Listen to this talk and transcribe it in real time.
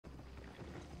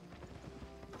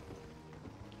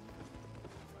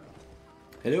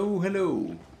Hello,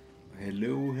 hello,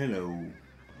 hello, hello,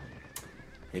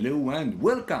 hello, and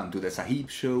welcome to the Sahiib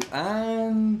Show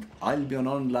and Albion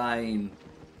Online.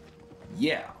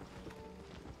 Yeah,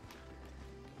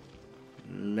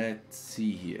 let's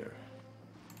see here.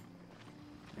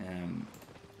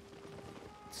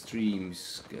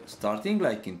 Streams starting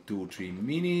like in 2-3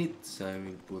 minutes. I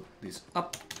will put this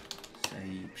up.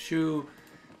 Sahiib Show.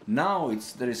 Now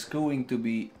there is going to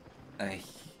be a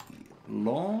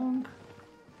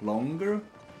longer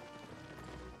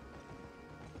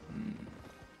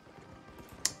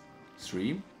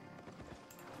stream.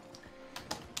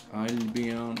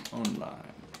 Albion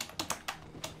Online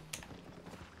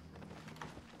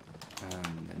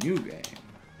and a new game,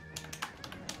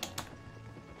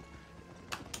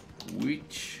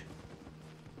 which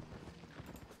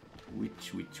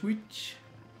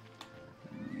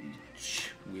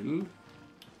will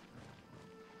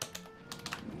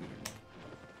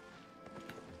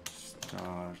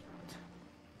start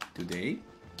today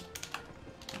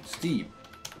on Steam.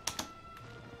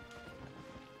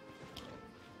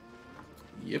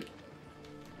 Yep.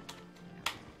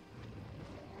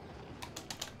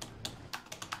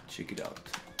 Check it out.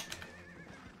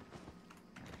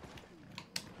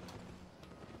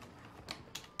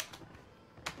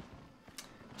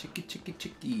 Check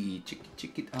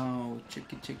it out.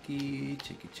 Check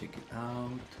it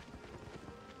out.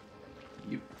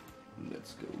 Yep.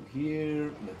 Let's go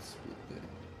here. Let's put the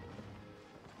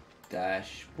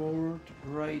dashboard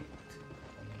right.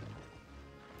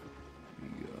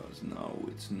 Because now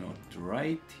it's not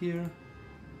right here.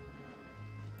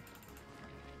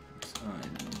 It's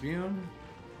Albion.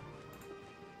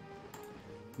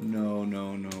 No.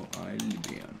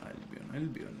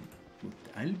 Albion. Put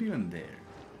Albion there.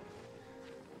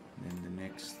 Then the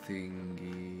next thing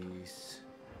is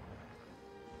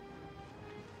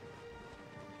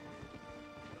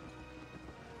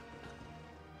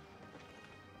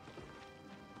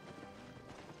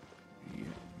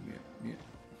yeah.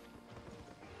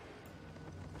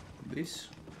 This,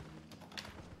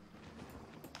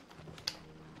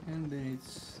 and then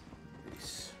it's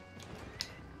this.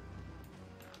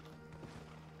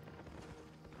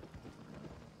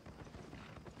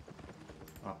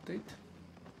 Update.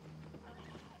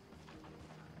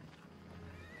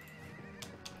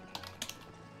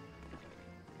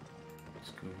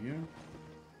 Let's go here.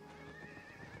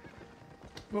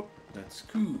 Oh, that's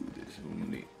good. There's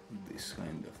only this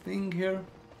kind of thing here.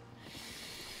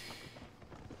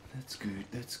 That's good.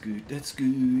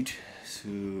 So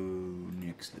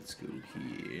next let's go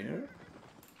here.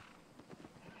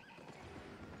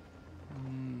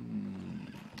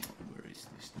 Where is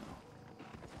this now?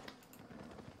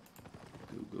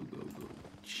 Go.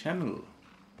 Channel.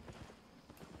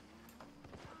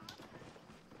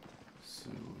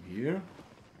 So here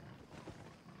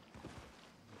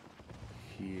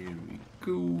we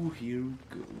go.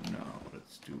 Now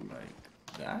let's do like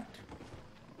that.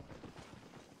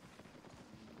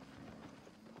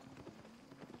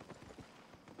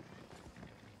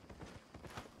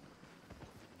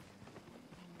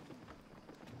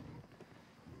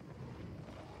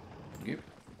 Yep,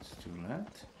 let's do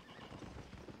that.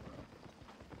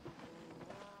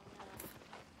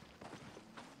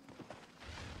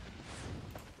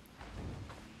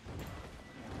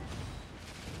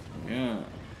 Yeah,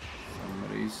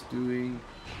 somebody's doing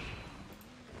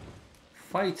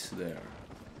fights there,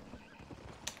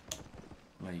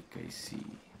 like I see.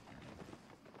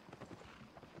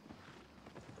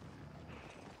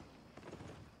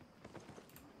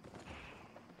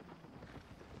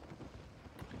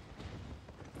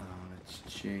 Let's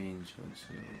change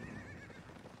also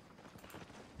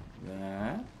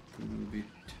that a little bit.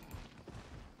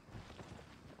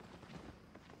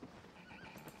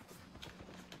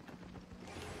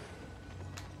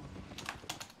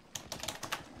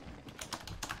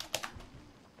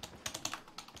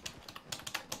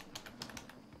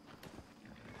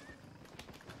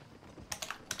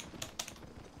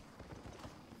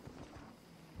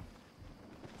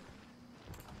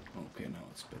 Okay, now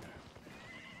it's better.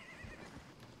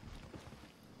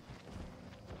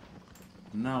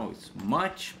 Now it's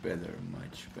much better.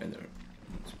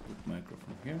 Let's put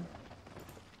microphone here.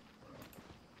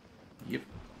 Yep,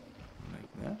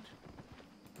 like that.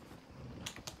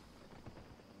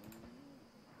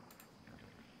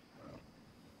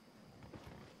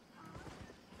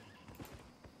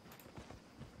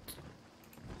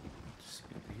 Let's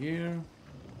get here.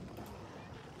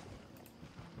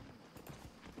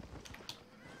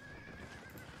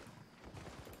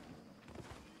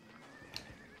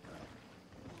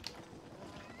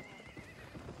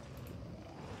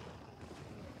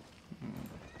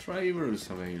 drivers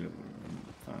available.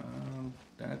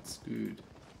 That's good.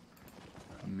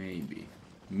 Maybe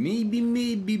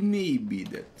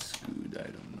that's good. I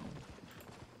don't know.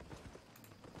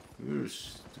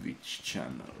 First Twitch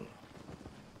channel.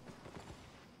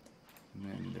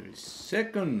 And there is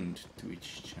second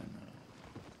Twitch channel.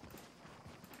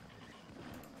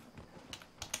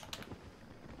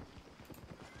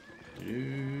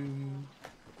 And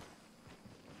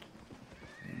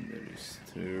there is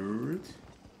third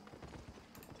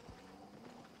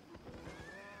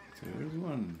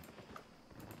one.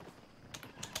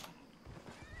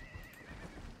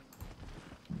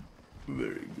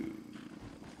 Very good.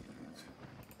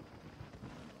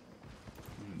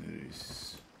 And there is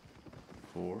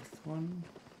fourth one.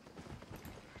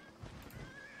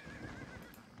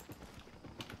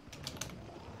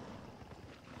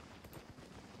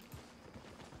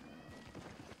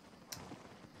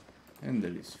 And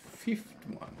there is fifth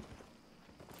one.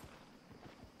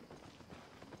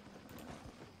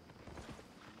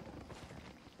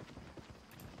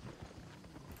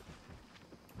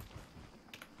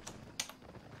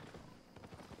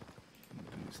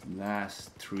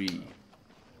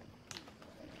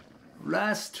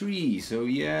 Last three, so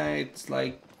yeah, it's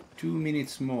like 2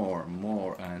 minutes more,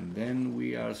 and then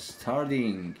we are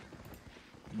starting.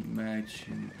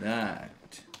 Imagine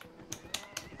that.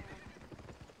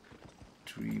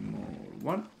 3 more.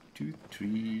 1, 2,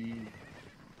 3.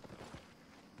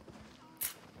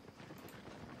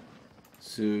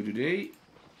 So today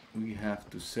we have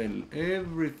to sell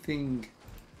everything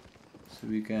so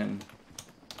we can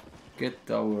get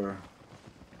our,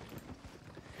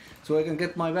 so I can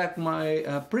get my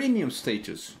premium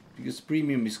status, because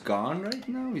premium is gone right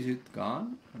now. Is it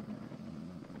gone?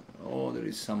 Oh, there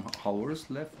is some hours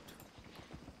left.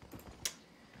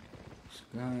 It's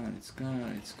gone, it's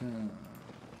gone, it's gone.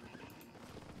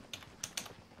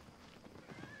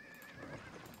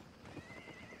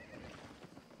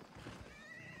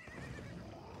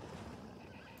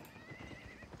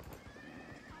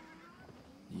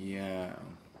 Yeah.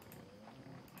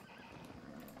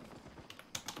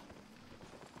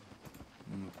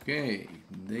 Okay,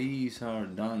 these are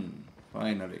done.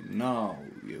 Finally, now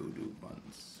YouTube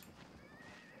ones.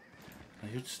 I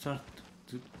should start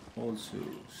to also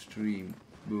stream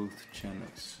both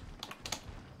channels.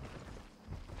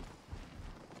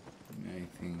 I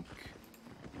think.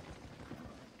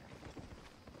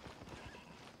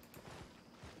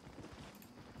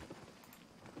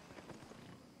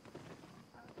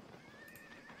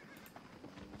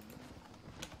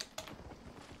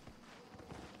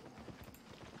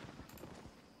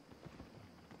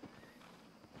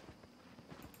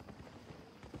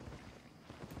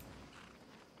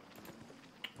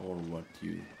 Or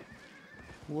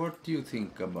what do you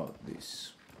think about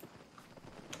this?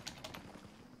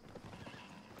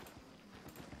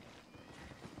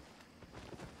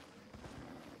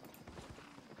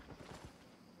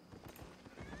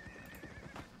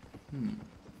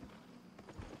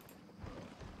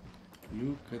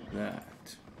 Look at that.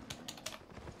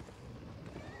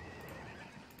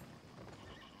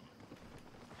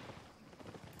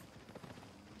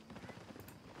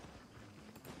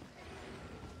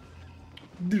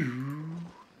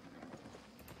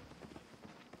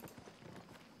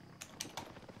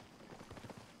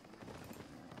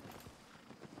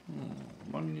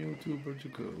 One YouTuber to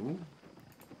go.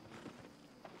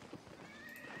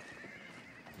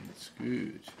 That's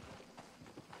good.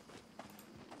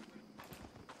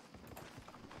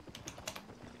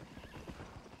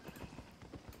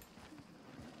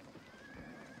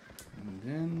 And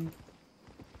then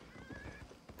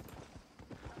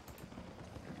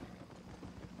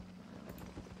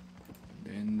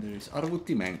there is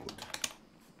arvutimängud.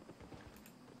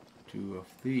 2 of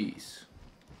these.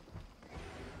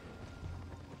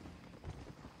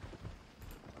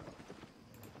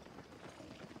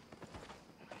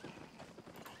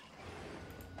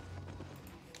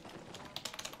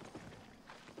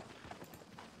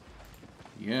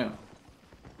 Yeah.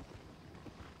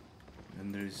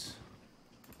 And there's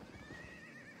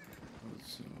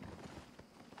also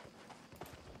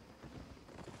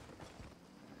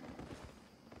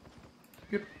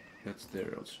yep, that's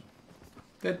there also.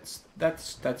 That's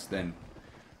then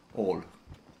all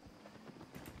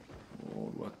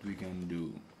what we can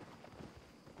do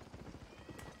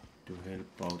to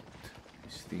help out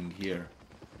this thing here.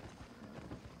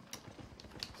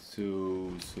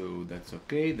 So that's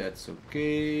okay, that's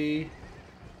okay.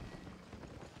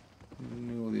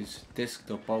 No, this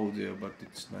desktop audio, but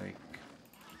it's like,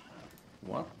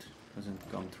 what?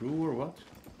 Doesn't come through or what?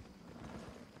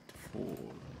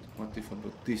 What if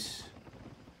about this?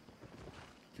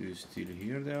 Do you still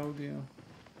hear the audio?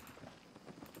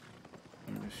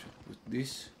 I should put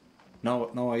this.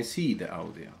 Now I see the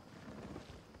audio.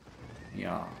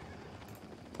 Yeah.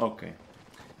 Okay.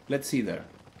 Let's see there.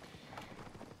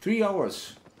 3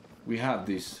 hours. We have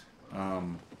this.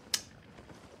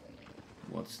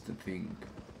 What's the thing?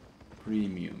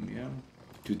 Premium, yeah.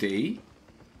 Today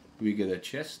we get a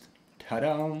chest.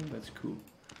 Ta-da! That's cool.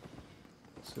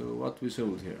 So what we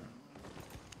sold here?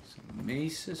 Some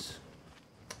maces.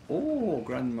 Oh,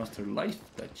 Grandmaster Life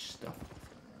Touch stuff.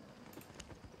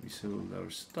 We sold our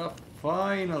stuff.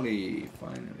 Finally!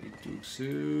 Finally. It took so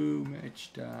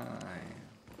much time.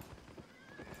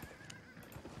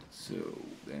 So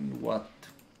then what?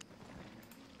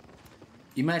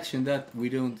 Imagine that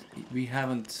we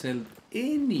haven't sold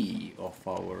any of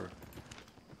our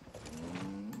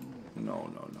no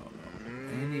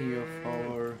any of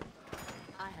our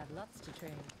I have lots to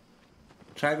trade.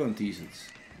 dragon teasels.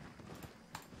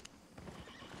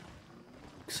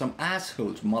 Some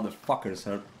assholes motherfuckers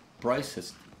are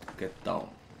prices get down.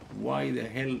 Why the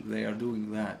hell they are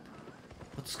doing that?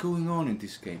 What's going on in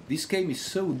this game? This game is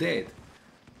so dead.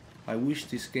 I wish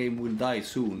this game will die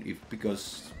soon,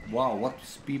 because wow, what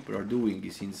people are doing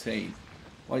is insane.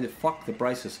 Why the fuck the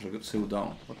prices are so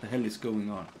down? What the hell is going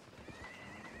on?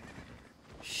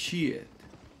 Shit.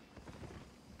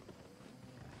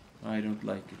 I don't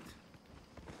like it.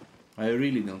 I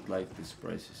really don't like these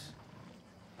prices.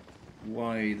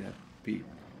 Why the people?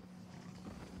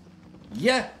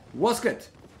 Yeah, Wasket!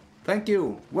 Thank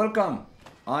you, welcome!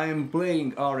 I am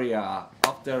playing Aria.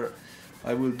 After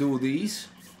I will do these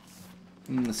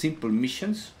simple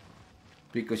missions,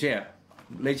 because yeah,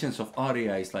 Legends of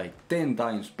Aria is like 10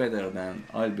 times better than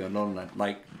Albion Online,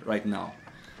 like right now,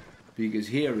 because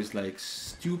here is like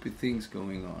stupid things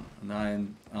going on,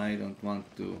 and I don't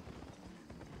want to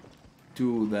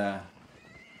do the.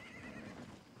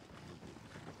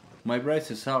 My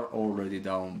prices are already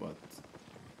down, but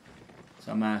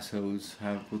some assholes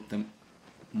have put them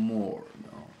more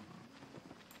now.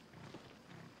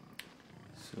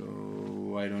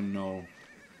 So I don't know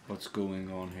what's going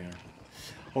on here.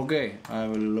 Okay, I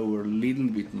will lower a little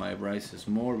bit my prices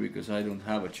more because I don't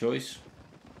have a choice.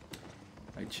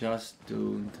 I just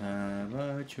don't have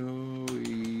a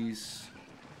choice.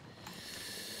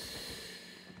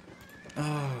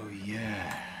 Oh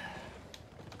yeah.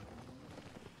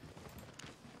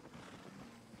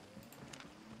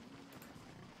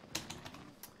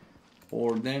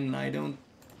 Or then I don't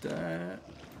know.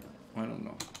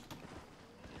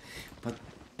 But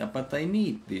yeah, but I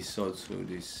need this also.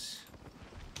 This.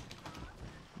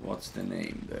 What's the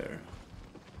name there?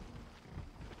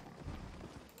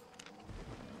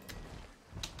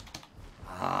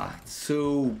 Ah, it's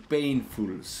so painful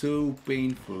to sell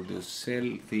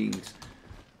things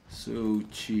so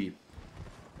cheap.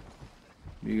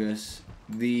 Because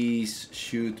these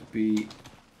should be.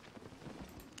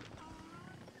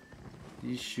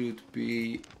 This should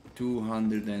be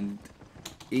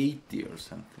 280 or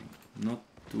something, not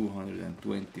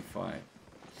 225.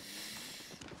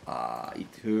 Ah,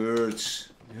 it hurts.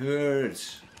 It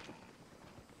hurts.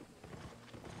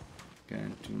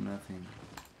 Can't do nothing.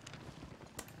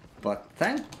 But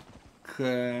thank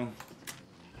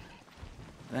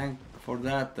for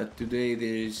that today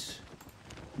there is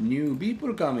new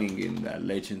people coming in the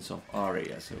Legends of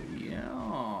Aria. So yeah,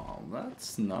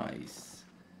 that's nice.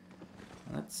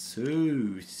 That's so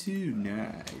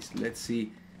nice. Let's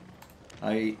see.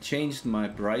 I changed my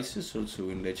prices also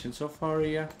in Legends of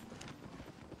Aria.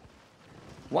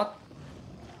 What?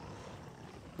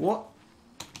 What?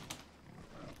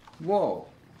 Whoa.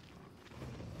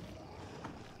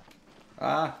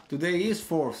 Ah, today is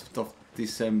 4th of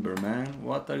December, man.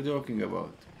 What are you talking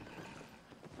about?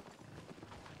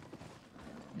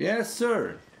 Yes,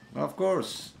 sir. Of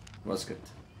course, Wasket.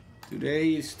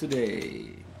 Today is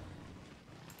today.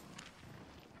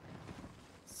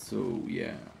 So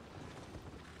yeah.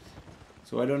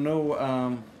 So I don't know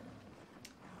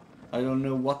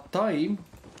what time.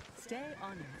 Stay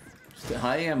honest.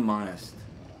 I am honest.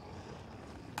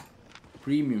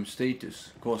 Premium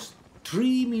status cost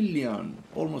 3 million,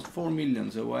 almost 4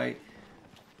 million, so I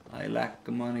lack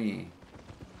money.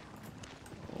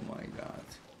 Oh my god.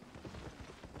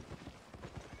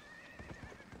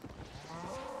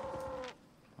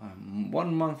 I'm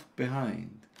 1 month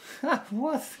behind.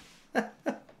 What?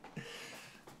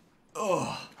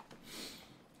 Oh.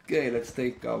 Okay, let's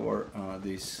take our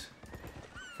this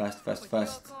fast. With your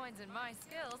coins and my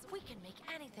skills, we can make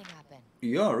anything happen.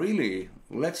 Yeah, really.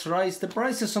 Let's raise the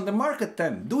prices on the market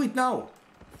then. Do it now.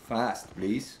 Fast,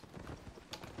 please.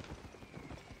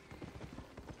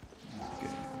 Okay.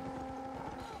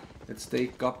 Let's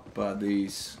take up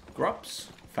these crops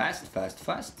fast,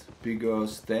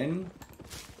 because then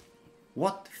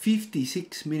what?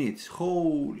 56 minutes.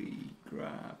 Holy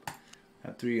crap. I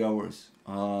have 3 hours.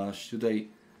 Should I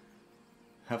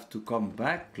have to come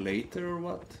back later or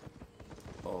what?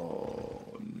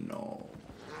 Oh no.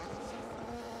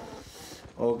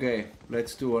 Okay,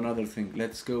 let's do another thing.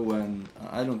 Let's go, and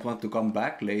I don't want to come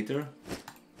back later.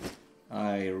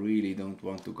 I really don't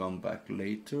want to come back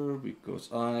later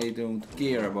because I don't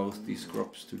care about these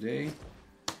crops today.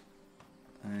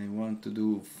 I want to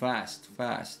do fast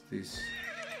this.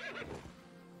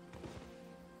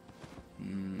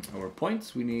 Our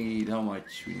points, we need how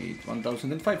much? We need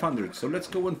 1,500. So let's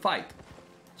go and fight.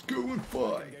 Let's go and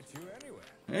fight. Get you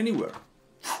Anywhere.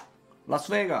 Las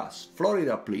Vegas,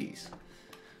 Florida, please.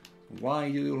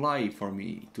 Why do you lie to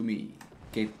me?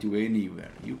 Get you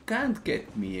anywhere. You can't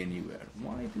get me anywhere.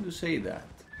 Why do you say that?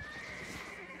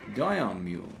 Die on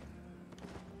you.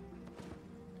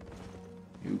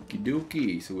 Okie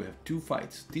dokie. So we have 2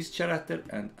 fights. This character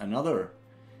and another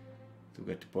to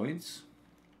get points.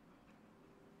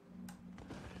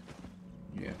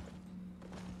 Yeah.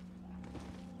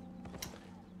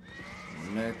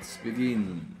 Let's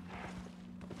begin.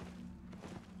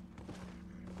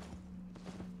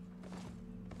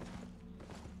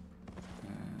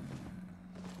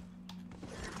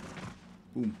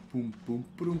 Boom, boom, boom,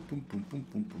 boom, boom, boom, boom,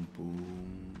 boom, boom, boom.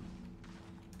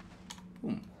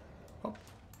 Boom. Hop.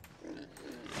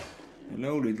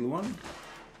 Hello, little one.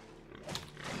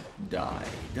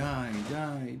 Die, die,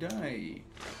 die, die.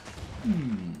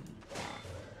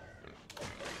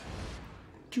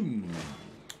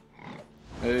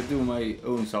 I do my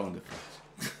own sound effects.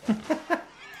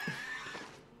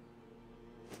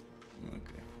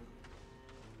 Okay.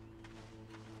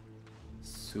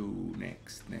 So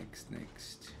next.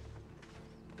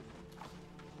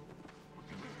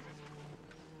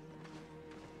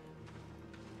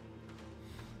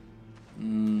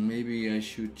 Maybe I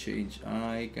should change.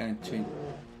 I can't change.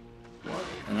 What?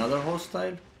 Another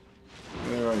hostile?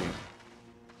 Where are you?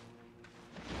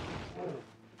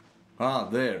 Ah,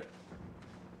 there.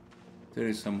 There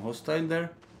is some hostile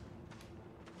there.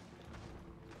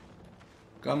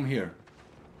 Come here.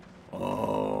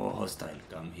 Oh, hostile,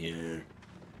 come here.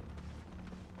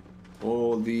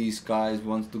 All these guys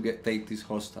want to take this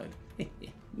hostile.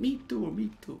 Me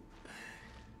too.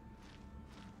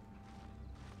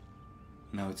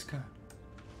 Now it's gone.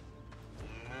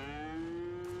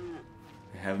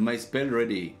 I have my spell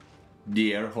ready.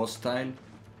 Dear hostile.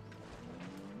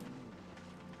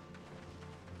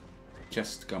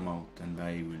 Just come out and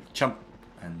I will jump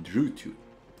and root you.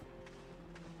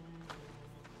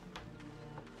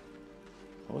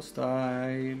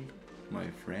 Hostile, my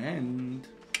friend.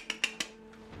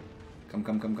 Come.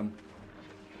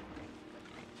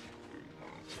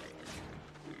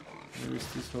 Where is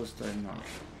this hostile now?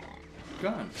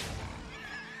 Gone.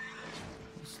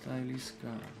 Hostile is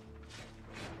gone.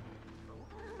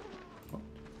 What?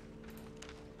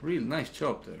 Real nice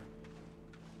job there.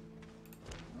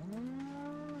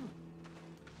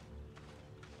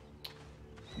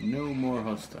 No more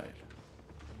hostile.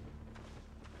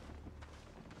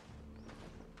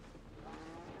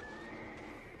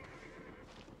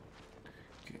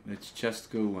 Okay, let's just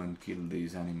go and kill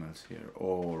these animals here.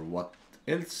 Or what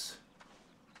else?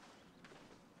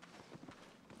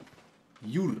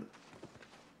 Yur.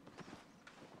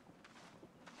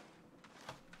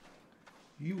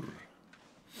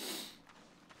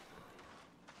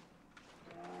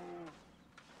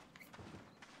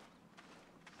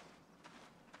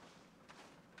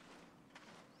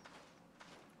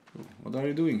 What are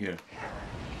you doing here?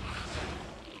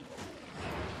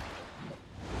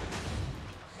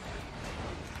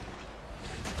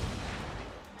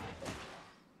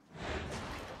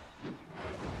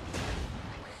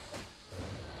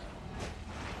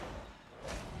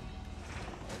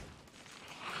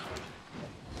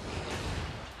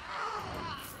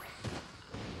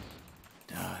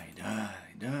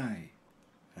 Die.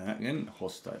 Again,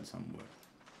 hostile somewhere.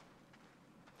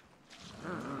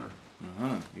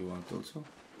 You want also?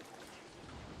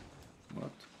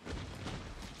 What?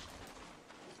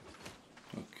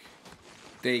 Okay.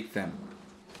 Take them.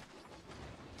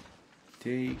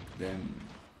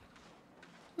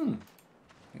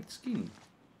 It's skin.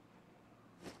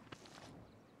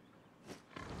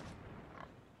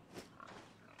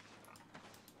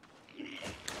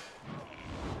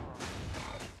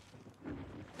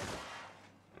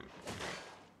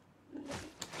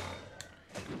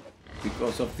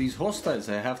 Because of these hostiles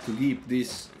I have to keep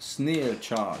this snare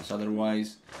charge,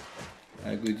 otherwise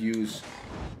I could use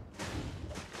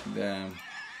the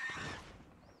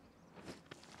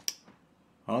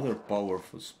other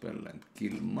powerful spell and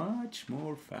kill much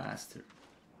more faster.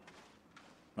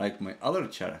 Like my other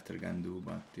character can do,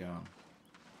 but yeah.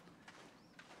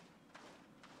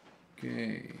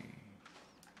 Okay.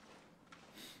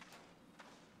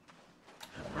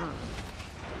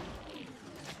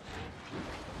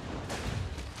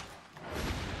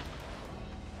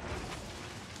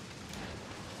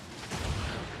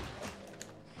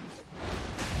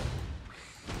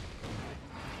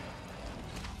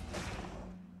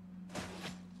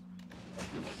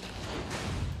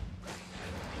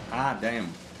 Ah, damn.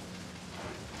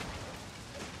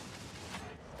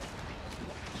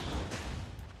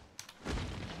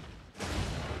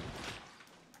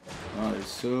 Oh, there's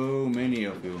so many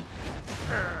of you.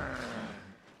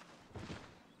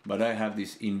 But I have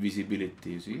this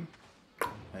invisibility, you see?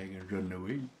 I can run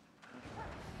away.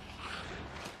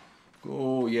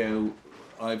 Oh, yeah,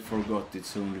 I forgot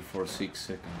it's only for 6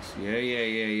 seconds.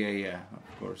 Yeah,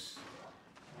 of course.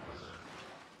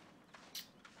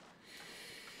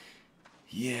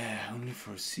 Yeah, only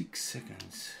for 6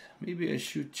 seconds. Maybe I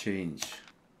should change.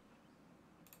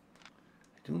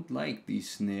 I don't like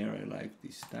this snare, I like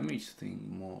this damage thing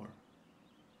more.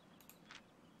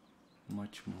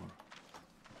 Much more.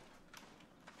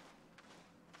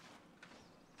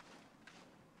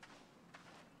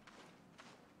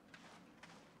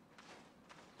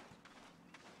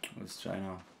 Let's try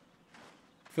now.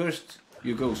 First,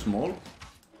 you go small.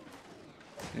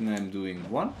 Then I'm doing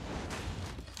one.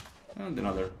 And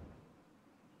another.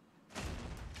 Oh,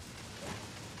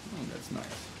 that's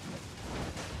nice.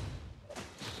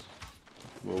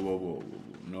 Whoa, whoa, whoa, whoa, whoa.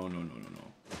 No.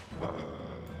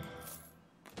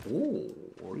 Oh,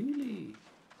 really?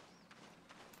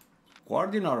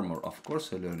 Guardian armor, of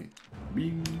course I learn it.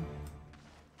 Bing.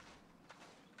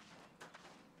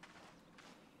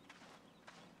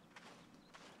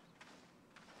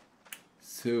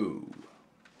 So,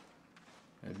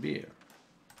 a bear.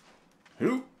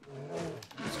 Hello?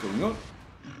 What's going on?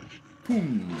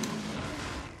 Boom.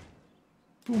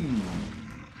 Boom.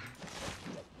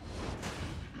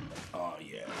 Oh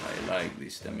yeah, I like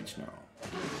this damage now.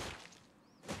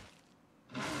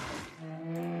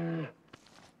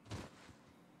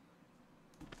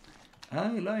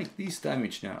 I like this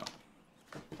damage now.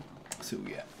 So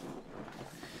yeah.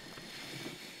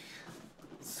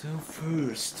 So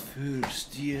first,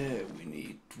 yeah, we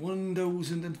need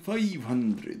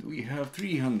 1,500. We have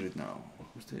 300 now.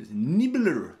 Who's this?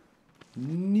 Nibbler.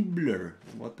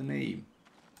 What a name.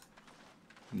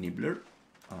 Nibbler.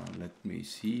 Let me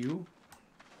see you.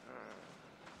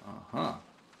 Aha.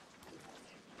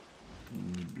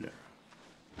 Nibbler.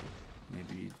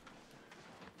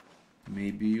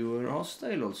 Maybe you are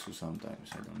hostile also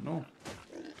sometimes. I don't know.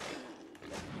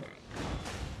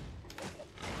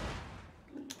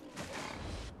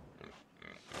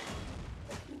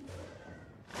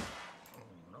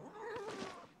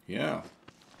 Yeah.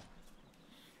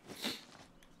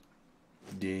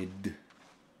 Dead.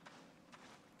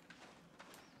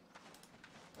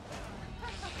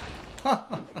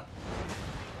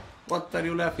 What are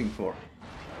you laughing for?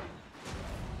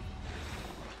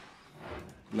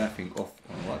 Laughing off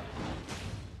on what?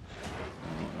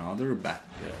 Another bat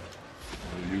there.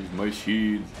 I'll use my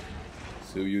shield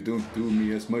so you don't do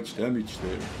me as much damage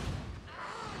there.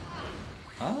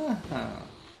 Aha.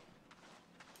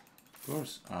 Of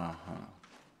course, aha.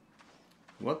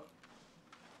 What?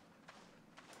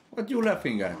 What you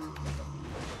laughing at?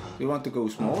 You want to go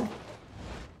small?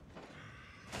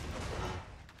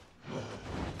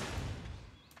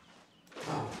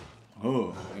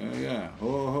 Oh, yeah,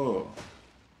 ho.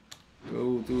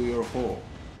 Go to your hole.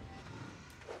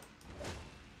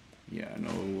 Yeah, no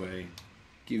way.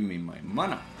 Give me my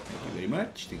mana. Thank you very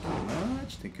much, thank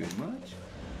you very much.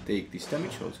 Take this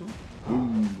damage also.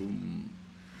 Boom, boom.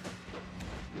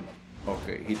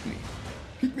 Okay, hit me.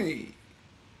 Hit me!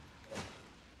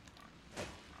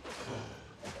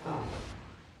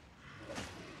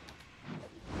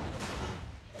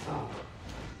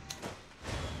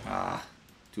 Ah,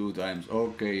 2 times.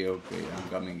 Okay, I'm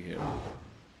coming here.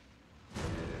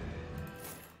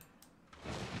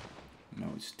 Now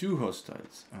it's 2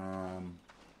 hostiles. I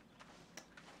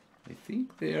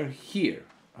think they are here.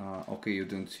 Okay, you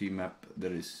don't see map.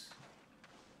 There is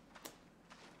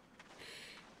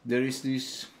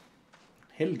this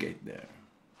Hellgate there.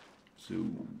 So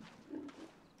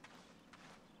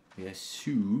I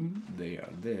assume they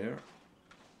are there.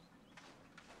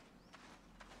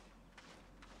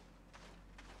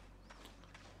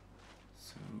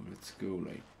 So let's go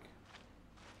like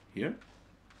here.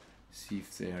 See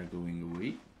if they are going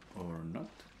away or not.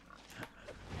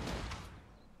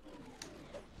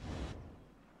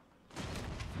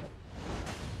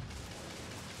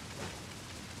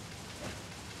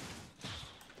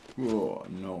 Oh,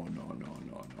 no, no, no,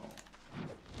 no, no.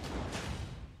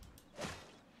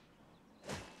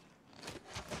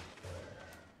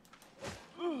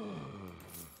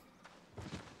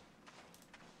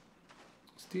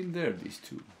 Still there, these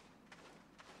two.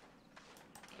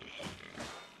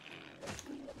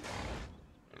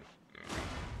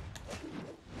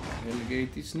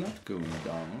 Hellgate is not going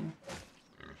down.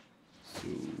 So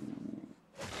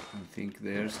I think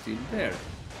they're still there.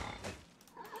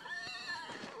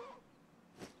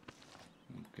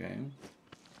 Okay.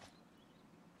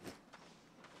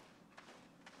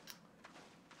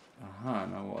 Aha,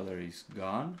 now other is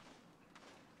gone.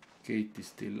 Gate is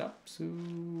still up, so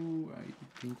I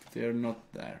think they're not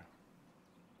there.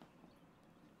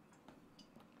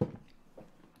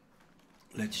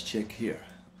 Let's check here.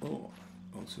 Oh,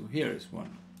 also here is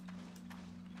one.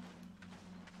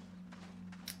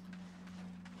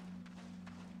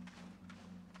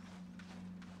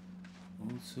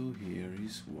 Also here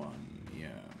is one, yeah.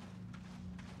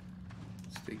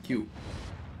 Let's take you.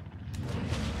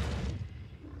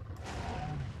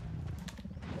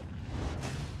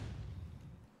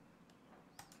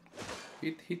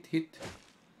 Hit, hit, hit.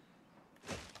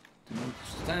 Don't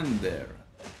stand there.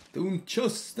 Don't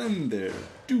just stand there.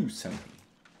 Do something.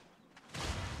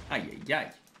 Ay, ay,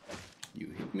 ay. You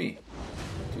hit me.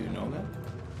 Do you know that?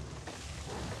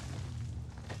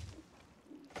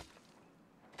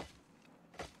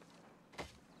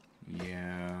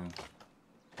 Yeah.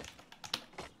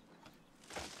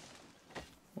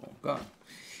 Oh, God.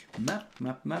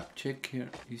 Map. Check here.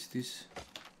 Is this...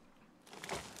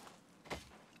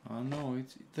 Oh no,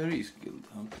 there is guild,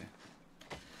 okay.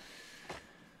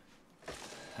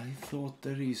 I thought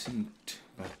there isn't,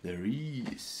 but there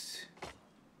is.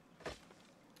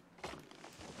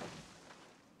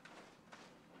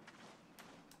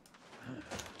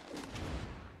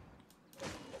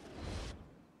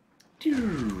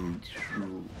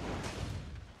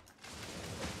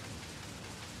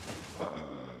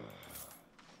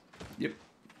 Yep.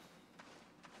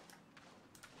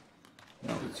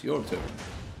 Now it's your turn.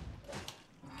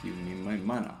 Give me my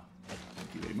mana.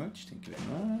 Thank you very much, thank you very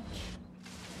much.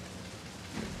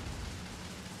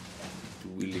 Too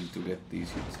willing to get these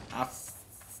hits. Ah,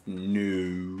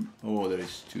 no. Oh, there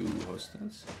is two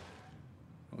hostiles.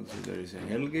 Also there is a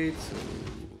Hellgate, so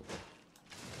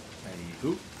I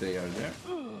hope they are there.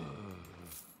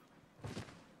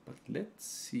 But let's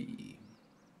see.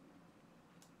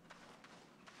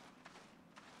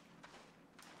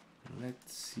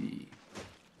 Let's see.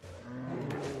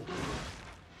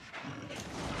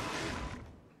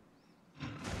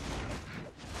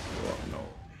 Oh no.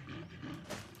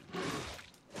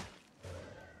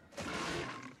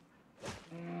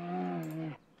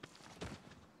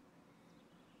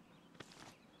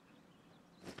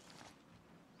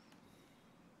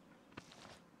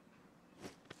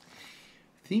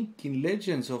 I think in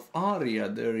Legends of Aria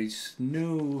there is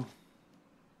no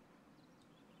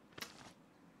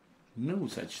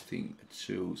such thing that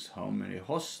shows how many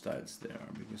hostiles there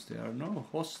are, because there are no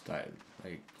hostile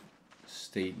like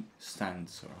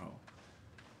stands, or how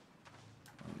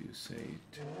do you say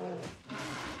it?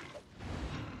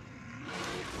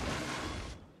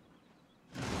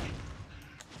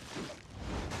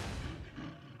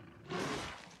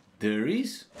 There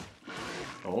is?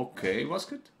 Okay, was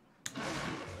good.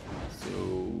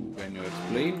 So can you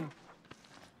explain?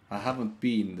 I haven't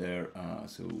been there,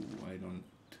 so I don't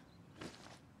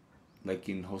like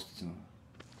in hostiles.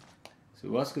 So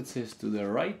Vasquez says to the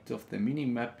right of the mini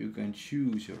map you can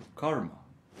choose your karma.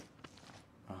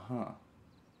 Aha.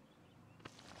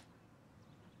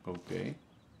 Okay.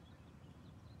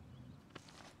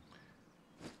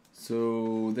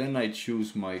 So then I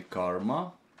choose my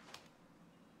karma,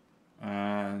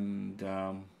 and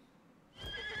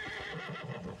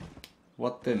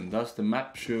what then? Does the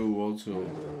map show also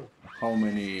how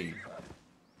many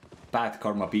bad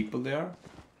karma people there are?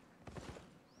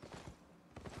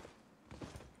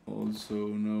 Also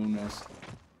known as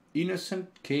innocent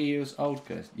chaos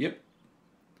outcast. Yep.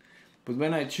 But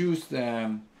when I choose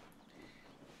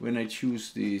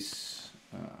this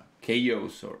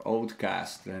chaos or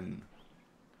outcast, then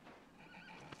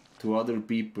do other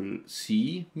people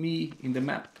see me in the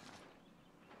map?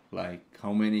 Like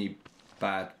how many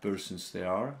bad persons there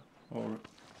are, or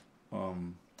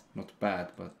not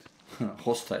bad but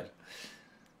hostile,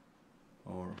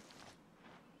 or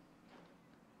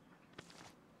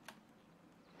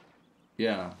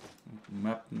yeah,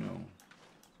 map no.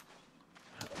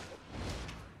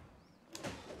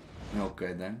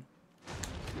 Okay then.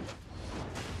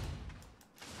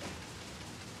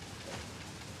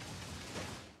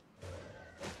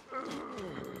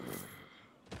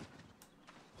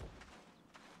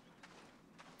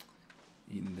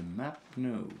 In the map,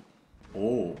 no.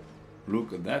 Oh,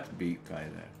 look at that big guy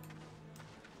there.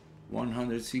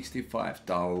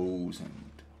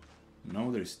 165,000. Now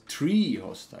there's 3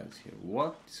 hostiles here.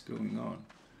 What is going on?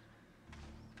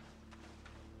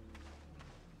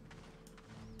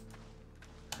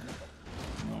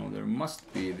 No, there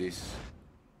must be this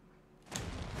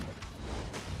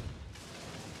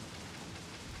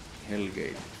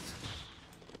Hellgate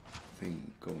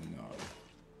thing going on.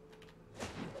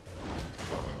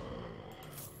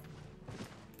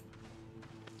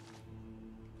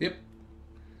 Yep,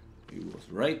 he was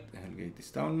right. The Hellgate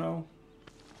is down now.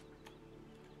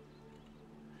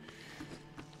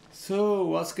 So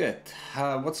what's good?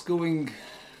 What's going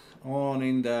on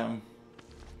in the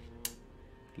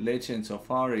Legends of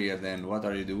Aria then? What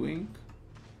are you doing?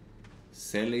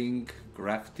 Selling,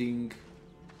 crafting,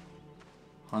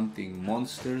 hunting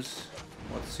monsters.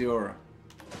 What's your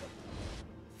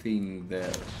thing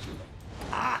there?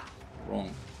 Ah,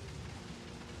 wrong.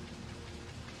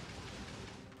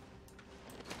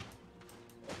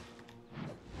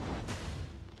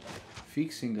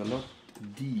 Fixing a lot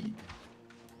deed.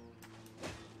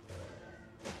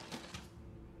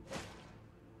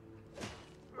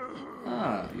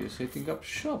 Ah, you're setting up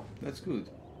shop. That's good.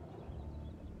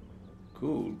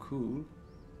 Cool, cool.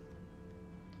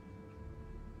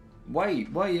 Why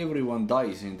everyone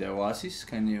dies in the Oasis?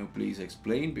 Can you please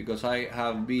explain? Because I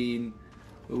have been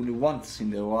only once in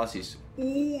the Oasis.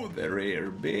 Oh, the rare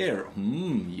bear.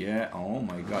 Yeah. Oh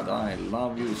my god, I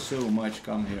love you so much.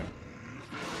 Come here.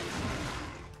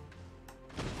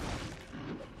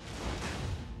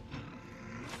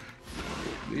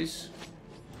 This.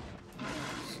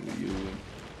 So you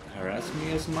harass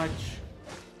me as much.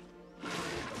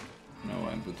 No,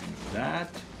 I'm putting that.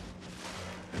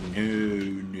 No,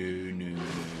 no, no, no,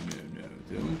 no, no.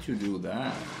 Don't you do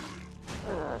that.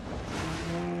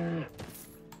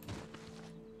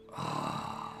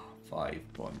 Ah,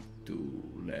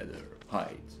 5.2 leather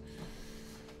hides.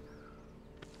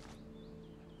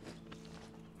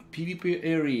 PvP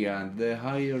area and the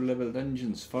higher level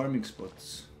dungeons, farming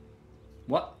spots.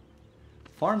 What?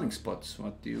 Farming spots?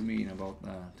 What do you mean about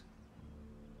that?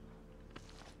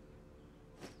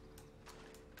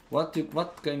 What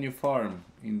can you farm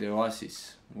in the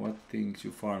Oasis? What things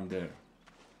you farm there?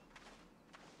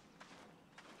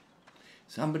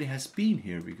 Somebody has been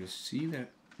here because see the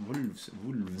wolves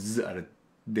are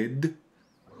dead.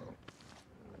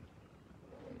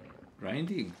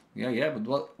 Grinding? Yeah,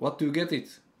 but what do you get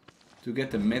it? To get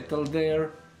the metal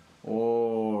there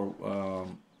or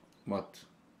what?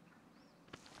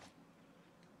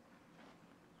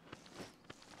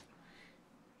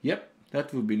 Yep,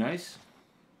 that would be nice.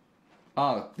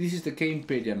 Ah, this is the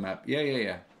Gamepedia map.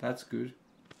 Yeah, that's good.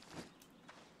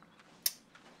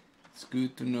 It's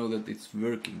good to know that it's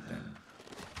working then.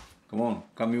 Come on,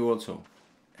 come you also.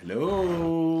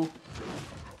 Hello.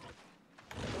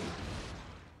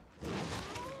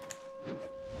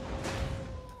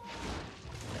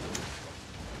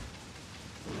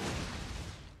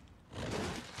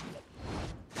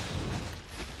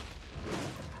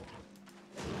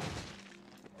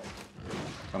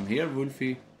 Come here,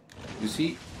 Wolfie. You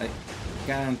see, I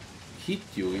can't hit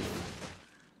you if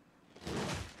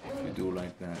you do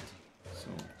like that. So,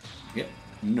 yeah.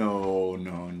 No.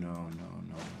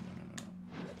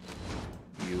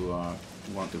 You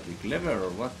want to be clever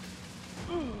or what?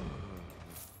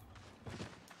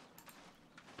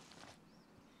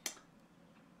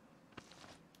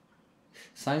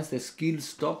 Since the skills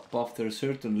stop after a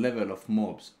certain level of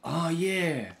mobs. Ah,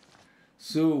 yeah.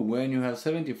 So when you have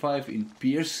 75 in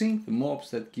piercing, the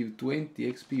mobs that give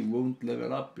 20 XP won't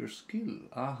level up your skill.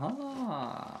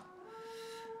 Aha!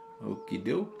 Okie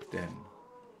doke then.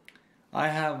 I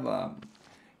have,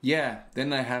 yeah,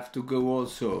 then I have to go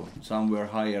also somewhere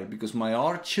higher because my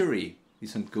archery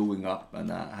isn't going up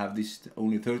and I have this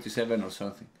only 37 or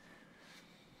something.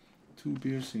 2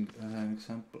 piercing,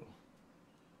 example.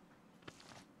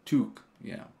 Took,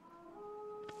 yeah.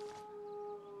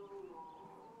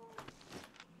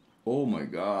 Oh my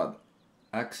god,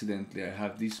 accidentally I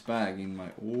have this bag in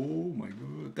my, oh my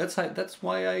god, that's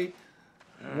why I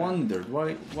wondered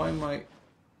why my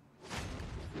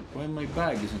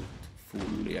bag isn't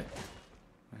full yet.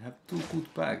 I have 2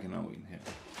 good bags now in here.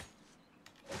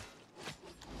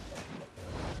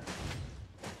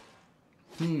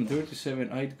 Hmm, 37,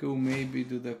 I'd go maybe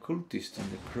to the cultist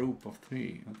and the group of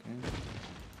 3, okay.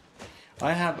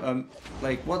 I have,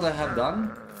 like what I have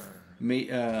done,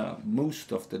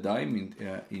 most of the time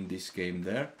in this game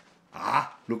there.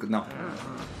 Ah, look now.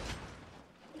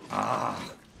 Ah,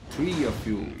 3 of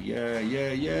you. Yeah.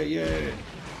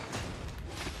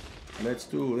 Let's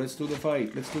do the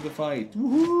fight. Let's do the fight.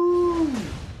 Woohoo!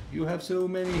 You have so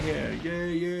many here. Yeah,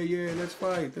 yeah, yeah. Let's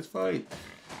fight. Let's fight.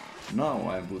 Now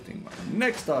I'm putting my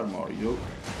next armor. You.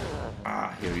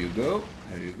 Ah, here you go.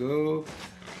 Here you go.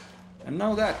 And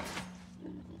now that.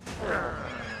 Oh,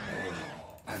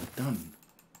 I'm done.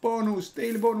 Bonus.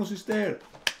 Daily bonus is there.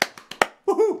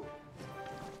 Woohoo!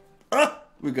 Ah,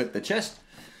 we got the chest.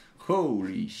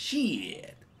 Holy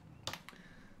shit.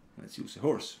 Let's use a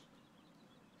horse.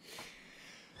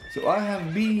 So I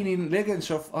have been in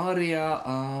Legends of Aria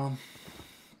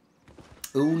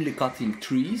only cutting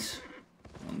trees.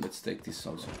 And let's take this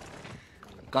also.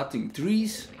 Cutting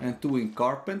trees and doing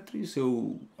carpentry.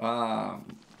 So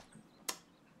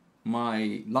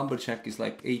my lumberjack is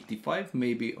like 85,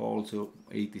 maybe also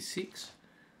 86.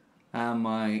 And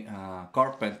my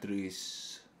carpentry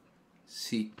is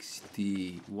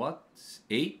 60 what?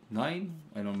 8, 9?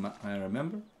 I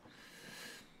remember.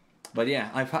 But yeah,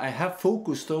 I have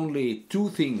focused only 2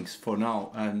 things for now,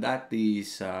 and that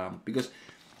is because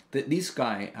this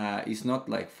guy is not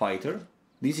like fighter.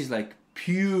 This is like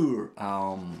pure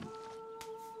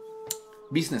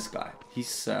business guy.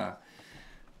 He's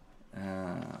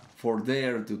for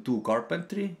there to do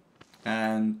carpentry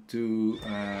and to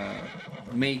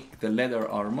make the leather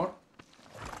armor.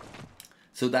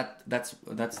 So that's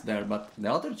there. But the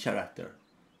other character,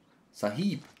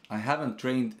 Sahiib, I haven't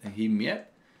trained him yet.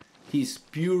 He's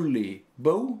purely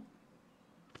bow,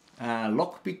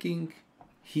 lockpicking,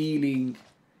 healing,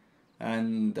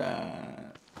 and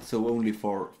so only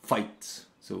for fights.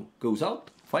 So goes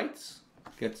out, fights,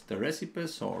 gets the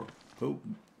recipes or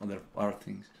other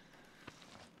things.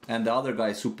 And the other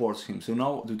guy supports him. So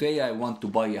now today I want to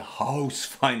buy a house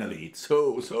finally. It's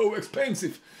so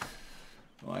expensive.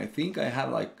 I think I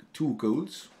have like 2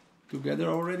 golds together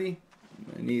already.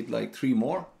 I need like 3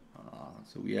 more.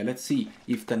 So yeah, let's see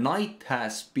if the night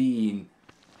has been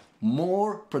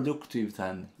more productive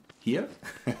than here.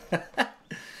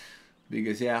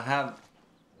 Because yeah,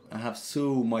 I have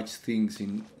so much things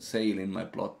in sale in my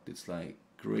plot. It's like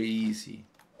crazy.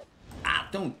 Ah,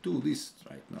 don't do this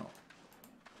right now.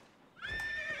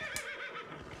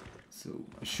 So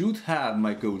I should have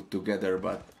my gold together,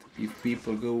 but if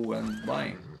people go and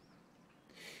buy.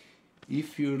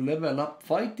 If you level up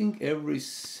fighting, every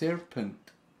serpent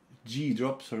G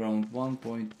drops around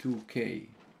 1.2k.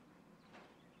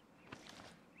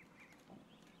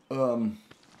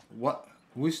 What?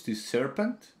 Who is this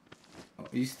serpent?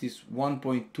 Is this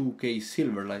 1.2k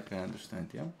silver, like I understand,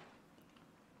 yeah?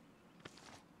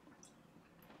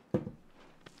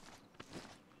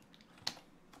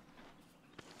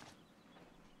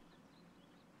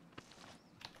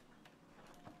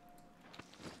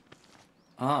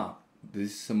 Ah,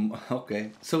 this is some...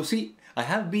 okay. So see, I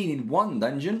have been in 1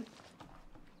 dungeon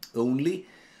only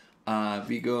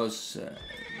because,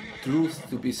 truth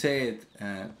to be said,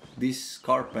 this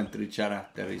carpentry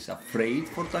character is afraid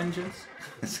for dungeons.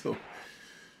 So...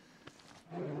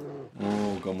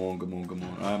 oh, come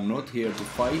on. I'm not here to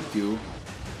fight you.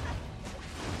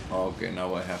 Okay,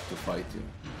 now I have to fight you.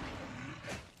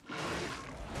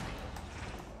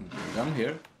 Okay, come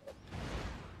here.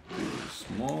 Too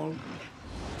small.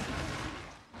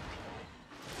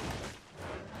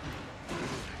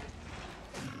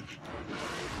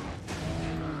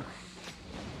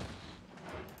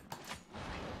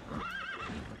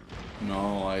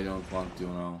 No, I don't want to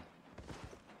now.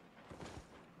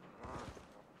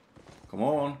 Come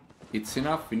on, it's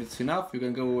enough, you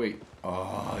can go away.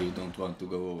 Oh, you don't want to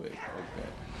go away, okay.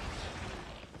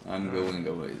 I'm going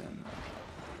away then.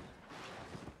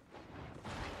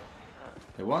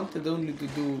 I wanted only to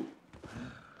do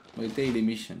my daily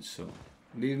missions, so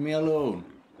leave me alone.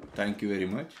 Thank you very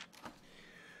much.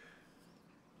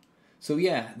 So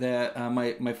yeah,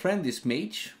 my friend is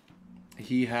mage.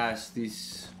 He has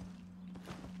this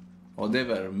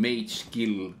whatever mage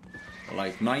skill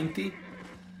like 90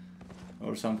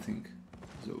 or something.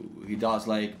 So he does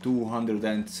like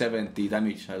 270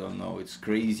 damage, I don't know, it's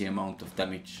crazy amount of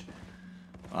damage.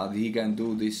 He can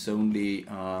do this only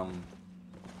I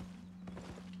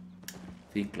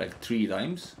think like 3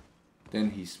 times,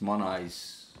 then his mana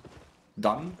is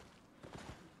done.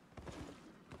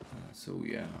 So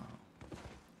yeah,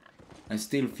 I'm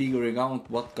still figuring out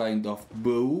what kind of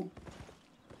bow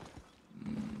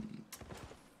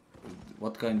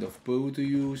to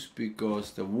use,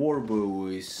 because the war bow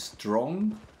is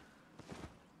strong,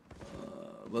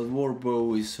 but war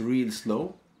bow is real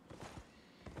slow.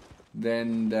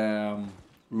 Then the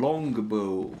long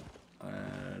bow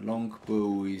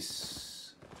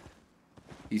is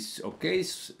okay,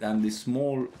 and the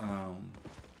small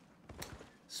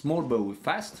bow is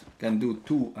fast, can do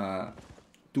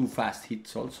 2 fast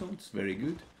hits also, it's very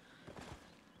good.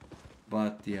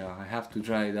 But yeah, I have to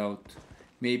try it out.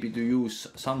 Maybe to use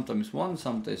sometimes one,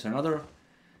 sometimes another.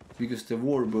 Because the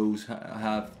warbows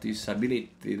have this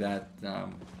ability that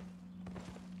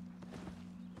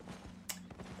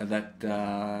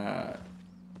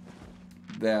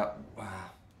the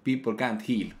people can't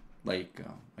heal. Like,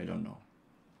 I don't know,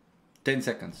 10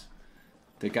 seconds.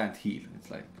 They can't heal. It's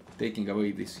like taking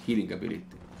away this healing ability.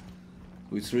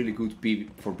 It's really good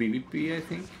for PvP, I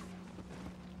think.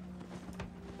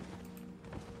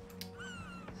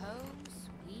 Home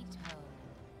sweet home.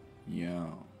 Yeah.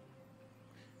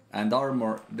 And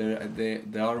armor,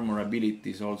 the armor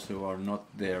abilities also are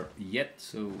not there yet,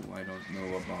 so I don't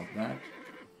know about that.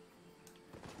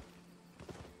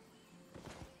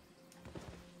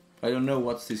 I don't know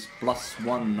what this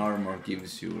 +1 armor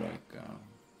gives you, like...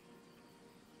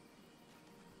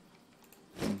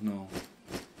 don't know.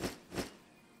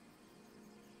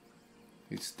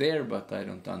 It's there, but I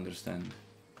don't understand.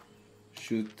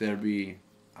 Should there be...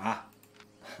 Ah!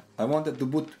 I wanted to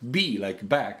put B, like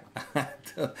bag.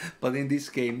 But in this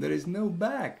game there is no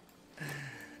bag.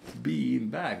 B in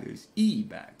bag, there is E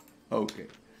bag. Okay.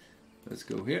 Let's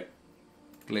go here.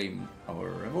 Claim our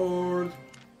reward.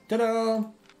 Ta-da!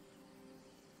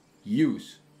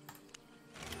 Use.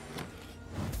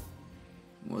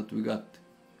 What we got?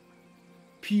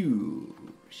 Pure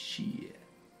sheer.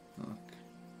 Okay.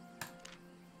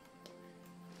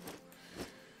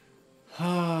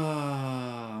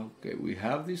 Okay, we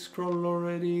have this scroll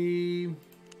already.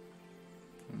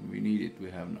 And we need it, we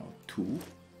have now 2.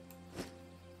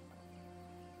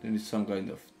 Then it's some kind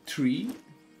of tree.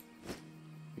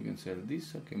 We can sell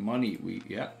this. Okay, money, we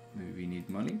need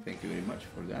money. Thank you very much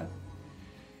for that.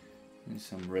 And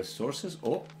some resources.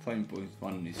 Oh,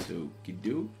 5.1 is okie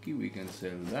dokie. We can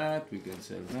sell that, we can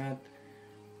sell that.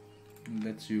 And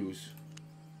let's use...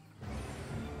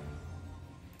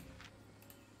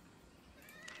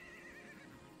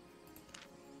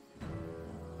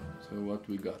 So what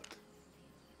we got?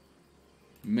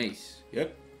 Mace.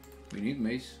 Yep, we need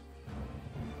mace.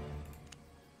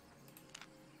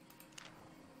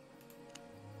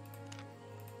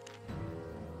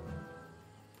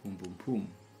 Boom, boom, boom.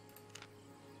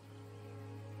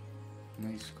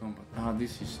 Nice combat. Ah,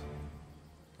 this is...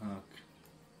 Okay.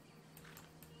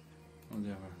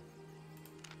 Whatever.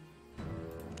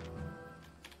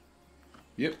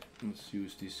 Yep, let's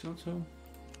use this also.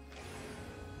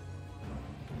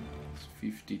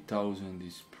 50,000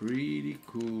 is pretty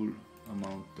cool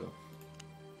amount of...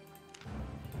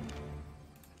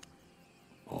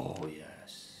 Oh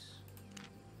yes.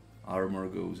 Armor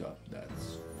goes up,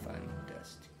 that's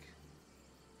fantastic.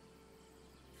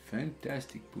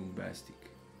 Fantastic, boombastic.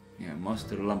 Yeah,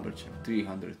 Master Lumberjack,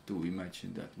 302,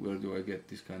 imagine that. Where do I get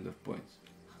this kind of points?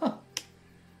 Huh.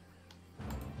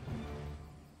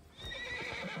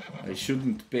 I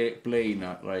shouldn't play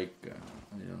not like...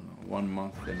 I don't know, 1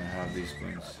 month then I have these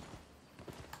points.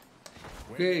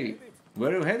 Okay,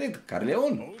 where are you headed?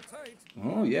 Carleon?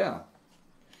 Oh yeah.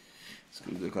 Let's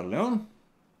go to Carleon.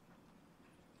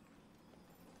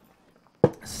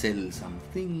 Sell some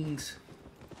things.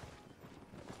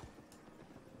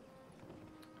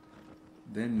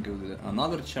 Then go to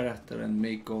another character and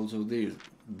make also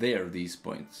there these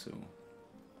points. So.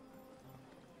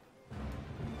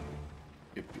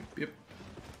 Yep, yep, yep.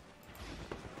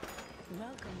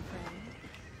 Welcome, friend.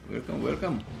 Welcome,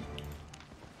 welcome.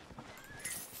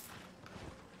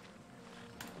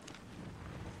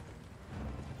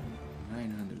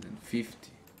 $950.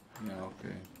 Yeah,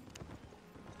 okay.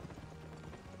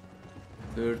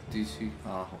 36.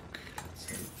 Ah, okay. Let's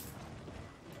sell.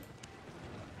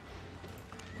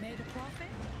 Made a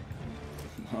profit?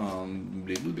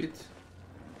 Little bit.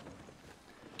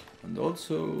 And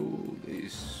also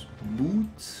these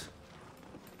boots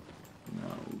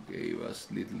now gave us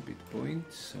little bit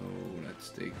points, so let's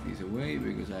take these away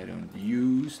because I don't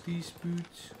use these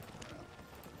boots.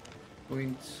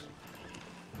 Points.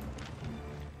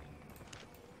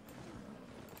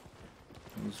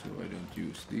 Also I don't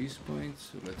use these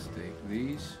points, so let's take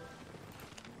these.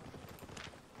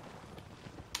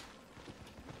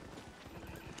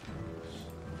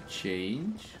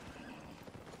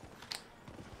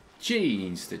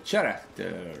 Change the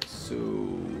character, so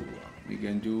we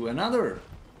can do another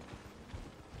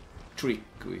trick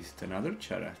with another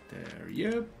character.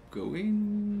 Yep, go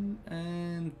in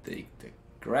and take the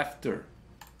crafter.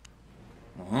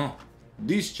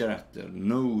 This character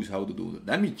knows how to do the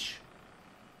damage.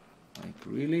 Like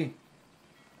really?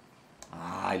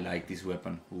 I like this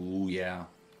weapon. Oh yeah.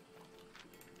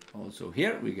 Also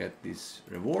here we get this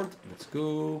reward. Let's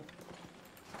go.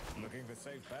 Looking for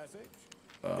safe passage?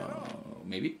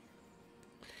 Maybe.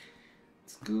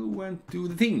 Let's go and do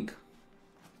the thing.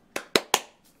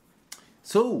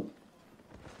 So,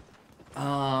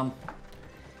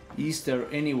 is there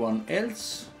anyone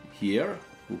else here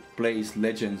who plays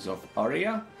Legends of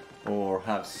Aria, or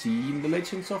have seen the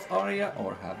Legends of Aria,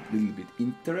 or have a little bit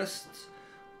interest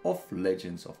of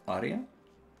Legends of Aria?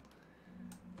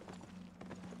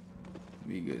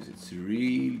 Because it's a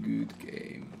real good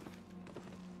game.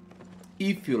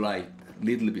 If you like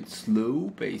little bit slow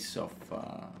pace of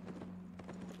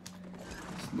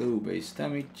slow base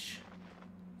damage,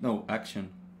 no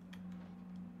action,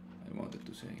 I wanted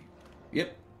to say.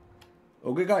 Yep.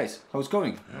 Okay guys, how's it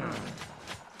going?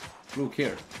 Look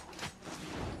here.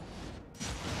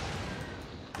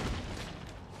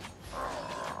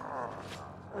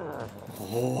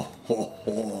 Oh.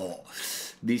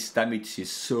 This damage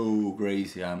is so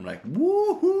crazy. I'm like,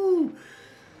 woohoo!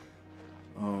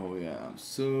 Oh yeah, I'm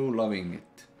so loving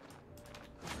it.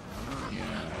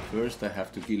 Yeah, first I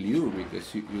have to kill you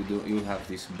because you have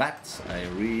these bats I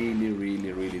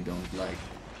really don't like.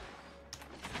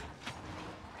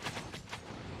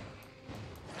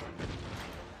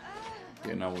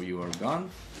 Okay, now you are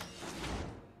gone.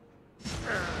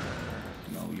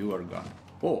 Now you are gone.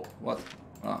 Oh, what?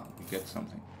 Ah, we get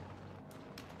something.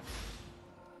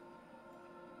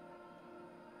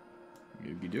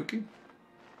 Okie dokie.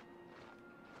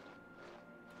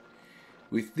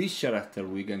 With this character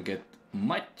we can get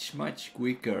much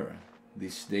quicker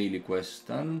this daily quest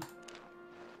done.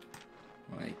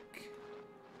 Like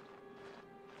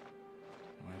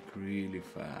really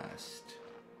fast.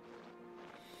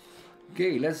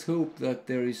 Okay, let's hope that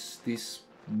there is this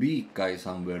big guy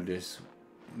somewhere. There's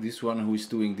this one who is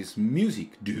doing this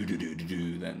music.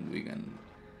 Then we can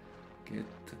get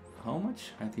how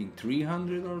much? I think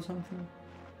 300 or something.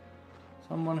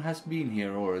 Someone has been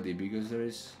here already because there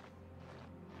is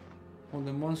all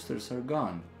the monsters are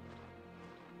gone.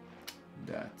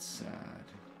 That's sad.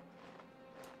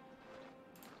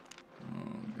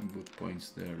 Oh, we can put points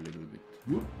there a little bit.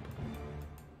 Whoop.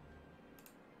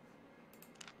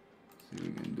 So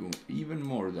we can do even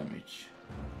more damage.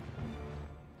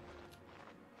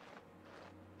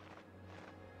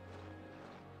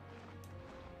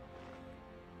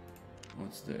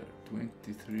 What's there?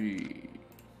 23.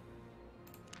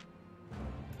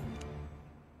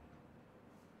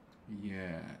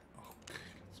 Yeah.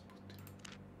 Okay, let's put it.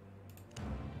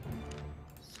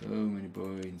 So many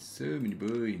points, so many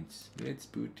points. Let's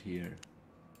put here.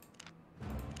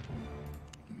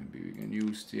 Maybe we can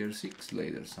use tier 6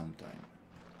 later sometime.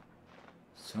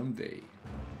 Someday.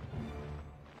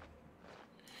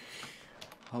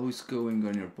 How is going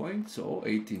on your points? Oh,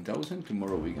 18,000.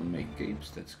 Tomorrow we can make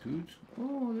capes. That's good.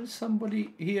 Oh, there's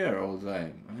somebody here all the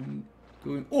time. I'm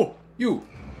going. Oh, you.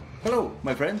 Hello,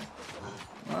 my friend.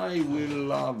 I will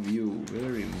love you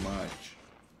very much.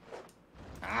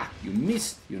 Ah, you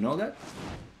missed. You know that?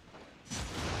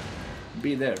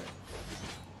 Be there.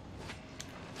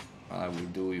 I will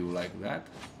do you like that.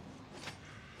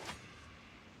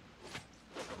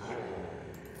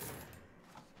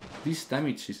 This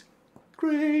damage is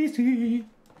crazy,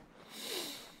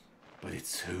 but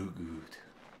it's so good.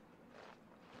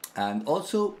 And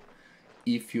also,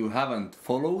 if you haven't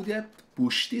followed yet,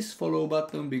 push this follow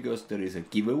button because there is a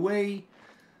giveaway.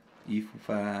 If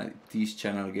this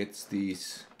channel gets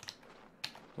this,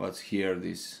 what's here,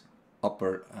 this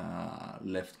upper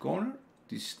left corner,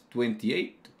 this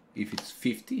 28. If it's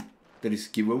 50, there is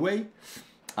giveaway.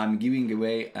 I'm giving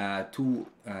away two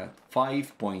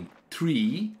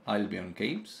 5.3 Albion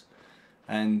games,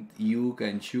 and you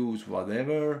can choose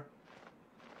whatever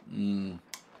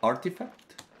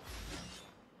artifact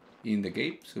in the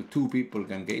game. So 2 people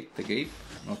can get the game,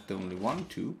 not only 1,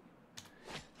 2.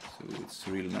 So it's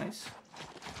real nice.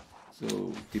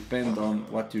 So depend on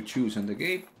what you choose in the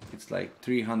game. It's like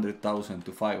 300,000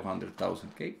 to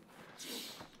 500,000 game.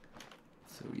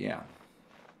 So yeah,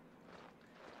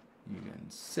 you can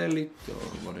sell it or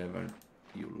whatever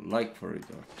you like for it,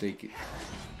 or take it.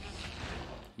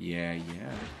 Yeah,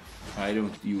 I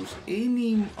don't use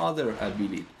any other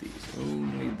abilities,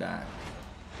 only that.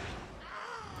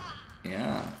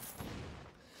 Yeah.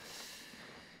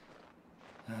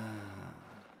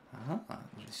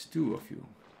 There's 2 of you.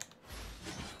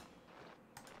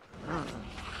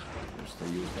 First I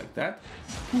use like that.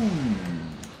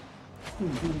 Boom. Boom,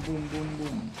 boom, boom, boom,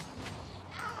 boom.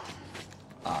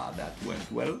 Ah, that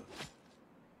went well.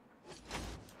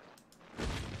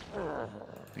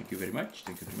 Thank you very much.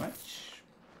 Thank you very much.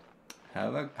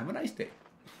 Have a nice day.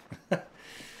 So,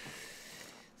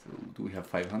 do we have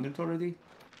 500 already?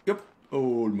 Yep,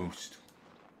 almost.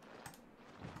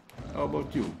 How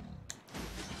about you?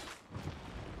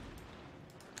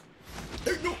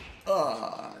 No!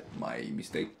 Ah, my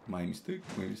mistake, my mistake,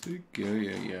 my mistake. Yeah,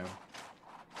 yeah, yeah.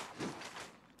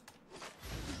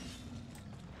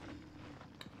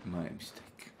 My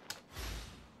mistake.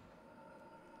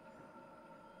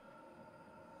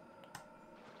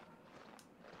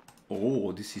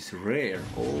 Oh, this is rare.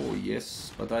 Oh,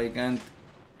 yes, but I can't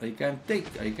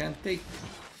take.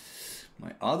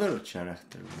 My other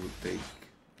character would take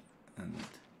and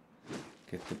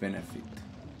get the benefit.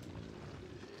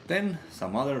 Then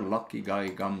some other lucky guy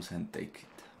comes and takes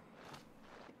it.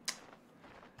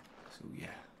 So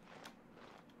yeah.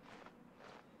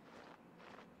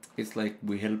 It's like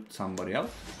we helped somebody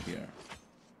out here.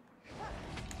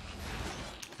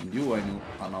 And you, I know,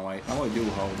 now I do,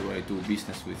 how do I do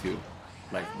business with you?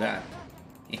 Like that.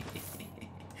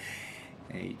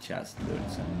 I just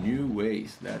learned some new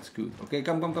ways, that's good. Okay,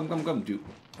 come. Do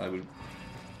I will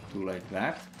do like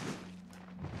that.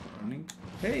 Running.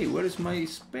 Hey, where is my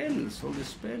spells? All the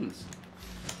spells.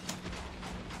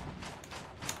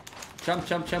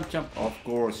 Jump. Of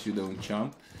course you don't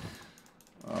jump.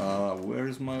 Where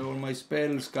is all my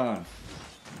spells gone?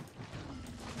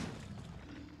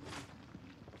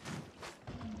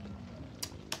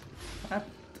 That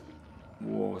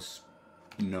was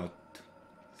not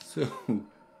so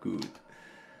good.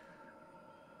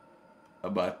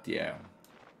 But yeah.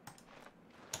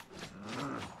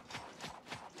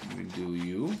 We'll do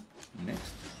you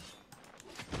next.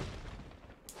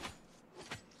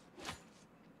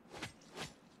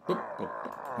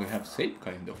 We have same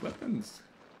kind of weapons,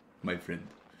 my friend.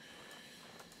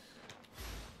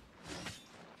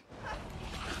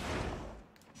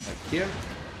 Like here,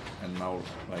 and now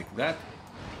like that.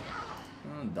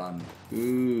 Oh, done.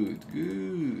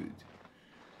 Good.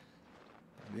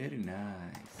 Very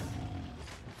nice.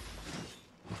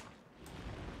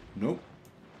 Nope.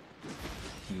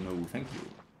 No, thank you.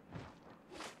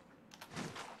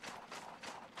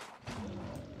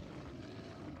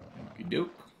 Okie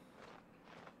doke.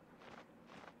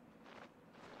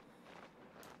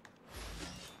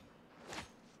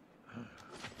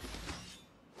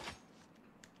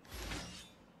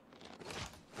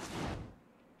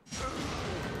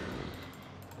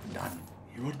 Done.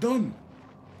 You're done.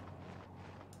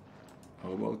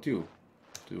 How about you?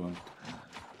 Do you want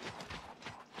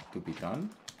to be done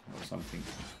or something?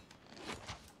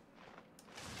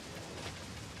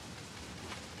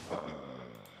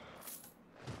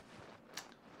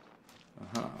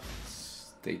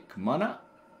 Let's take mana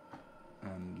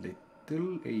and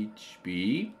little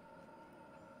HP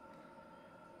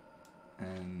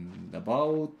and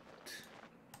about,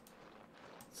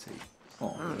 let's see,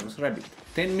 oh, there was rabbit.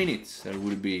 10 minutes, there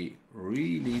will be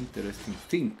really interesting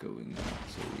thing going on,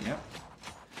 so yeah,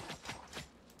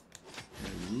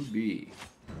 there will be.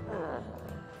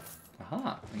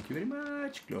 Aha, thank you very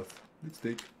much, cloth. Let's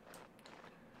take.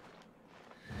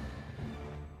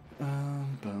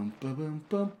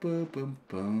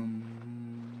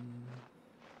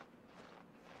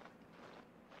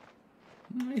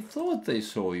 I thought I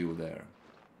saw you there.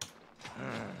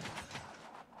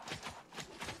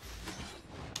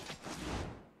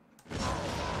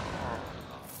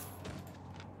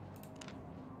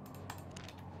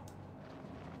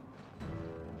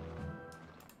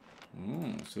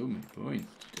 Oh, so many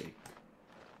points to take.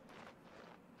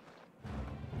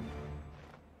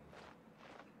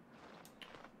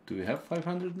 Do we have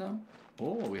 500 now?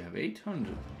 Oh, we have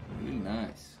 800. Really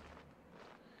nice.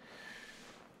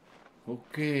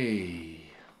 Okay.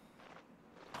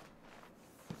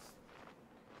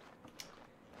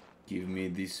 Give me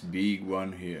this big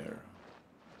one here.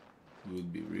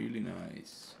 Would be really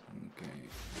nice. Okay.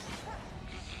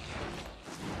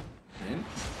 Then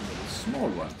the small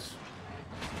ones.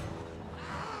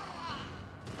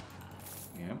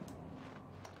 Yeah.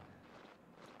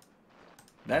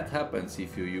 That happens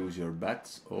if you use your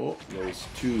bats. Oh, there is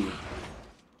 2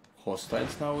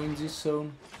 hostiles now in this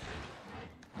zone.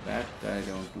 That I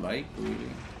don't like really.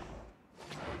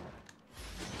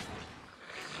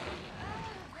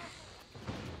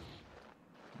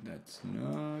 That's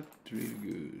not really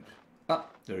good. Ah,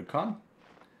 they're gone.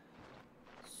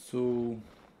 So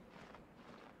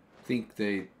I think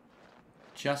they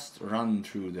just run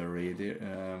through the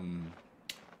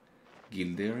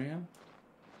guild area.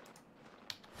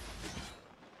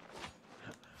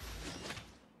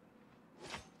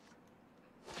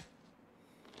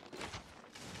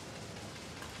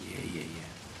 Yeah.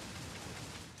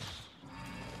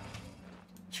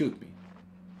 Shoot me.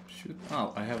 Shoot.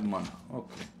 Oh, I have mana.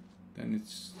 Okay. Then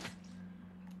it's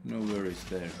no worries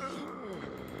there.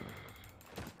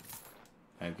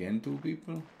 Again 2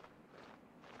 people?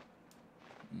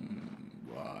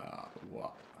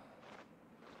 Wow.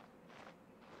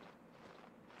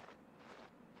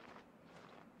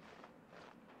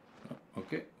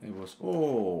 Okay, it was.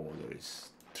 Oh, there is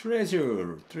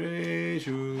treasure.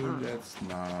 Treasure. That's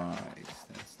nice.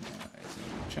 That's nice.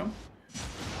 And jump.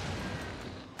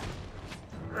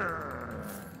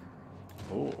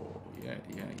 Oh, yeah,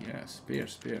 yeah, yeah. Spear,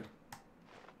 spear.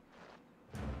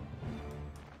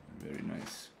 Very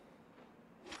nice.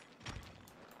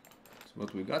 So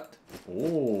what we got?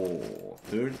 Oh,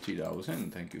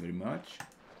 30,000. Thank you very much.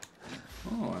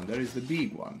 Oh, and there is the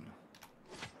big one.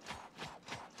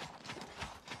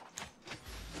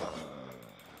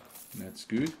 That's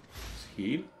good. Let's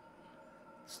heal.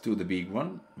 Let's do the big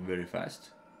one very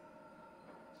fast.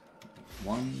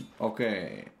 One.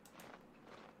 Okay.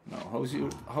 Now, how's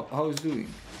how's doing?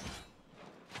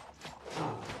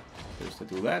 First I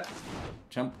do that.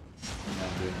 Jump. And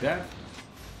I'm doing that.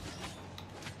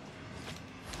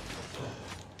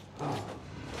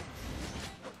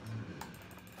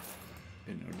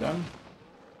 And we're done.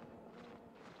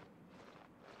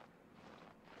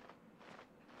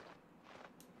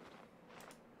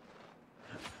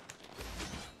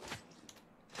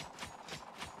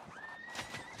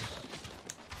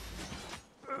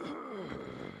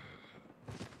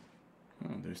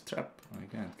 Oh, there's trap. I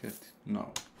can't get it.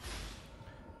 No.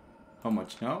 How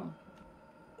much now?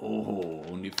 Oh,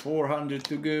 only 400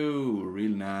 to go.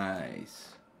 Real nice.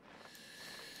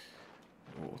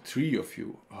 Oh, 3 of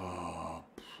you. Oh,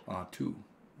 2.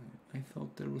 I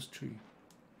thought there was 3.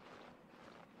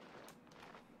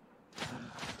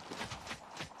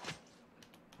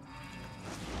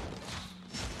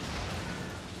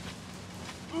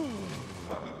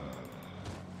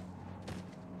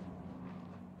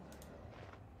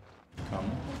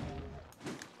 Come.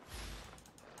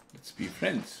 Let's be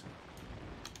friends.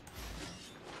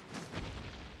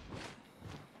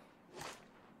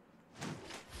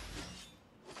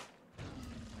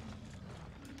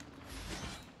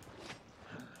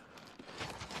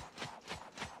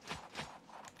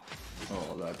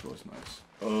 Oh, that was nice.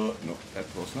 No,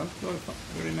 that was not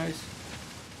very nice.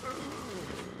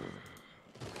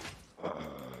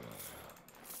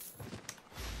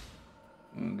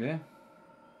 Okay.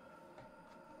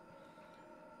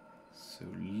 So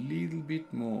little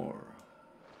bit more.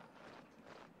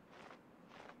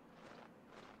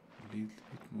 Little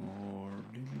bit more.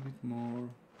 Little bit more.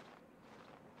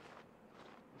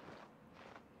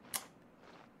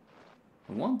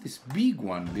 I want this big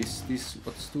one. This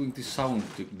what's doing this sound?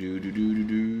 Do do do do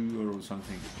do or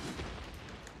something.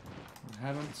 I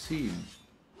haven't seen.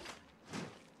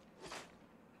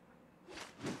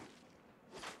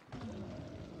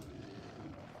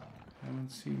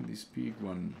 Haven't seen this big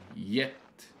one yet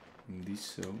in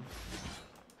this zone.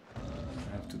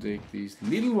 I have to take these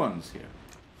little ones here.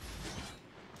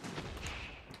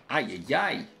 Ay ay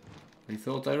ay! I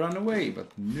thought I ran away,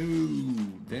 but no,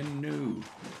 then no.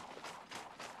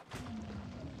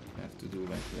 Have to do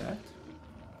like that.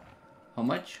 How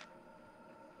much?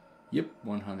 Yep,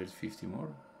 150 more.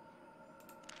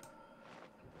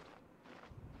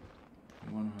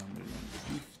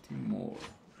 150 more.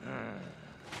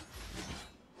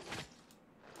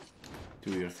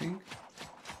 Do your thing.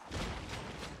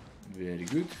 Very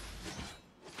good.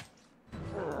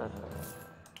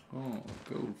 Oh,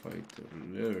 go fighter,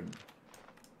 learn.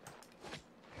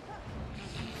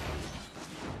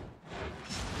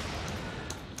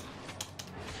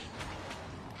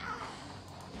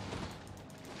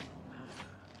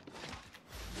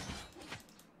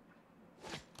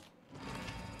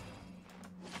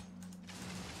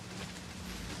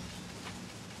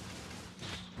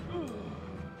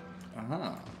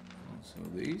 Aha, so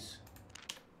these.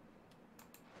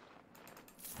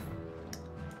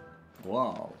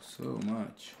 Wow, so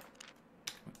much.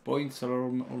 My points are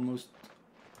almost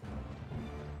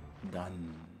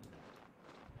done.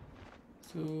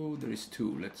 So there is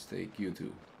 2, let's take you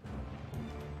 2.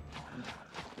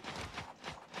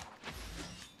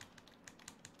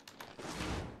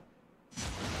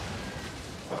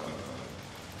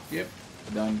 Yep,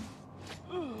 done.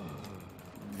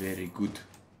 Very good.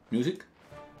 Music.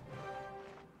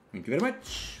 Thank you very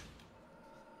much.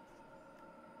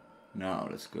 Now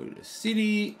let's go to the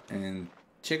city and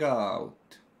check out.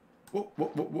 What?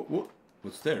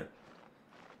 What's there?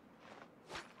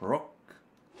 Rock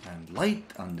and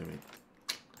light under it.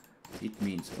 It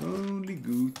means only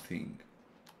good thing.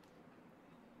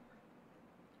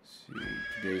 So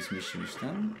today's mission is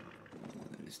done.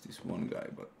 There is this one guy,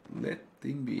 but let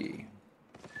him be.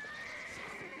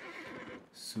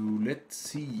 So let's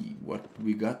see what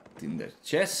we got in the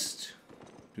chest.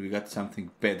 Do we got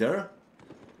something better?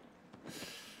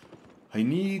 I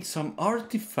need some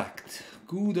artifact,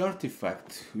 good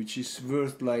artifact, which is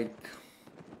worth like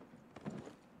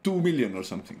 2 million or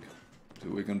something. So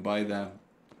we can buy the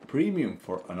premium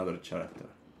for another character.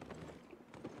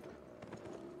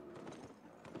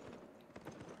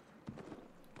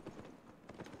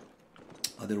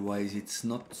 Otherwise it's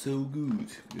not so good,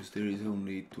 because there is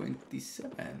only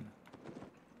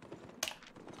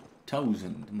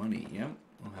 27,000 money, yeah?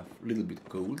 I have a little bit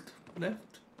gold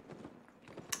left.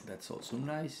 That's also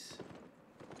nice.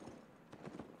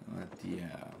 But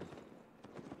yeah.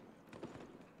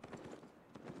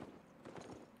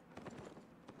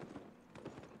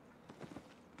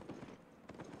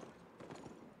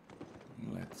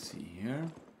 Let's see here.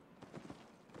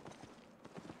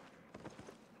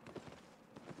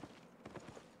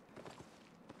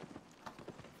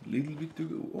 Little bit to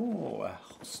go. Oh, a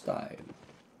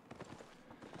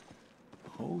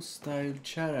hostile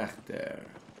character.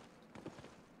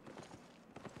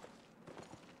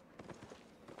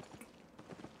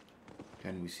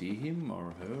 Can we see him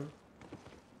or her?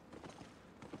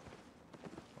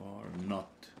 Or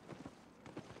not?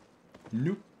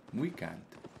 Nope, we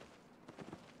can't.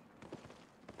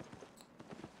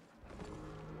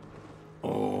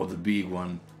 Oh, the big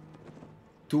one.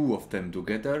 Two of them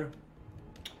together.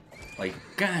 I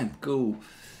can't go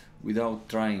without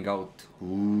trying out.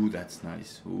 Ooh, that's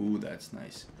nice. Ooh, that's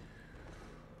nice.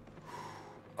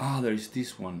 Ah, there is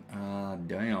this one. Ah,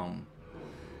 damn.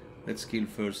 Let's kill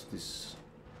first this.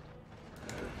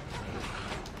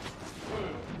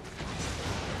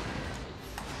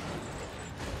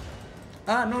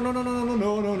 Ah, no, no, no, no, no,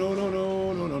 no, no, no, no,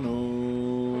 no, no, no,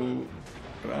 no.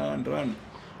 Run, run.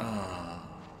 Ah.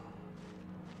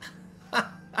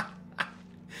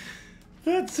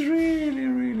 That's really,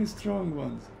 really strong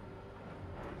ones.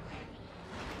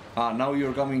 Ah, now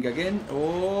you're coming again.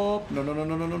 Oh, no, no, no,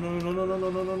 no, no, no, no, no, no, no, no,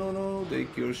 no, no, no, no.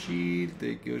 Take your shield,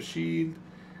 take your shield.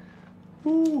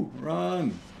 Ooh,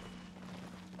 run.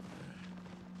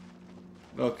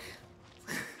 Look.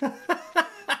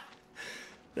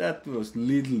 That was a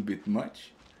little bit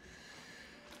much.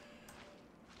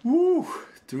 Woo,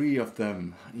 3 of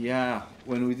them. Yeah,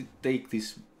 when we take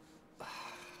this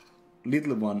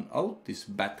little one out, this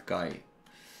bat guy,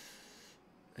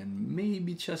 and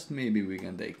maybe, just maybe, we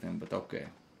can take them, but okay.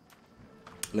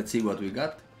 Let's see what we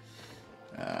got.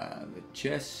 The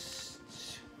chest.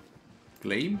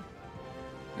 Claim.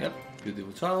 Yep,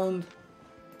 beautiful sound.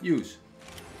 Use.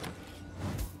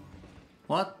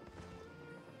 What?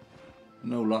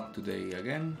 No luck today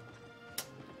again.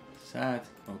 Sad.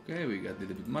 Okay, we got a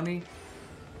little bit money.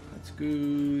 That's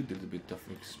good. A little bit of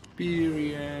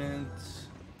experience.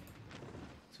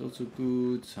 It's also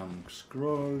good. Some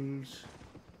scrolls.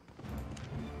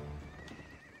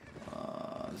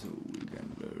 So we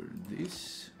can learn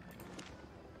this.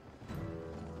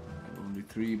 Only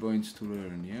 3 points to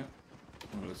learn, yeah.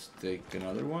 Well, let's take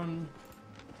another one.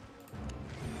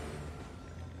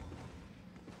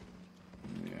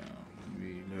 Yeah,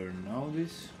 we learn now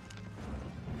this.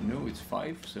 No, it's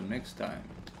 5, so next time.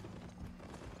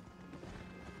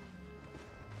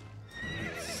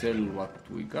 Let's sell what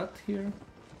we got here.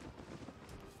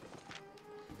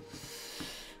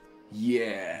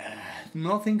 Yeah,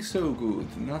 nothing so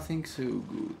good, nothing so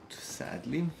good,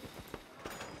 sadly.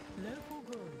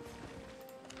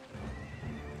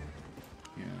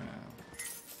 Yeah.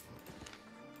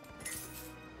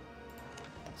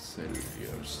 Sell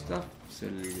your stuff,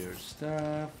 sell your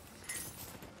stuff.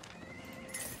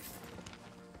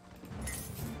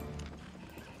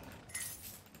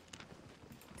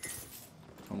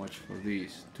 How much for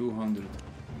these? 200.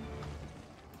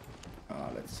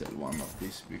 Let's sell one of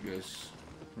these because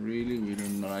really we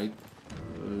don't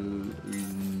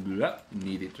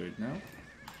need it right now.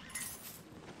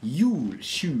 Yule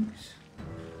shoes.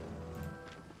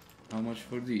 How much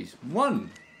for these? 1!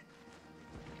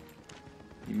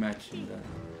 Imagine that.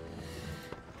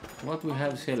 What we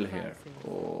have sell here?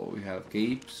 Oh, we have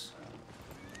capes.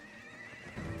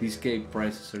 These cape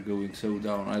prices are going so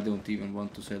down, I don't even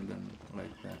want to sell them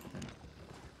like that then.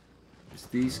 It's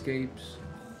these capes.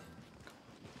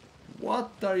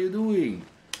 What are you doing?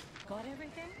 Got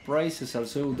everything? Prices are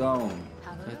so down.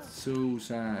 Hello? That's so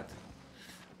sad.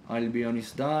 Albion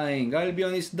is dying.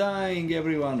 Albion is dying,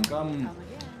 everyone. Come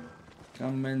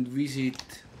and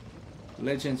visit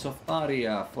Legends of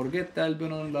Aria. Forget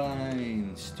Albion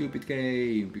Online. Stupid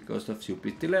game because of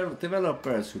stupid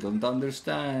developers who don't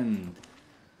understand.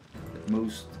 The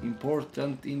most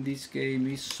important in this game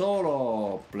is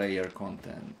solo player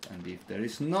content. And if there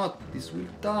is not, this will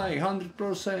die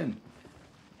 100%.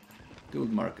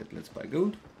 Gold market, let's buy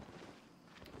gold.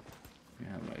 We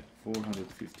have like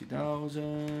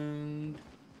 450,000.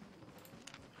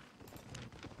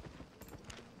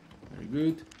 Very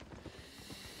good.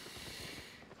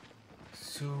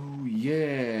 So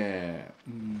yeah.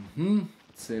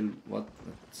 Sell what?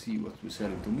 Let's see what we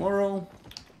sell tomorrow.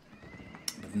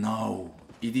 But now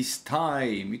it is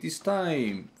time. It is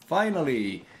time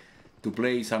finally to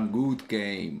play some good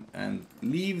game and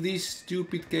leave this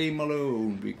stupid game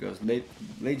alone because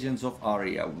Legends of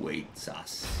Aria waits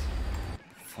us.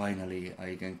 Finally,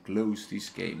 I can close this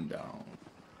game down.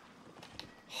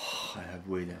 I have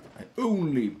waited. I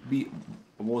only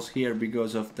was here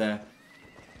because of the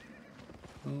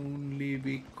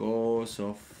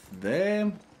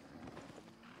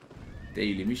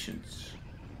daily missions.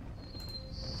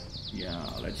 Yeah,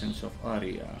 Legends of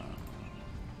Aria.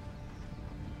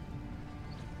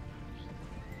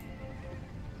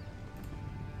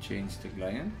 Change the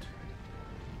client.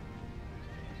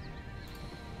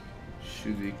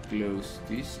 Should we close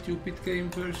this stupid game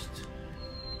first?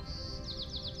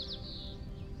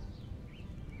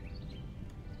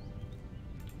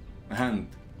 And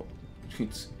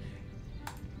it's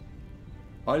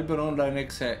Albion Online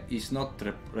X is not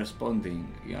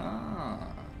responding. Yeah.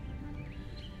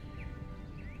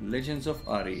 Legends of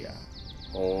Aria.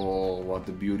 Oh, what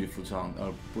a beautiful sound.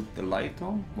 I'll put the light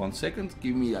on. 1 second.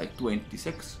 Give me like 20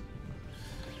 seconds.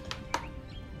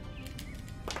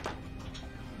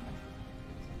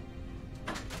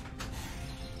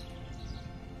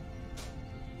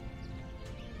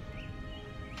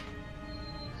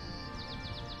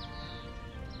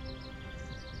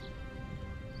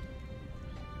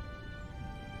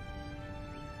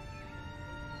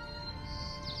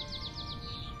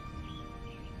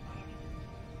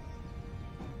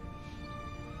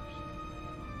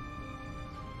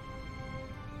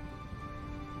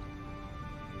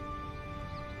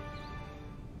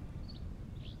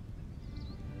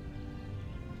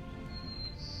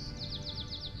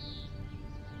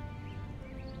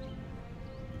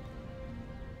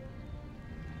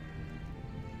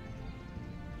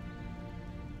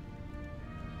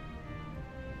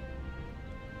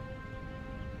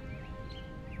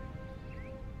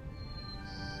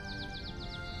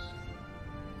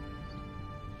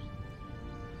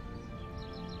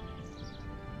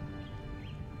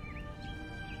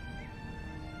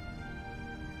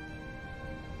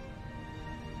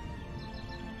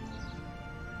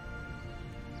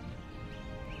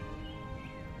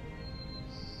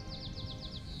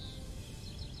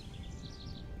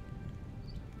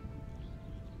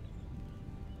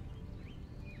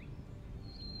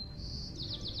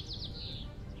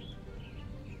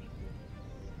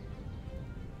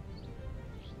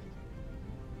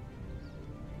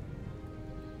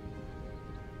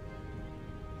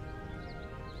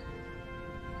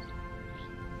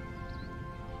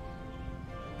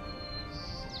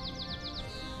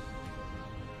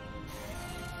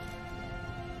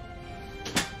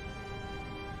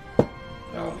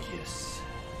 Oh yes.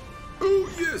 Oh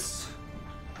yes.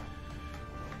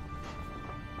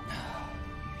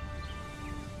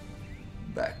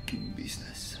 Back in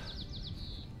business.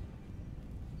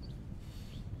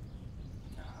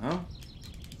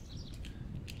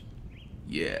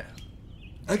 Yeah.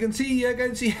 I can see.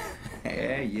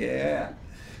 Yeah.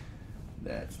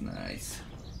 That's nice.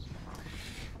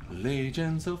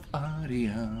 Legends of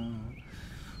Aria.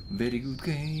 Very good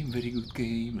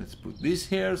game. Let's put this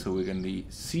here so we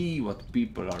can see what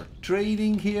people are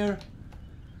trading here.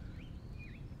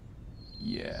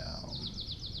 Yeah.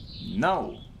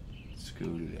 Now, let's go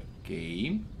to the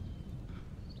game.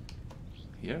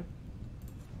 Here.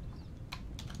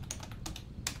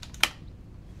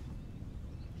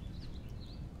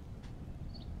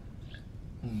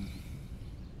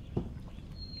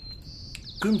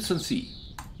 Crimson Sea.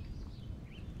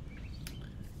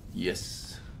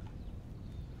 Yes.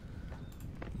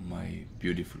 My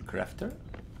beautiful crafter.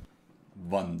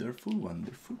 Wonderful.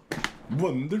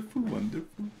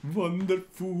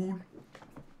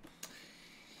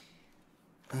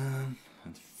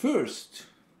 And first,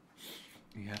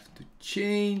 we have to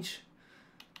change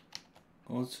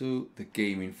also the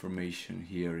game information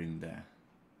here in the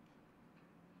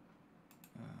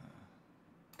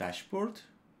dashboard.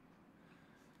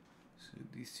 So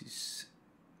this is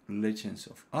Legends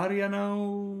of Aria now,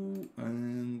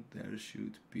 and there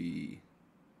should be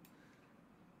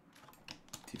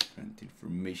different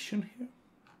information here.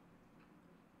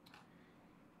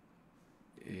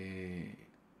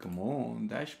 Come on,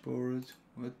 dashboard,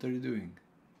 what are you doing?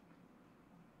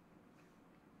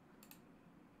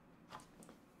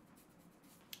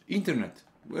 Internet,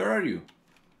 where are you?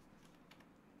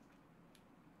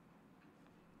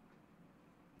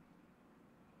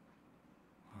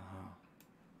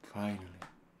 Finally.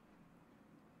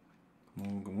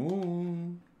 Come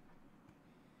on.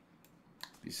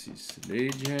 This is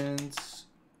Legends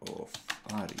of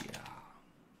Aria.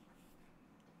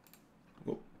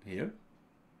 Oh, here.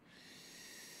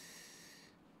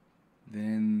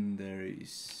 Then there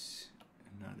is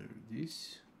another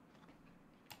this.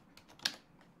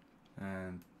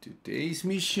 And today's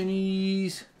mission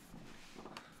is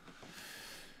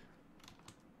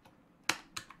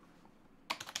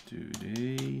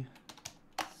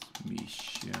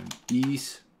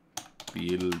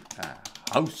build a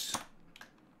house.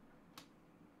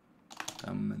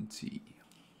 Come and see.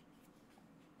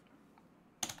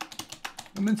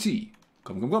 Come and see.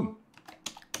 Come. Come.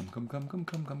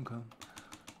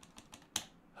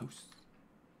 House.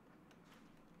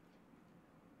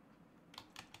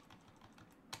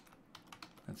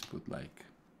 Let's put like,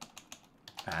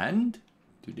 and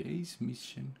today's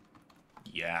mission.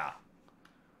 Yeah.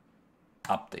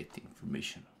 Update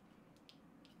information.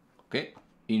 Okay.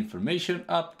 Information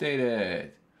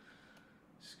updated.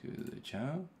 Let's go to the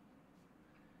channel.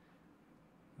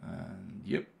 And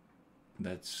yep,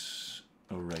 that's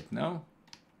all right now.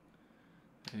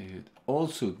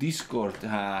 Also, Discord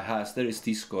there is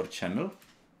Discord channel.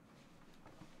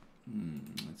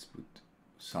 Let's put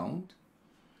sound.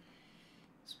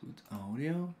 Let's put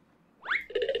audio.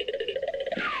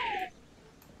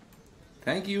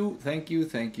 Thank you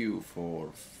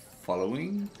for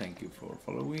following. Thank you for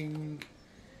following.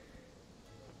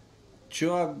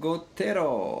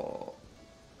 Choagotero.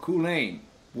 Cool name.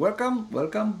 Welcome.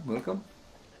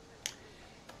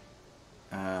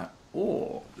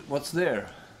 Oh, what's there?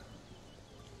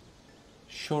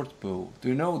 Short bow. Do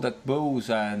you know that bows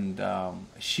and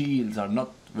shields are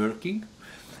not working?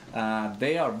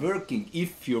 They are working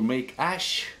if you make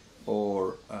ash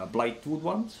or blightwood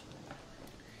ones.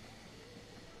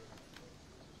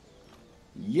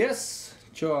 Yes,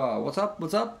 Choa, what's up?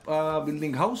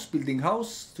 Building house.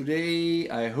 Today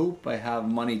I hope I have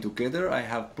money together. I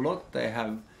have plot, I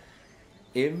have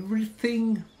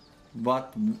everything,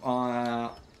 but I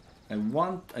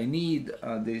need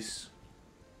this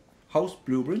house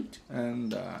blueprint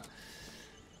and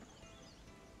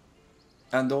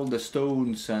all the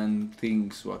stones and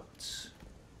things what's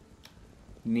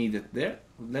needed there.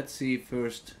 Let's see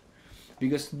first,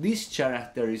 because this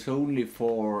character is only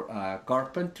for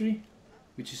carpentry,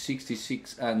 which is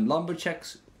 66, and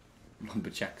lumberjack,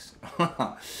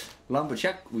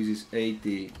 which is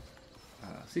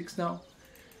 86 now.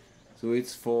 So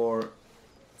it's for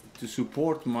to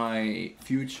support my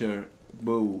future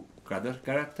bow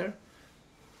character.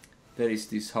 There is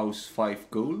this house 5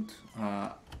 gold.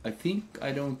 I think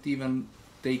I don't even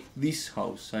take this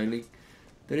house.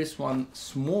 There is one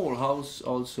small house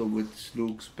also which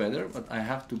looks better, but I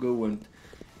have to go and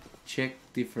check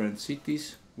different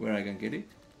cities where I can get it.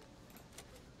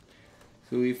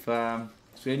 So if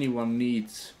anyone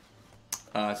needs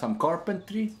some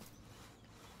carpentry,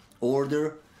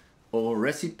 order or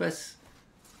recipes,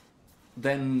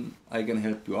 then I can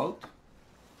help you out.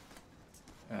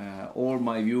 All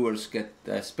my viewers get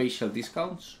special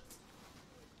discounts.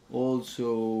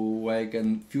 Also, I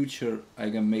can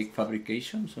make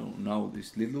fabrication. So now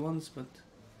these little ones, but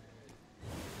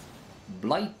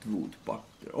blightwood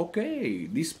buckler. Okay,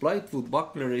 this blightwood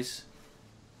buckler is.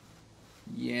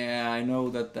 Yeah, I know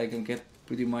that I can get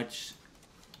pretty much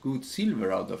good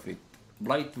silver out of it.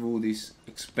 Blightwood is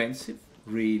expensive,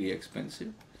 really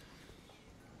expensive.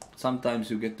 Sometimes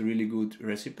you get really good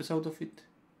recipes out of it.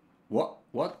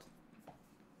 What?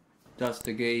 Does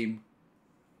the game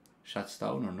shuts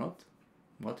down or not?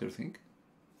 What do you think?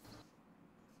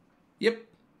 Yep,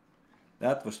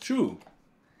 that was true.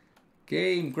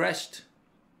 Game crashed.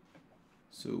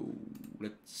 So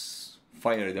let's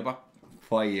fire it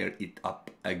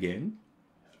up again.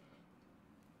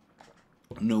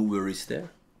 No worries there.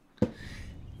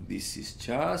 This is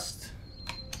just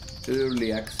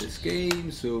early access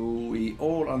game, so we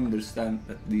all understand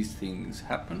that these things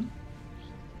happen.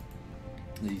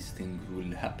 These things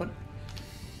will happen.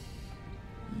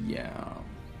 Yeah.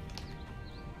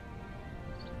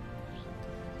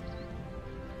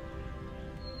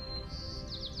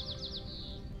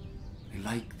 I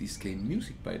like this game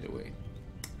music, by the way.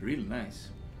 Real nice.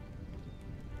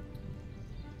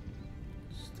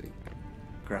 Let's take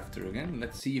crafter again.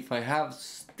 Let's see if I have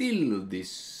still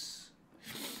this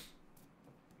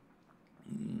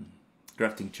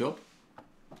crafting job,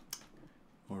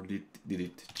 or did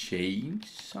it change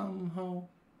somehow?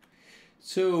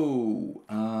 So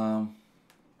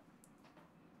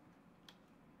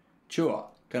Choa,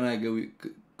 can I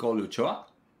call you Choa?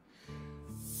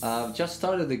 I've just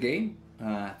started the game,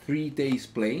 3 days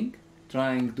playing,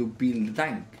 trying to build a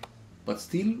tank, but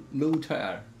still low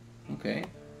tier. Okay.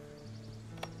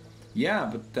 Yeah,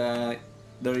 but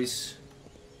there is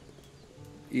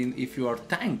if you are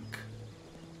tank,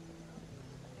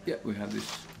 yeah, we have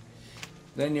this.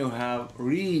 Then you have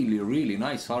really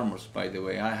nice armors. By the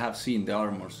way, I have seen the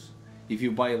armors. If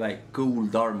you buy like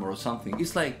gold armor or something,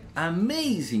 it's like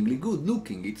amazingly good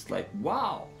looking. It's like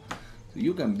wow. So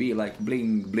you can be like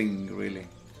bling bling, really,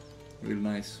 real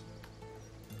nice,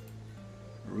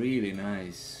 really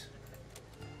nice.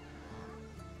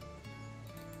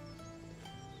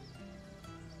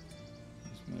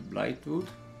 It's my Blightwood.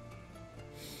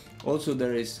 Also,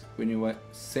 there is, when you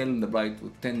sell the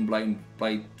Blightwood, 10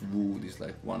 Blightwood is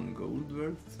like 1 gold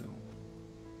worth. So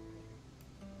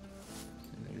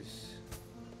there is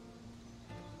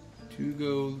 2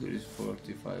 gold, there is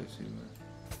 45 silver.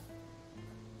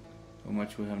 How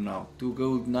much we have now? 2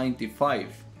 gold,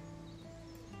 95.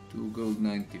 2 gold,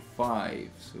 95.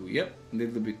 So yep, a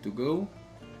little bit to go.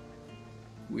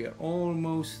 We are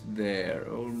almost there,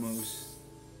 almost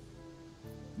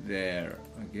there.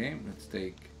 Okay, let's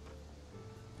take.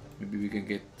 Maybe we can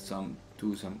get some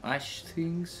ash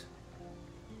things.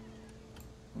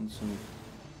 Also,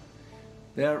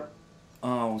 there.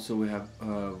 Oh, so we have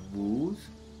wood.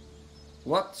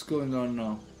 What's going on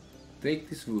now? Take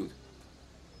this wood.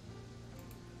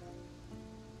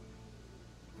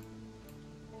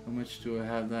 How much do I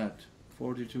have that?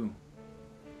 42.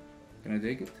 Can I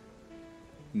take it?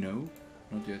 No,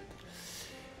 not yet.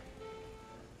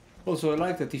 Also, I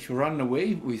like that if you run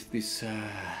away with this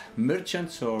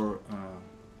merchants or...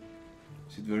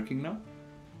 is it working now?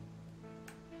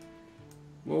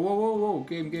 Whoa, whoa, whoa, whoa,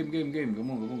 game, come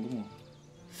on.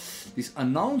 This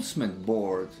announcement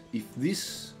board, if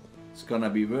this is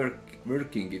gonna be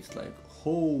working, it's like,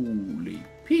 holy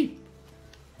peep!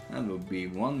 That would be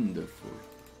wonderful.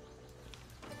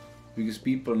 Because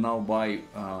people now buy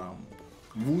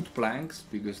wood planks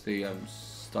because they are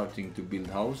starting to build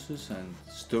houses and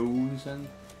stones, and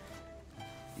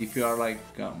if you are like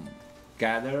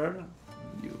gatherer,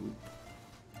 you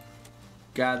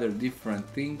gather different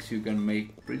things, you can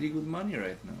make pretty good money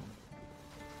right now.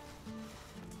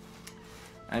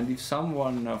 And if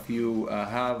someone of you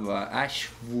have ash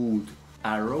wood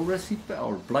arrow recipe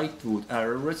or Blightwood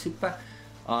arrow recipe,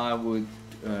 I would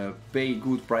pay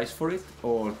good price for it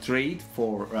or trade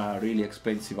for really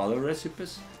expensive other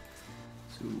recipes.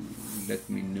 So let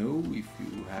me know if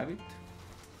you have it.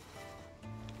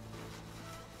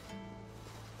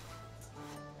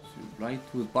 So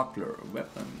Blightwood buckler,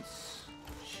 weapons,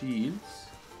 shields,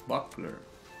 buckler,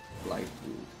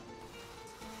 Blightwood.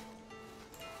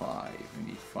 5, we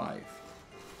need 5.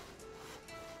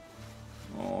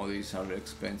 Oh, these are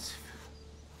expensive.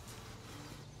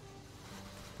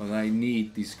 But I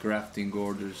need these crafting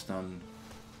orders done.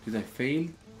 Did I fail?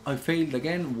 I failed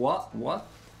again? What? What?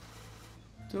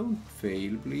 Don't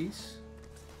fail, please.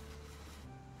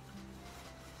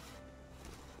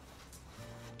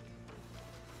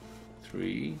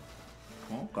 Three.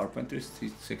 Oh, carpentry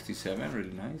 67.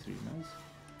 Really nice, really nice.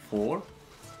 4.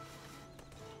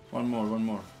 One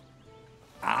more.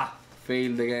 Ah,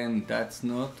 failed again. That's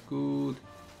not good.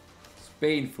 It's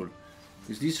painful.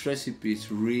 Because this recipe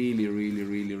is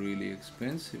really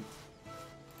expensive.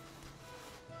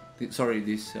 Sorry,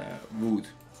 this wood.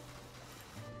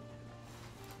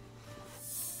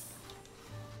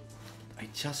 I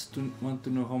just want to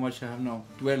know how much I have now.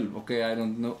 12. Okay, I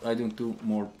don't know. I don't do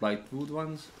more Blightwood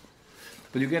ones.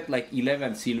 But you get like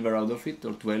 11 silver out of it,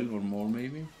 or 12 or more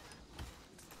maybe.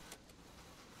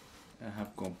 I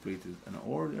have completed an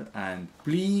order, and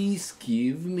please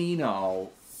give me now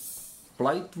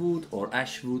Blightwood or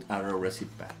Ashwood arrow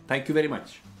recipe. Thank you very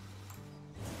much.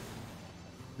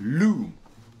 Loom.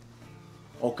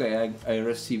 Okay, I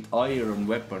received iron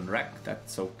weapon rack.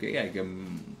 That's okay. I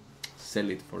can sell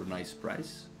it for a nice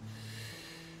price.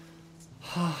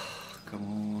 Come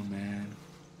on, man.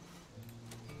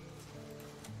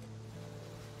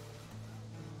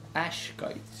 Ash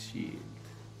kite shield.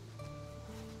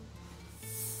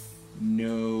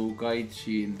 No, kite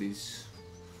shield is...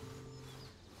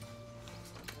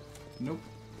 Nope,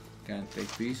 can't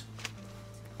take these.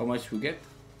 How much we get?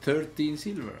 13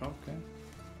 silver, okay.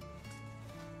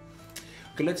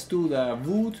 Okay, let's do the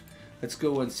wood. Let's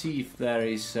go and see if there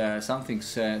is something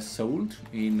sold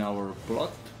in our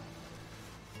plot.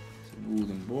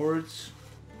 Wooden boards.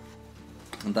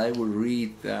 And I will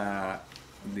read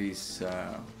this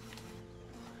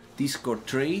Discord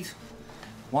trade.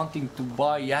 Wanting to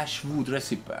buy ash wood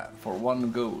recipe for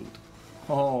 1 gold.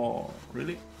 Oh,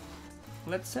 really?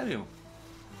 Let's sell you.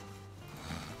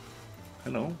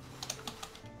 Hello.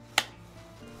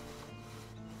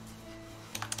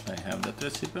 I have that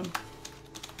recipe.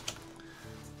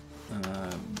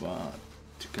 But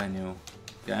can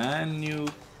you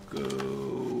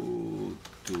go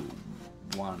to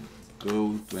 1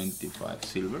 gold, 25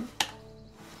 silver.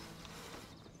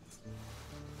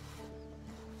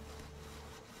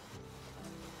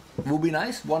 Would be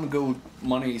nice. 1 gold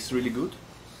money is really good.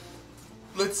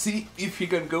 Let's see if he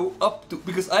can go up to,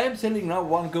 because I am selling now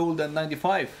 1 gold and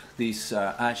 95 this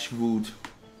ash wood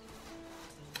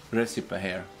recipe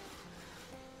here.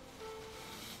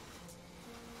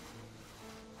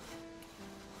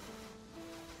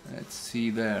 Let's see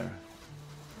there.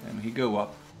 And he go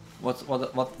up. What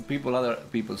other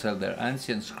people sell there?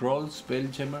 Ancient scrolls, spell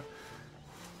gemmer.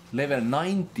 Level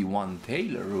 91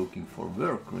 tailor looking for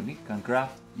work. You can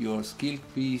craft your skill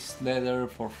piece leather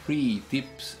for free.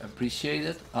 Tips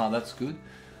appreciated. Ah, that's good.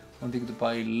 Wanting to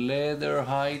buy leather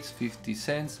hides, 50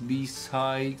 cents. Beast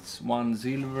hides, 1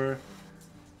 silver.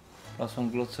 Plus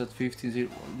 1 cloth set, 15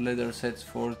 silver. Leather sets,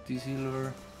 40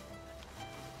 silver.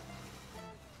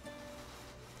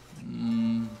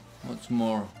 What's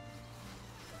more?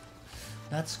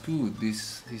 That's good.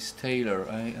 This tailor.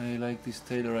 I like this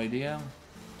tailor idea.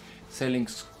 Selling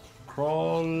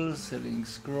scrolls.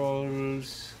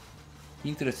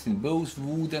 Interesting bows,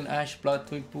 wooden, ash,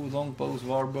 bloodtwig bow, long bows,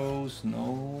 war bows.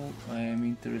 No, I am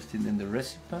interested in the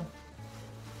recipe.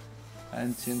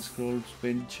 Ancient scrolls,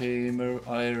 pen chamber,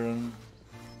 iron.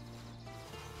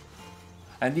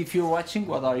 And if you're watching,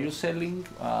 what are you selling?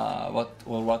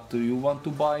 What do you want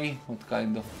to buy? What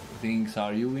kind of things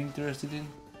are you interested in?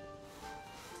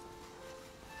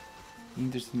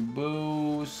 Interesting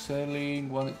bows, selling,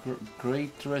 one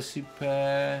great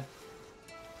recipe.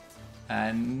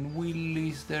 Anvil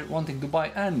is there, wanting to buy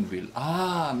anvil.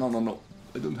 Ah, no,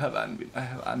 I don't have anvil, I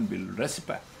have anvil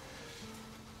recipe.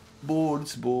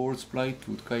 Boards,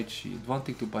 blightwood, kite shield,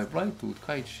 wanting to buy blightwood,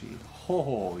 kite shield.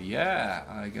 Oh yeah,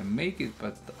 I can make it,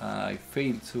 but I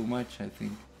failed so much, I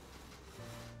think.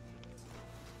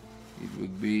 It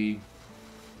would be,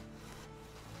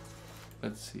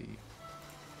 let's see.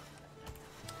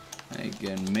 I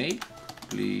can make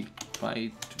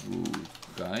blightwood,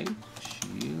 kite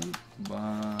shield,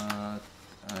 but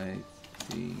I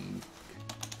think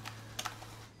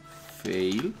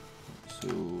fail. So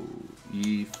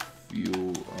if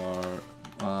you are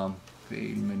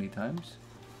fail many times,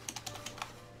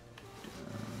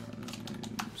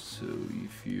 so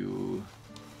if you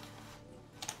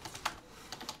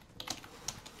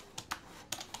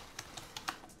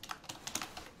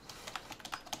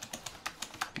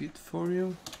it for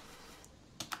you.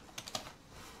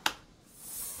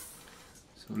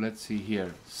 So let's see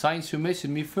here. Since you messaged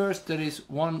me first, there is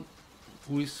one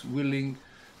who is willing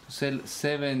to sell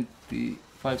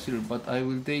 75 silver, but I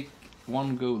will take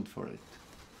 1 gold for it.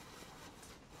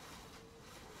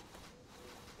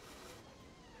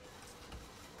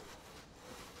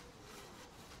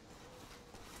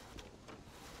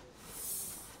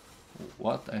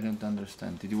 What? I don't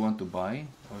understand. Did you want to buy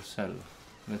or sell?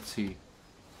 Let's see.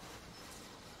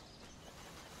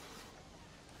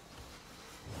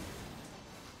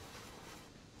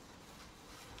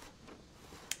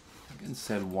 I can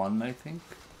sell 1, I think.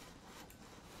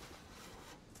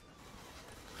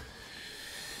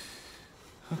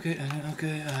 Okay,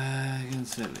 I can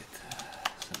sell it.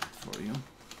 Sell it for you.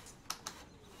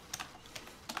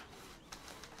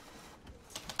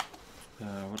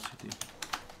 What city?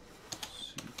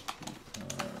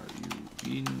 Are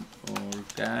you in, or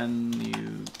can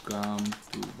you come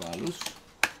to Valus?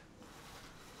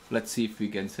 Let's see if we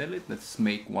can sell it. Let's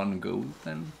make 1 gold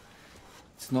then.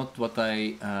 It's not what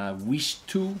I wish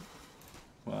to,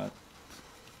 but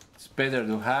it's better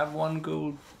to have 1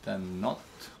 gold than not,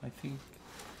 I think.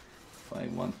 If I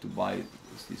want to buy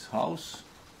this house.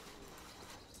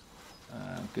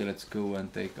 Okay, let's go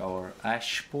and take our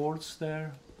ash boards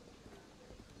there.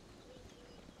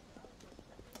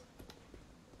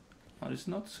 There's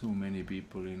not so many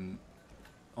people in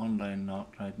online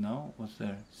right now. What's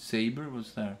there? Saber,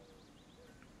 what's there?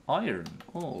 Iron.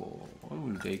 Oh, I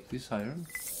will take this iron.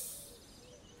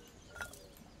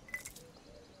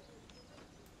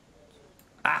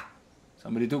 Ah!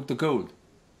 Somebody took the gold.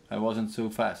 I wasn't so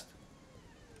fast.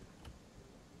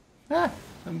 Ah!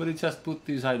 Somebody just put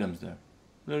these items there.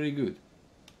 Very good.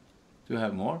 Do you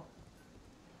have more?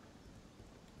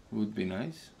 Would be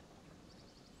nice.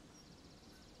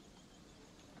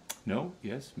 No?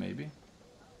 Yes? Maybe?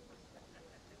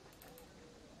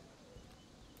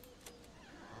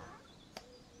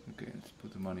 Okay, let's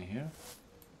put the money here.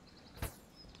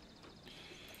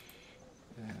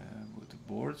 Put the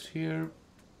boards here.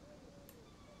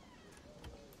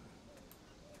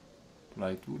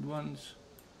 Lightwood ones.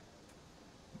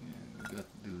 Yeah, we got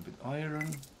a little bit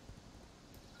iron.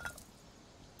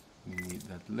 We need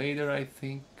that later, I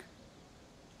think.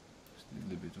 Just a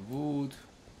little bit of wood.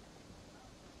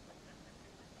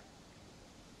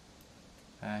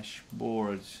 Ash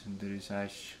boards, and there is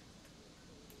ash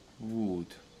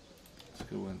wood. Let's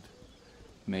go and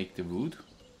make the wood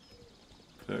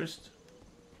first.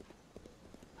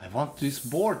 I want this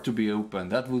board to be open,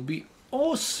 that would be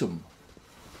awesome.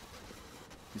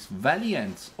 This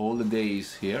Valiant all the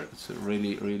days here, it's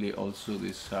really also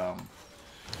this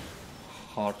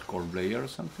hardcore player or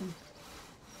something.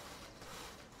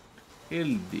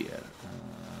 Eldier.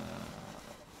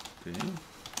 Okay.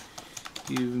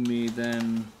 Give me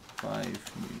then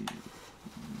 5 million.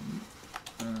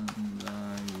 And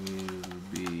I will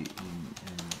be in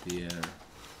Eldier.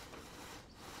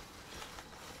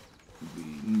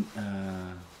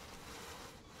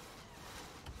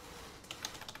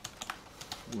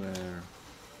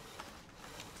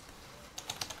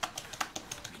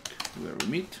 Where we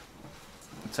meet.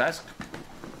 Let's ask.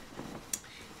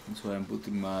 And so I'm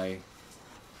putting my,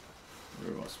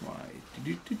 where was my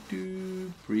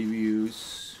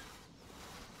previews,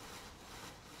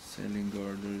 selling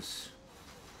orders,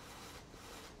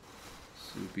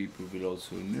 so people will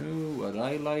also know what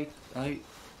I like.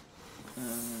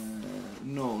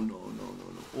 No.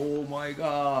 Oh my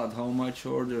god, how much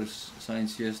orders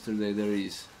since yesterday there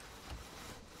is.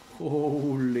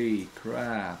 Holy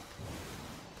crap.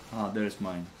 Ah, there's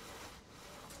mine.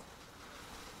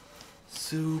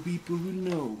 So people will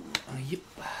know. Yep,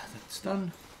 that's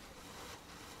done.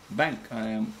 Bank, I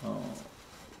am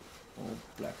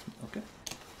blacksmith, okay.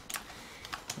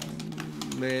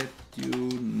 And let you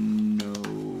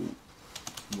know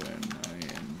when I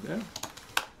am there.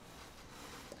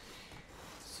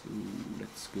 So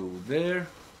let's go there,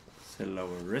 sell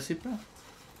our recipe,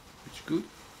 which is good.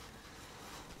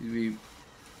 Did we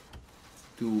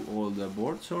do all the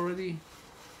boards already?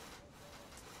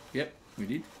 Yep, we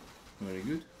did. Very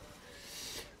good.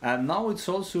 And now it's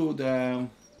also the,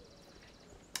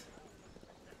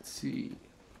 let's see,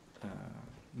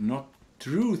 not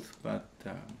truth, but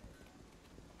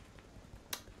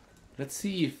let's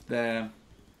see if the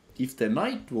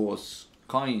night was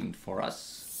kind for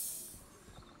us,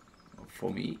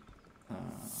 for me,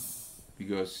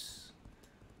 because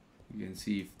you can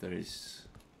see if there is,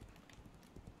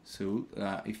 so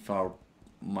if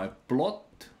my plot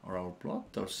or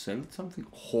sell something.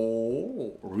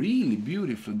 Oh, really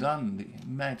beautiful done.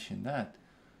 Imagine that.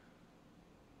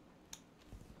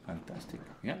 Fantastic.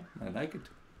 Yeah, I like it.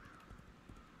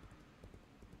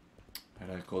 I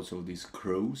like also these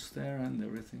crows there and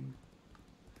everything.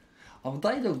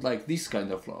 I don't like this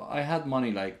kind of. I had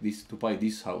money like this to buy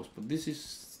this house, but this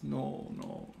is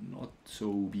not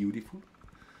so beautiful.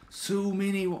 So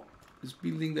many is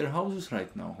building their houses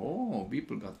right now. Oh,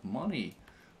 people got money.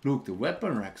 Look, the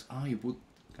weapon racks. Ah, you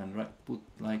can put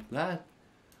like that.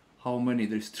 How many?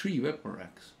 There's 3 weapon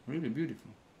racks. Really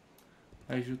beautiful.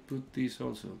 I should put this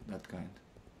also, that kind.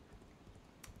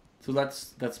 So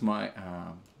that's my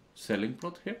selling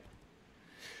plot here.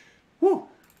 Woo!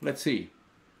 Let's see.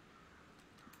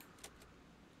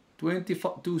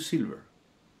 22 silver.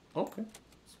 Okay,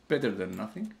 it's better than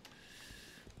nothing.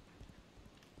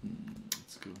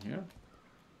 Let's go here.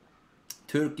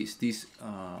 Turkeys. This.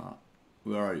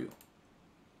 Where are you?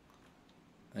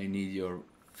 I need your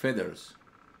feathers.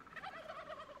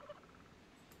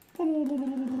 Fancy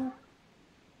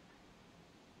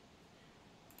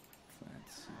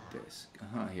desk.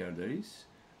 Here there is.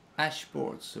 Ash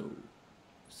board, so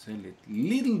sell it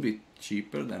little bit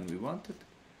cheaper than we wanted.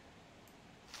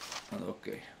 And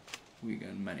okay, we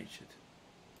can manage it.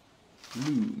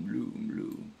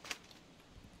 Loom.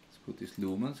 Let's put this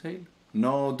loom on sale.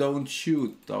 No, don't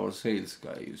shoot our sales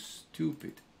guy, you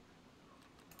stupid.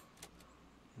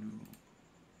 No.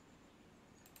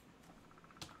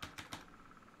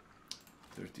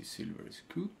 30 silver is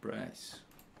good price.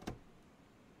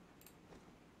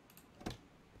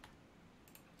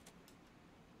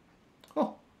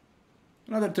 Oh,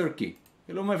 another turkey.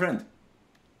 Hello, my friend.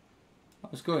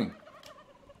 How's it going?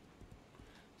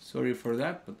 Sorry for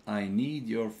that, but I need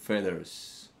your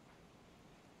feathers.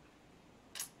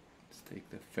 Take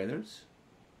the feathers.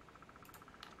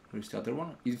 Where's the other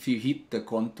one? If you hit the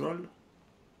control,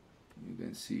 you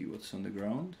can see what's on the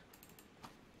ground.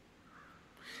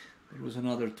 There was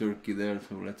another turkey there,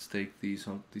 so let's take these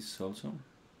out. This also.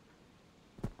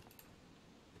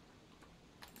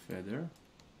 Feather.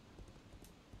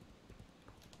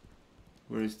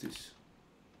 Where is this?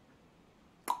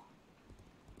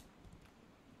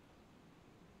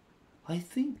 I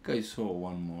think I saw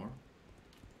one more.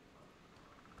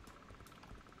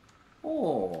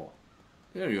 Oh,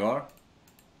 there you are.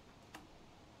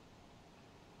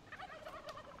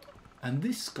 And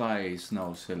this guy is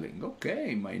now selling.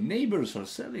 Okay, my neighbors are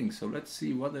selling, so let's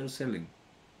see what they're selling.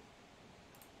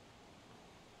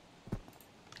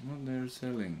 what they're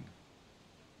selling.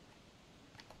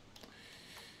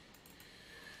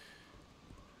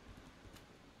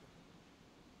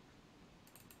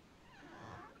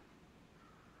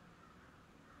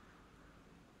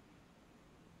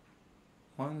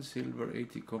 One silver,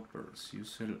 80 coppers. You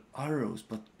sell arrows,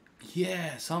 but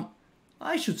yeah, some.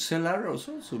 I should sell arrows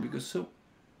also because so.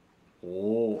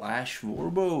 Oh, ash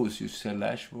warbows. You sell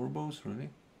ash warbows, really?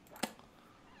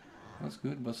 That's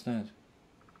good. What's that?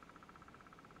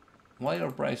 Why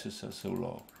are prices are so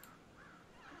low?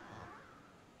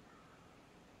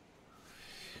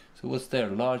 So what's there?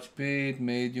 Large bed,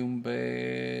 medium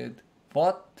bed.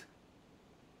 What?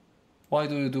 Why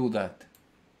do you do that?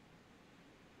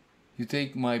 You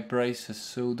take my prices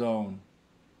so down.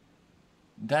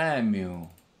 Damn you.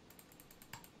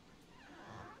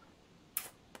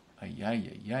 Ay,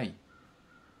 ay, ay, ay.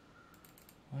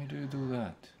 Why do you do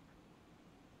that?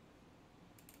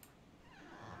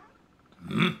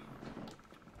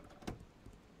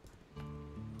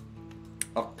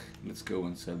 Ok, let's go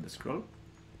and sell the scroll.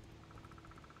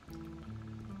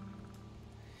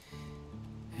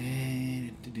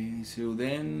 So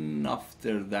then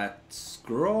after that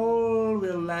scroll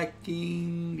we're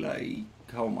lacking like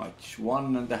how much?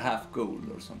 1.5 gold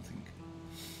or something.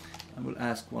 I will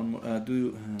ask one more. Do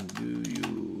you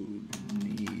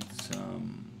need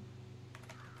some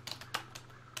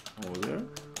other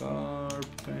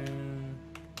carpentry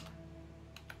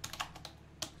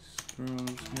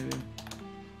scrolls maybe?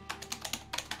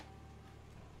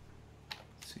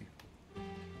 Let's see.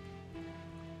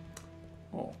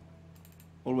 Oh,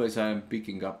 always I'm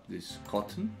picking up this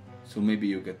cotton, so maybe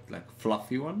you get like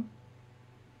fluffy one.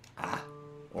 Ah,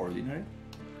 ordinary.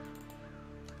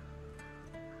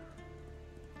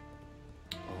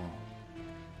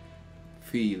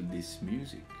 Feel this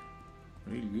music,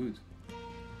 really good.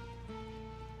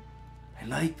 I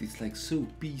like this, like so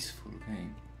peaceful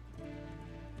game.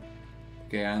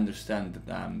 Okay, I understand that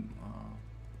I'm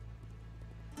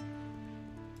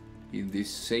in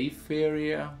this safe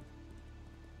area,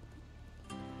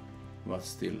 but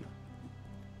still,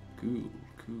 cool,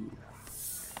 cool.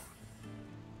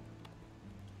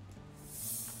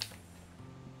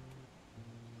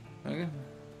 Okay.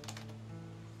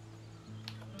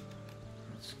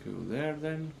 Go there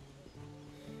then.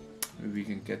 Maybe we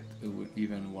can get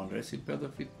even one recipe out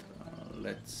of it.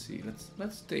 Let's see.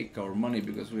 Let's take our money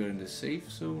because we are in the safe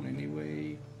zone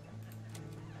anyway.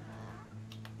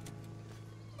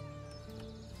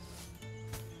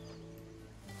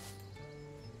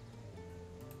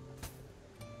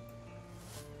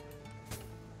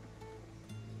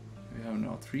 We have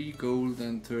now 3 gold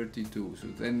and 32. So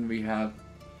then we have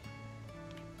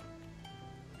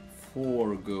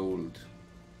 4 gold.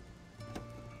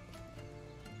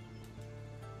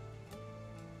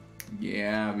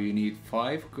 Yeah, we need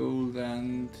 5 gold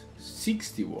and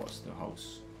 60 was the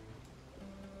house.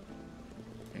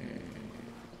 I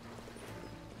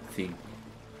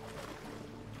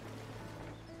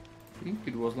think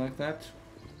it was like that.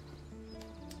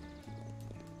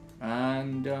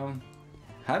 And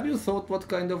have you thought what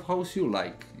kind of house you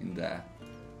like in the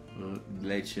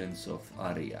Legends of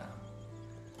Aria?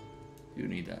 Do you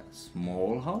need a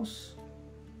small house?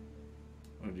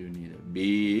 Or do you need a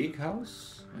big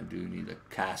house? Or do you need a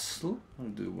castle? Or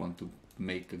do you want to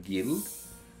make a guild?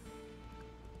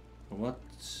 What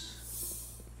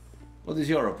is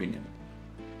your opinion?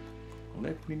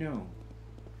 Let me know.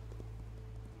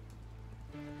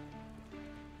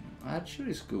 Archer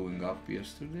is going up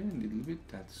yesterday a little bit.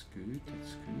 That's good,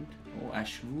 that's good. Oh,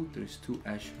 ashwood. There is 2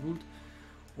 ashwood.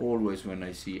 Always when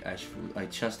I see ashwood, I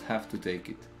just have to take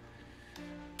it.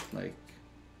 Like,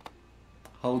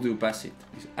 how do you pass it?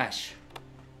 It's ash.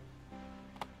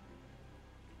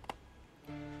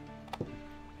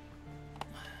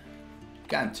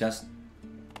 Can't just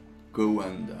go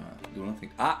and do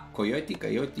nothing. Ah, coyote,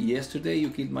 yesterday you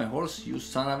killed my horse, you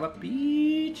son of a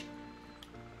bitch.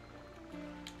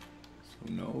 So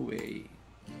no way.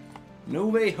 No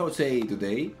way, Jose,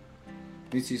 today.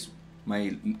 This is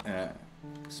my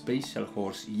special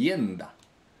horse, Yenda.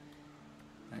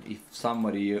 If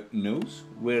somebody knows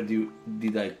where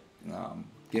did I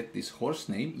get this horse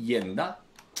name, Yenda,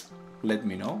 let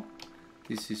me know.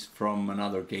 This is from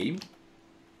another game,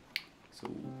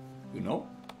 so you know,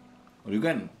 or you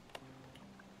can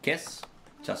guess.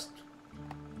 Just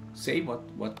say what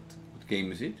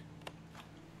game is it.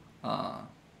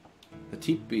 The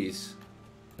tip is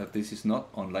that this is not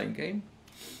online game.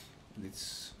 It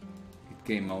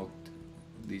came out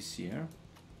this year.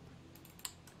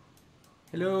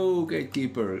 Hello,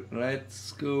 gatekeeper.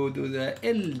 Let's go to the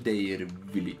Elder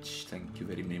village. Thank you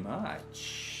very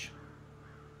much.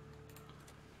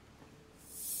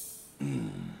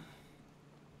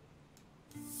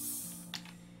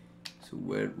 So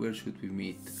where should we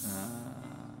meet?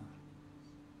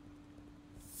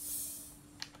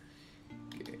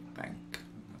 Okay, bank.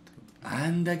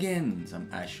 And again some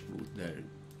ash wood there.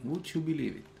 Would you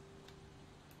believe it?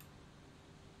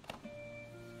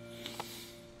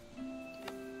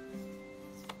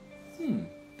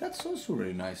 That's also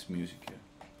really nice music here.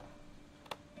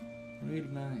 Real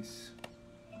nice.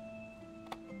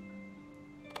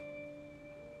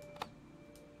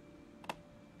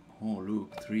 Oh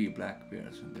look, 3 black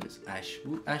bears and there is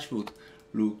ashwood. Ashwood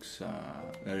looks,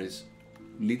 there is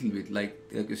little bit like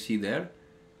you see there.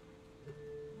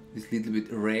 This little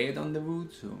bit red on the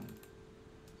wood, so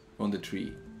on the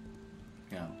tree.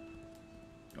 Yeah,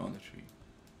 on the tree.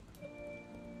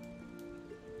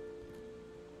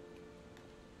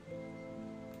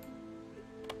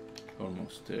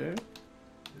 Almost there.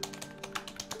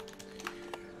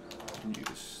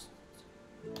 Just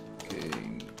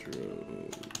came through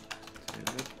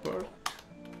teleport.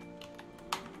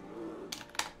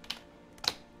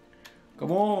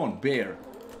 Come on, bear.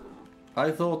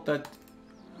 I thought that.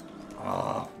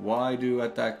 Why do you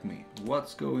attack me?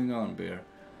 What's going on, bear?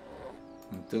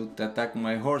 And don't attack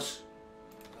my horse.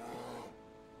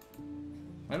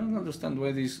 I don't understand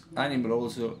why this animal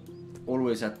also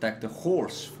always attack the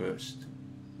horse first.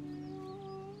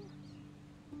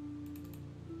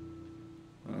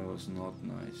 That was not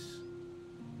nice.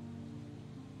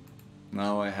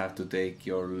 Now I have to take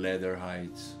your leather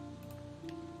hides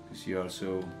because you are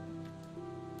so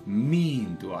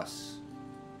mean to us.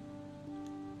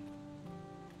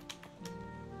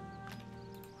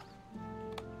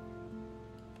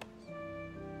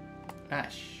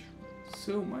 Ash.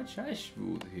 So much ash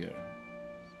wood here.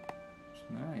 It's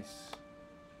nice.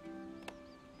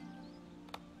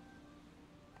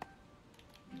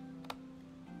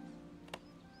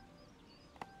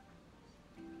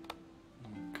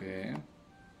 Okay.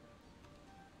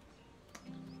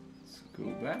 Let's go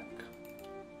back.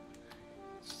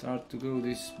 Start to go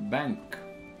this bank.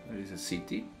 There is a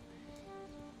city.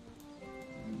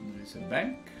 And there is a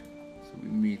bank. So we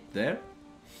meet there.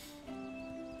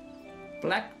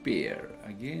 Black bear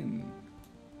again.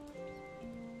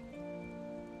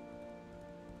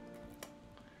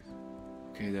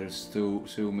 Okay, there's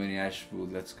so many ash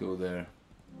wood. Let's go there.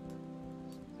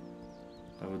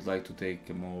 I would like to take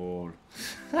them all.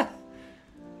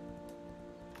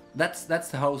 That's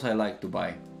the house I like to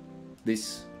buy.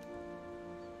 This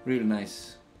really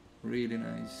nice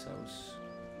house.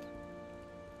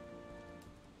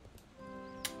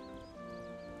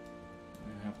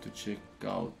 I have to check it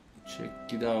out.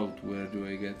 Where do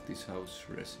I get this house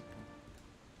recipe?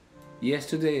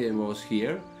 Yesterday I was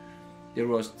here. There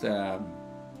was the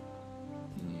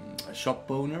a shop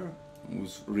owner who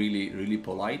was really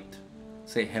polite.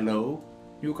 Say hello,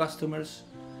 new customers.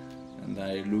 And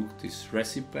I looked this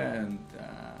recipe and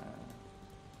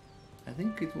I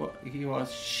think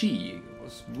she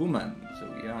was woman. So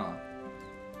yeah,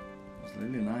 it was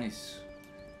really nice,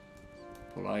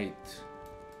 polite.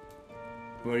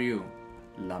 Who are you?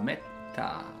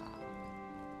 Lametta.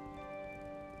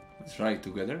 Let's ride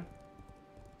together.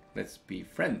 Let's be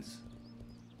friends.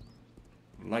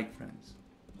 Like friends.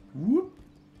 Whoop.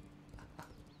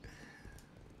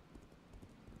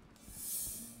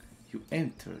 You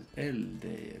entered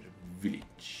Elder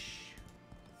Village.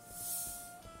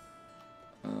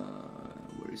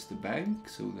 Where is the bank?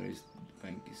 So there is the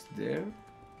bank is there.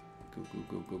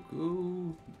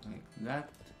 Go. Like that.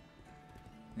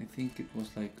 I think it was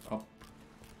like up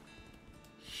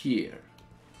here.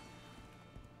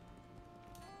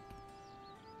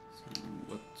 So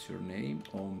what's your name?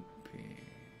 Ompe.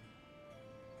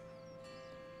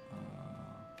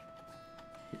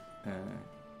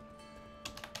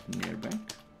 Near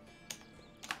bank.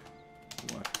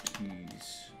 What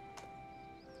is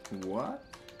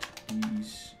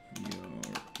your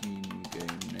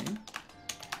in-game name?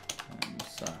 I'm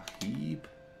Sahiib.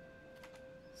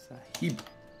 Sahiib,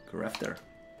 crafter.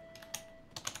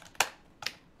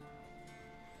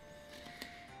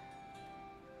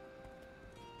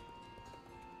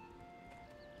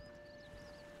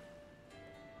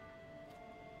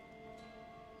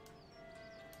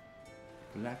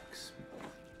 Blacksmith.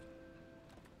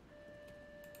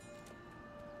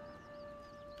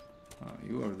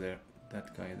 You are there,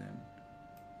 that guy then.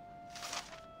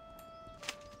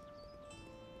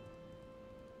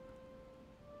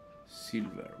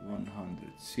 Silver,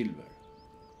 100 silver.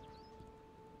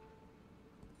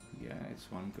 Yeah, it's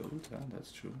 1 gold, huh?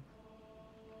 That's true.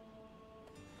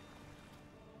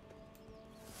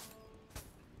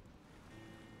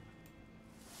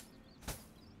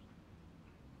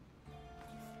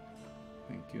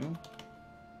 Thank you.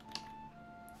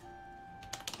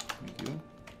 Thank you.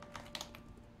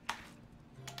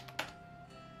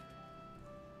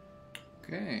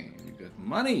 Okay, we got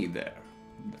money there.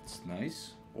 That's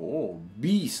nice. Oh,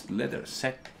 beast leather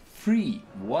set free.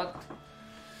 What?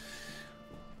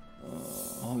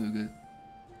 Oh, you get.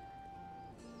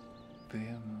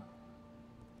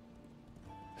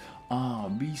 Ah,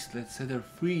 beast leather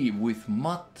free with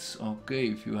mats. Okay,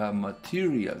 if you have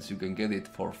materials, you can get it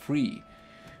for free.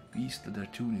 Beast leather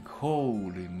tunic.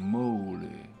 Holy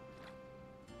moly!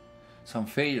 Some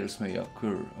failures may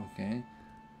occur. Okay.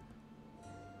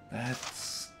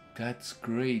 That's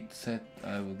great set.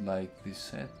 I would like this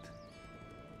set.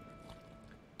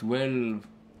 12,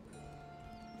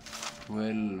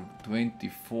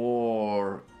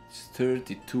 24, it's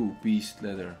 32 beast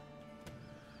leather.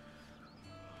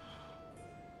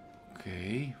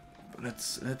 Okay,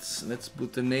 let's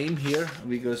put a name here,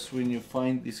 because when you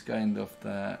find this kind of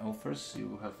the offers,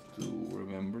 you have to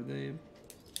remember them.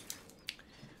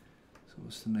 So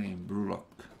what's the name? Brulok.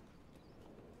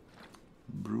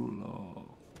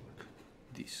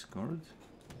 Discard.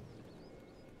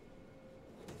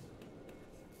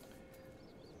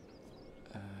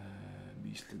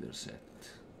 Beast leader set.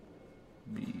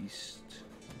 Beast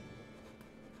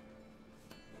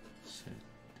set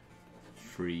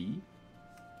free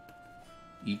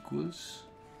equals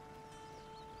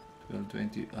 12,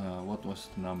 20. What was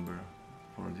the number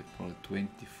for the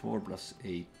 24 plus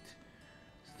 8?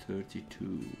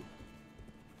 32.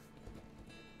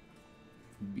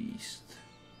 Beast.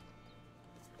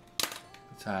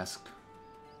 Let's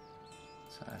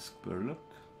ask Burlock.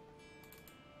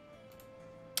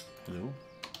 Hello.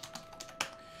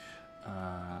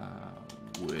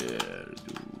 Where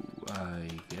do I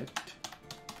get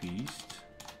beast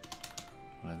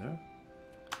leather?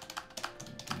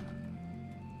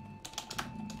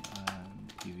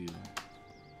 And give you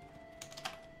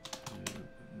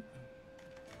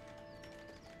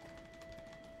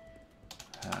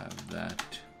have that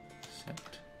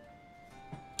set.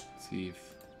 See if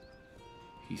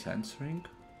he's answering.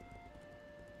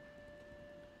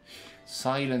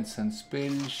 Silence and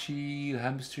spell shield,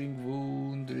 hamstring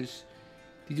wound.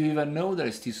 Did you even know there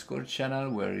is Discord channel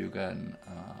where you can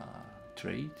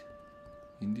trade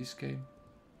in this game?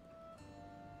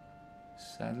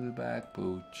 Saddleback,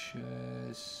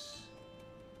 pouches.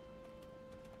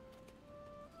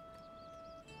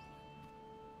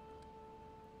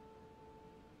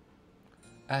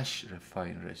 Ash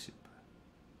refine recipe.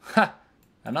 Ha!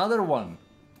 Another one!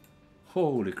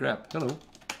 Holy crap, hello.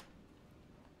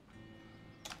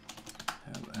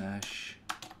 Have ash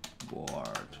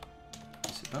board.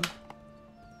 Is it done?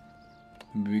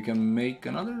 We can make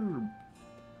another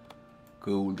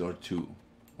gold or two.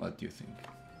 What do you think?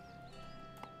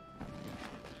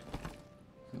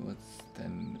 So what's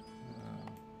then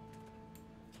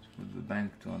for the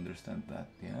bank to understand that?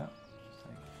 Yeah, it's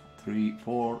like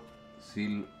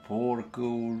 4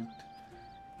 gold,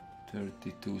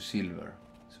 32 silver.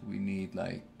 So we need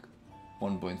like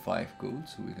 1.5 gold,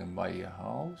 so we can buy a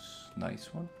house,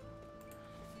 nice one.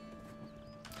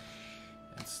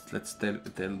 Let's tell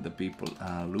the people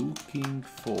looking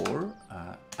for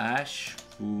ash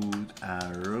wood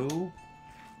arrow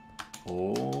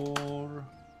or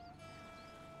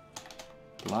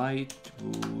light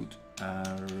wood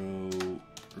arrow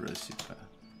recipe.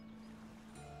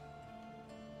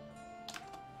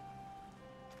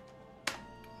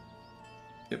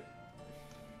 Yep.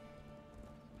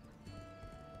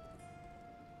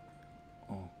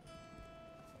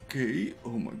 Okay. Oh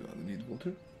my god, I need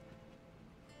water.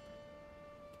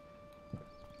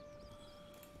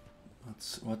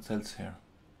 What else here?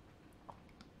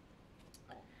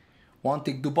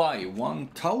 Wanting to buy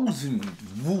 1,000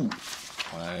 wood.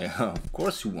 Of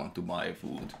course you want to buy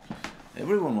wood.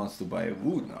 Everyone wants to buy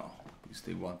wood now because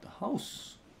they want a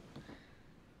house.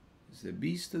 It's the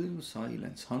beast of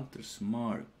silence, hunter's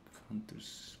mark,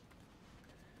 hunter's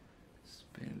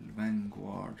spell,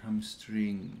 vanguard,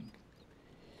 hamstring.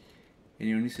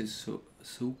 Anyone says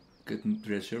so get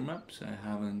treasure maps? I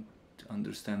haven't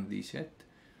understand these yet.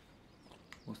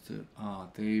 What's the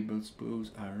tables,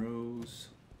 bows, arrows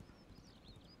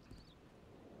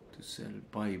to sell,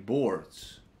 buy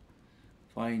boards,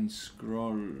 find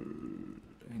scroll.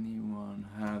 Anyone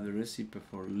have the recipe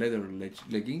for leather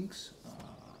leggings?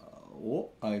 Oh,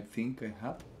 I think I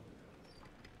have.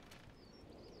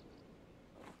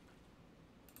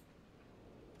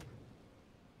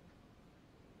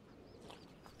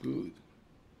 Good.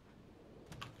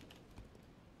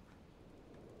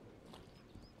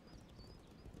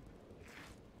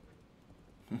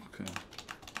 Okay.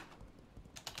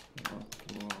 What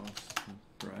was the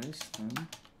price then?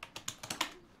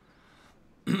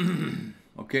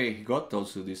 Okay, he got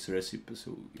also this recipe,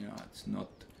 so yeah, it's not.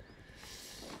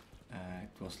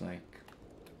 It was like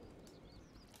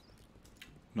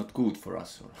not good for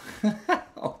us, or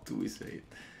how do we say it?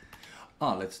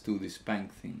 Ah, let's do this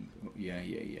bank thing. Yeah.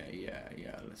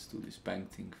 Let's do this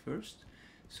bank thing first.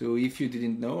 So if you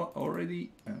didn't know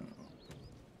already,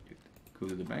 go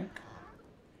to the bank,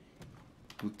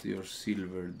 put your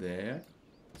silver there.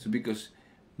 So because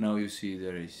now you see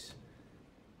there is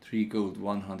 3 gold,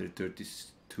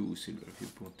 132 silver. If you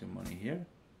put the money here,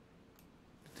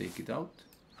 take it out,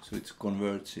 so it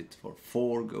converts it for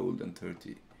 4 gold and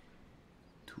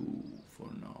 32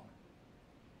 for now.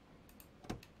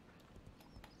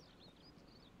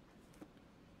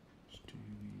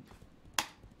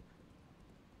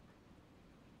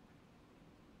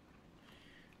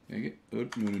 Okay. No.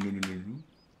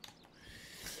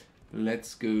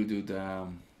 Let's go to the.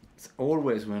 It's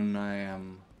always when I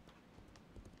am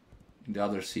in the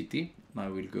other city, I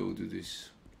will go to this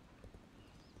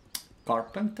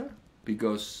carpenter,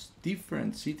 because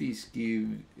different cities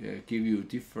give you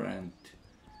different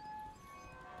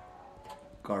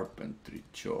carpentry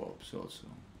jobs also.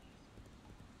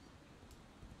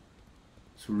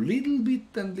 So little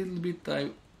bit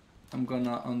I'm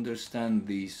gonna understand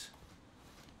these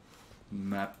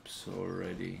maps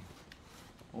already.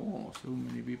 Oh, so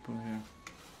many people here.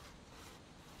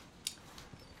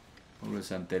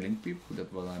 Always I'm telling people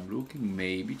that what I'm looking,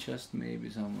 maybe, just maybe,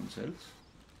 someone else.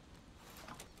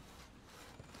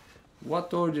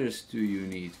 What orders do you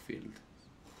need filled?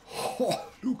 Oh,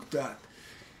 look that!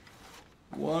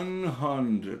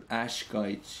 100 ash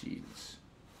kite shields.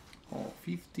 Oh,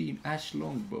 15 ash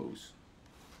longbows.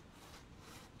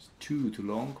 2 to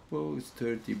longbows,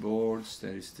 30 boards,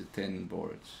 there is the 10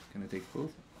 boards. Can I take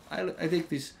both? I take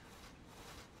this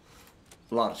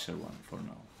larger one for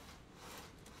now,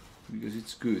 because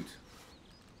it's good.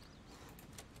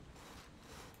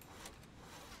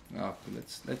 Okay,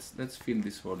 let's fill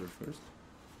this order first.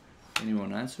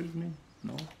 Anyone answered me?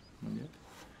 No, not yet.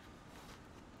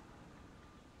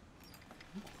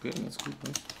 Okay, that's good.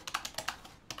 Nice.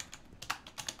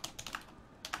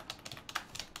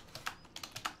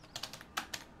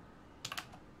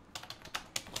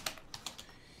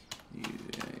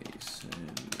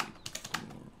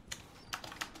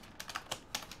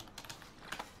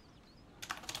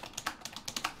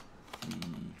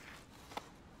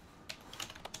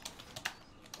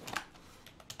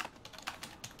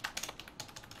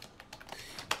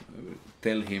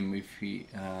 Tell him if he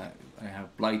I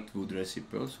have Blightwood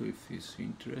recipe also, if he's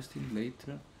interested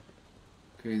later.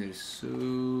 Okay, there's so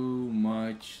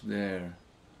much there.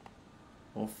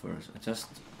 Offers. I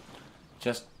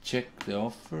just check the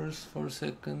offers for a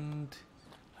second.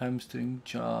 Hamstring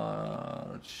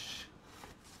charge.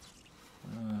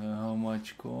 How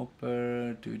much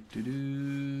copper?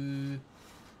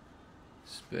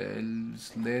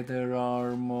 Spells, leather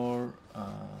armor.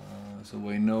 So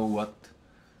I know what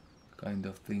kind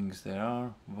of things there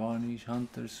are. Varnish,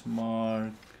 hunter's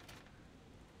mark,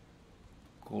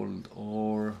 gold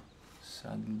ore,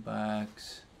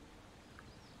 saddlebags.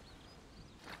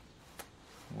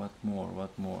 What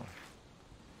more?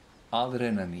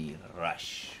 Adrenaline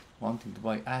rush. Wanting to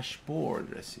buy ash board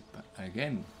recipe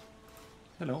again.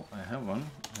 Hello, I have one.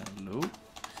 Hello,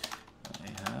 I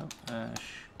have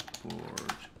ash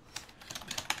board.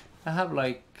 I have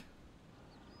like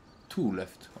 2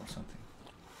 left or something.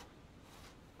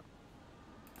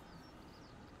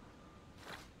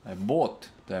 I bought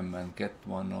them and get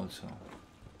one also,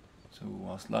 so I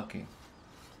was lucky.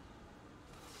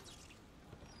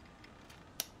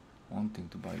 Wanting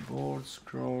to buy board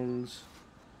scrolls.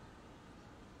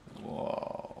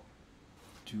 Wow,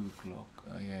 2 o'clock.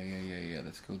 Yeah.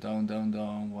 Let's go down.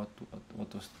 What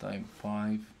was the time?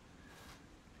 5.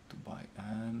 To buy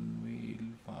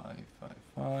anvil.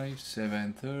 5.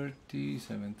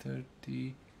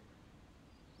 7:30.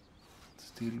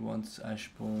 Still wants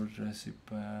ashboard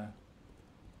recipe.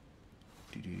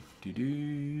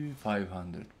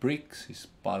 500 bricks. He's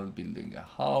building a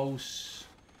house.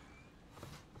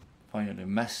 Finally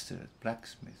mastered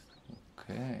blacksmith.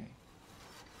 Okay.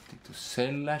 To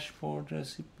sell ashboard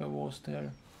recipe was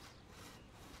there.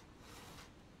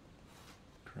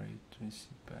 Great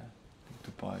recipe.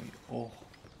 To buy. Oh.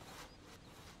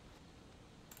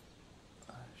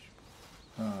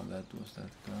 Ah, that was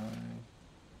that guy.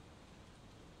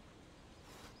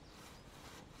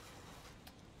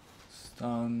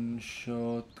 Stun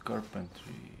shot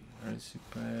carpentry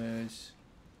recipes.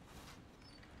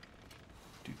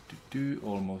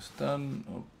 Almost done.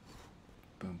 Oh,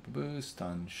 boom.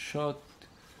 Stun shot.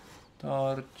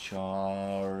 Dart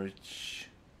charge.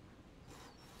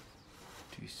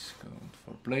 Discount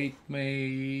for plate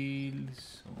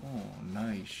mails. Oh,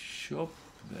 nice shop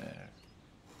there.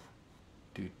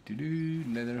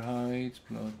 Leather hides,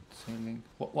 plot selling.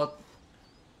 What?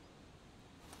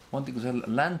 Wanting to sell a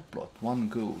land plot, 1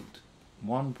 gold.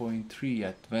 1.3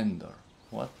 at vendor.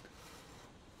 What?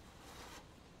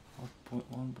 What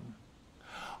point? 1 point?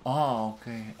 Ah,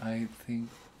 okay.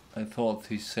 I thought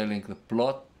he's selling the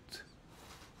plot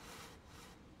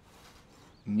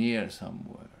near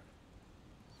somewhere.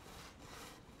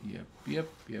 Yep.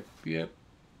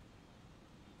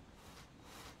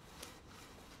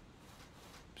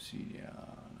 Obsidian.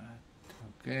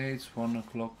 Okay, it's 1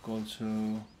 o'clock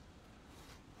also.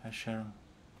 Asher.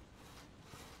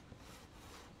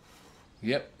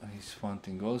 Yep, he's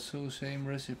wanting also same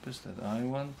recipes that I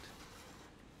want.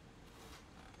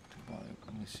 To buy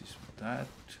this is that.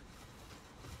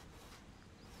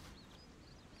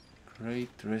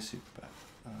 Great recipe.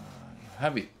 You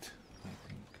have it, I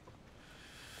think.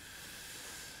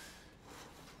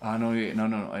 Ah no,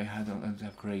 no. I don't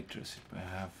have great recipe. I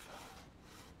have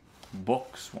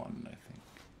box one, I think.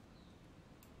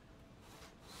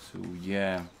 So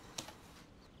yeah.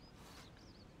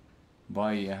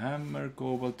 Buy a hammer,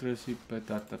 cobalt recipe,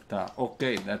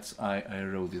 Okay, that's I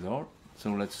wrote it out.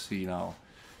 So let's see now.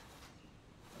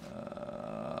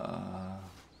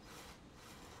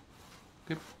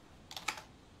 Okay.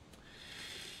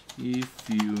 If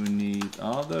you need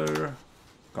other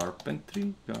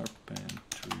carpentry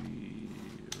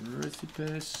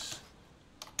recipes,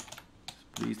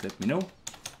 please let me know.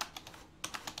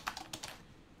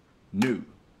 No.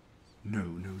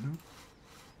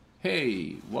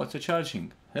 Hey, what's the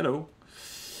charging? Hello.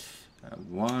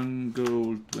 1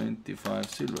 gold, 25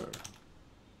 silver.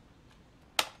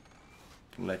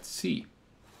 Let's see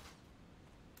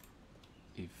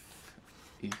if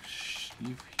he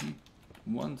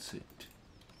wants it.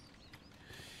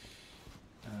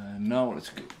 Now let's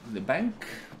go to the bank.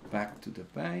 Back to the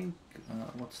bank.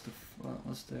 What's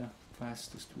the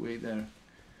fastest way there?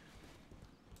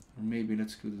 Or maybe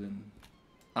let's go to the.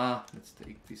 Let's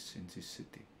take this in this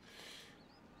city.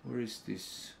 Where is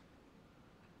this?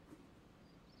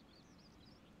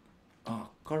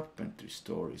 Carpentry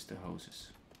store is the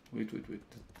houses. Wait.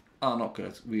 No,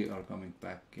 okay, we are coming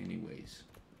back anyways.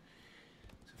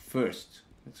 So first,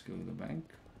 let's go to the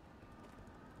bank.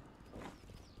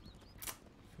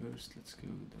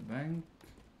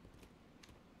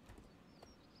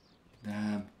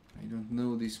 Damn, I don't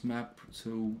know this map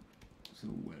so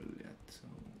well yet. So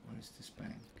where is this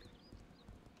bank?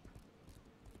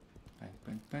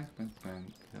 Bank.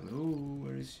 Hello,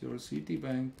 where is your city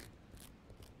bank?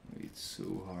 It's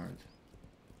so hard.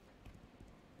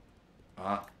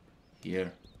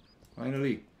 Here.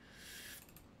 Finally.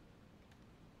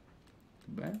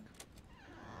 Bank.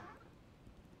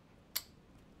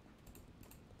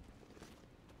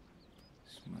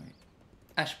 It's my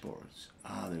ashboards.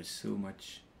 There's so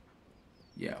much.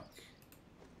 Yeah.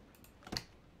 Okay.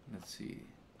 Let's see.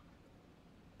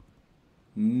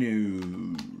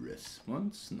 No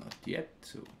response, not yet.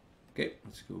 So, okay,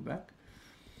 let's go back.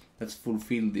 Let's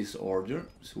fulfill this order.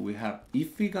 So we have,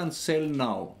 if we can sell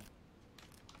now.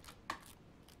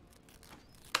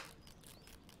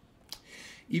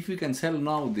 If we can sell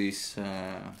now this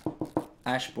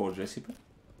ashboard recipe,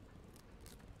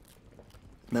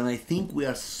 then I think we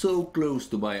are so close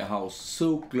to buy a house,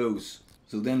 so close.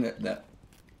 So then the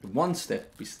one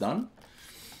step is done.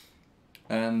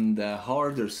 And the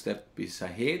harder step is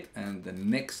ahead, and the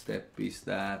next step is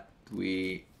that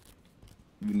we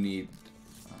need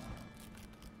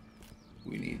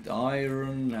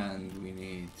iron, and we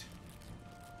need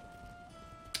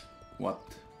what?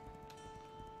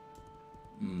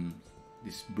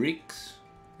 These bricks,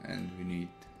 and we need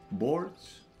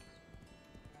boards.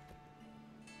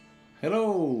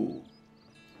 Hello,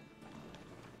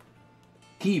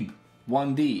 Keeb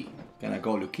 1D. Can I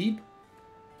call you Keeb?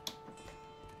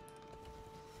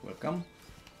 Welcome.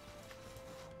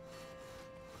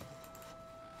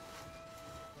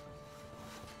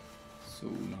 So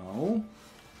now,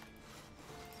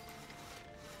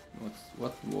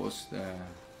 what was the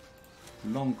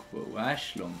longbow?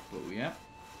 Ash longbow, yeah.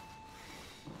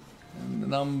 And the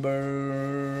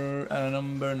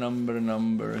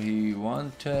number he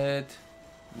wanted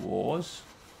was,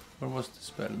 where was the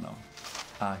spell now?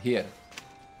 Here.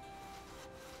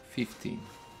 15.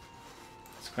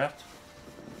 Scrapped.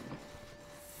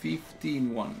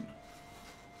 15-1.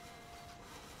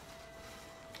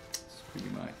 It's pretty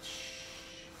much.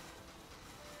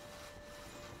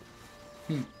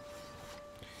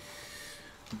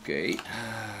 Okay.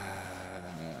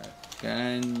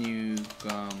 Can you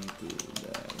come to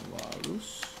the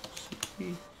Walrus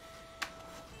city?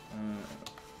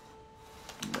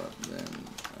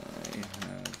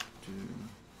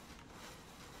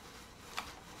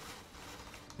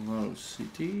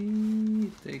 energy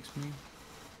it takes me.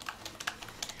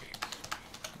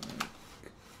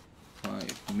 Like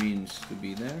 5 means to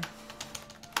be there.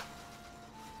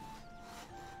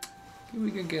 Okay,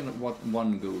 we can get what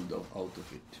 1 gold out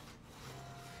of it.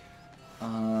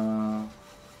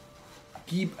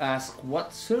 Keep ask,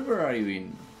 what server are you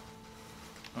in?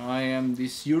 I am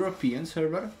this European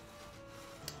server.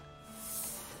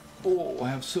 Oh, I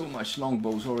have so much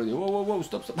longbows already. Whoa, whoa, whoa,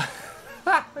 stop, stop.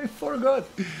 I forgot.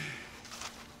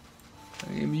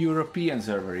 I am European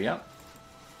server, yeah.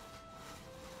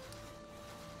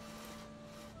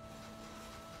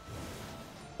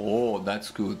 Oh,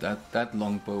 that's good. That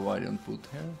longbow I don't put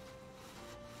here.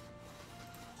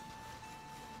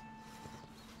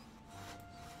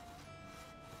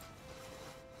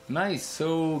 Nice.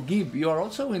 So, Gib, you are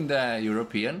also in the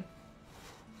European.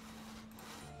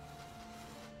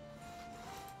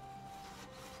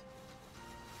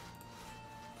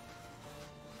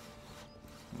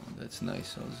 Oh, that's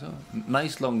nice also.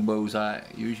 Nice longbows. I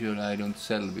usually don't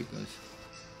sell because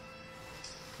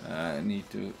I need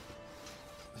to.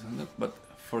 But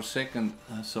for a second,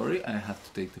 sorry, I have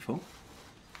to take the phone.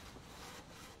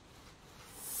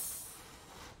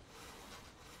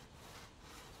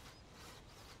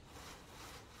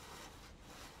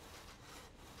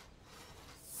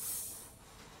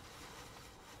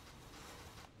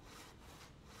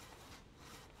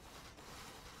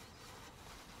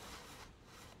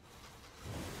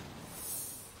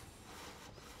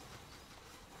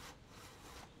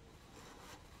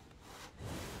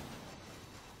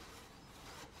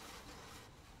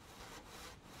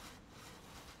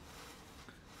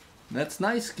 That's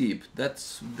nice, Keep.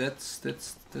 That's nice.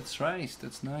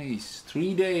 That's nice.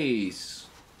 3 days.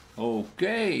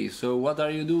 Okay. So what are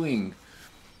you doing?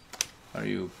 Are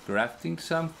you crafting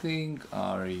something?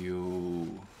 Are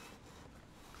you?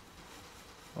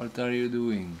 What are you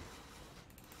doing?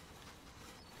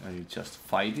 Are you just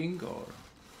fighting or?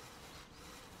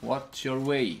 What's your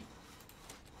way?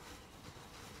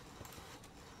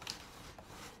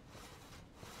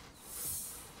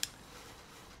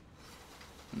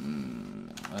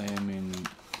 I am in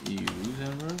EU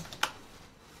server.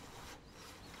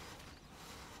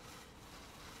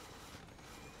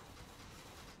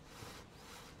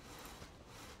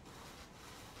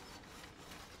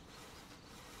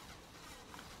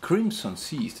 Crimson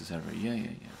Sea is the server. Yeah.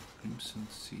 Crimson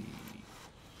Sea.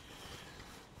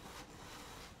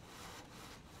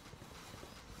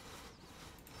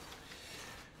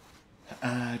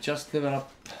 Just level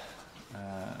up.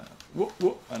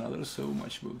 Whoa, another so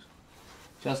much boost.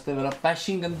 Just level up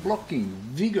bashing and blocking,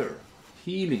 vigor,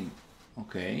 healing.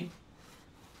 Okay.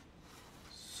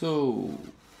 So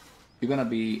you're gonna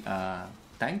be a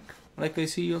tank, like I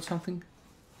see, or something.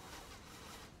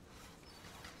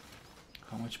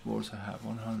 How much boars I have?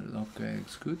 100. Okay,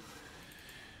 it's good.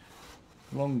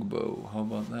 Longbow. How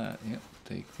about that? Yeah.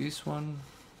 Take this one.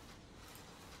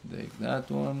 Take that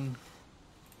one.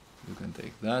 You can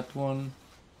take that one.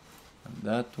 And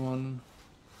that one.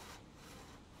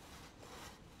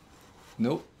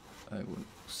 Nope, I will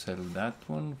sell that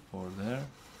one for there.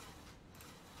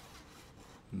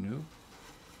 No.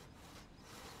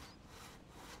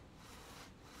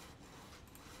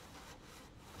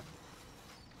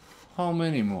 How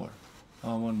many more?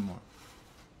 Oh, one more.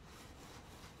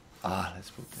 Ah,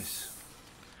 let's put this.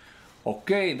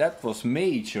 Okay, that was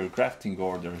major crafting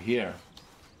order here.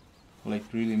 Like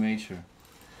really major.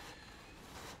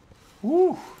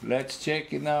 Woo, let's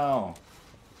check it now.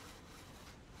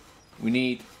 We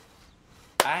need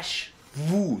ash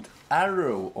wood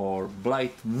arrow or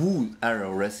blight wood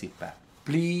arrow recipe.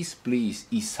 Please, please,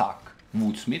 Isaac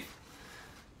Woodsmith.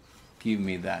 Give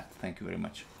me that. Thank you very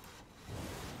much.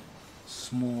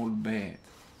 Small bed.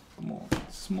 Come on,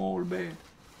 small bed.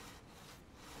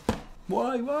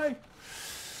 Why?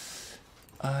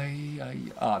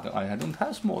 I don't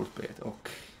have small bed.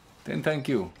 Okay, then thank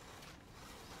you.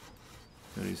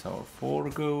 There is our 4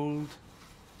 gold.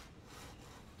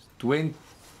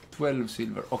 12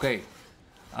 silver. Okay.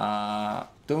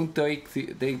 Don't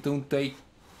take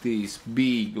these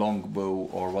big longbow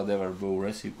or whatever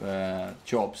bow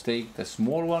jobs. Take the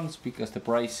small ones because the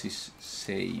price is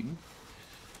same.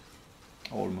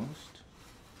 Almost.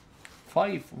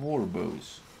 5 war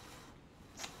bows.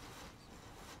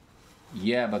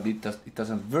 Yeah, but it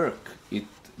doesn't work.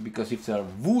 Because if they are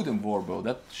wooden war bow,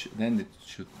 then it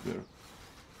should work.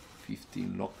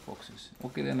 15 lockboxes.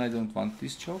 Okay, then I don't want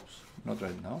these jobs. Not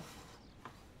right now.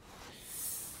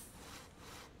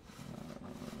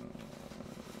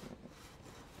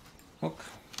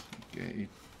 Okay,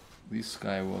 this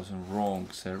guy was on wrong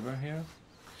server here.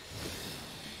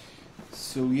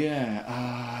 So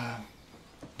yeah,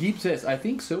 Gibb says, I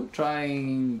think so,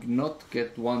 trying not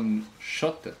get one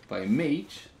shot at by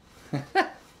mage.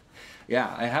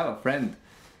 Yeah, I have a friend.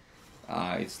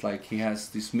 It's like he has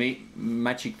this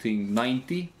magic thing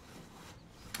 90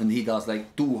 and he does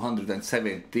like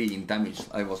 217 damage.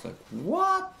 I was like,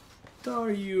 what are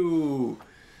you?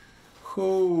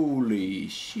 Holy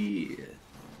shit.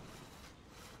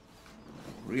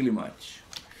 Really much.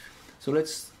 So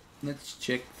let's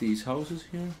check these houses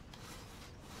here.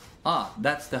 Ah,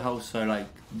 that's the house I like.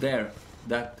 There,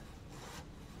 that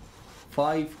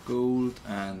 5 gold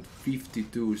and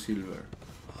 52 silver.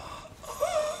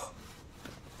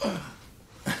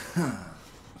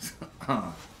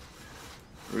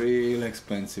 Real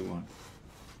expensive one.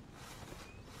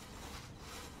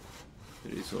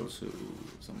 There is also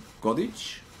some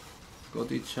cottage.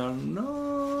 Cottage are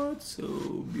not so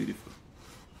beautiful.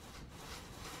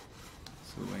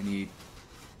 So I need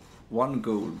 1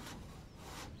 gold.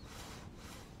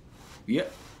 Yeah,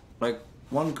 like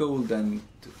 1 gold and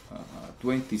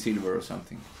 20 silver or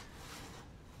something.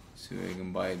 So I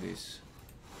can buy this.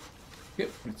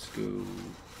 Yep, let's go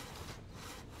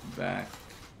back.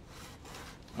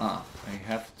 I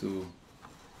have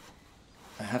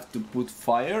to put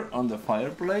fire on the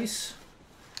fireplace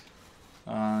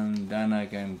and then I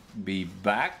can be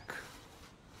back.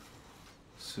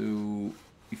 So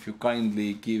if you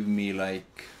kindly give me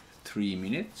like 3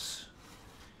 minutes,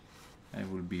 I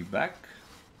will be back.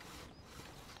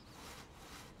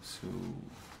 So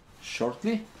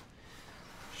shortly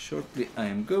I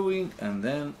am going and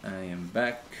then I am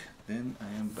back.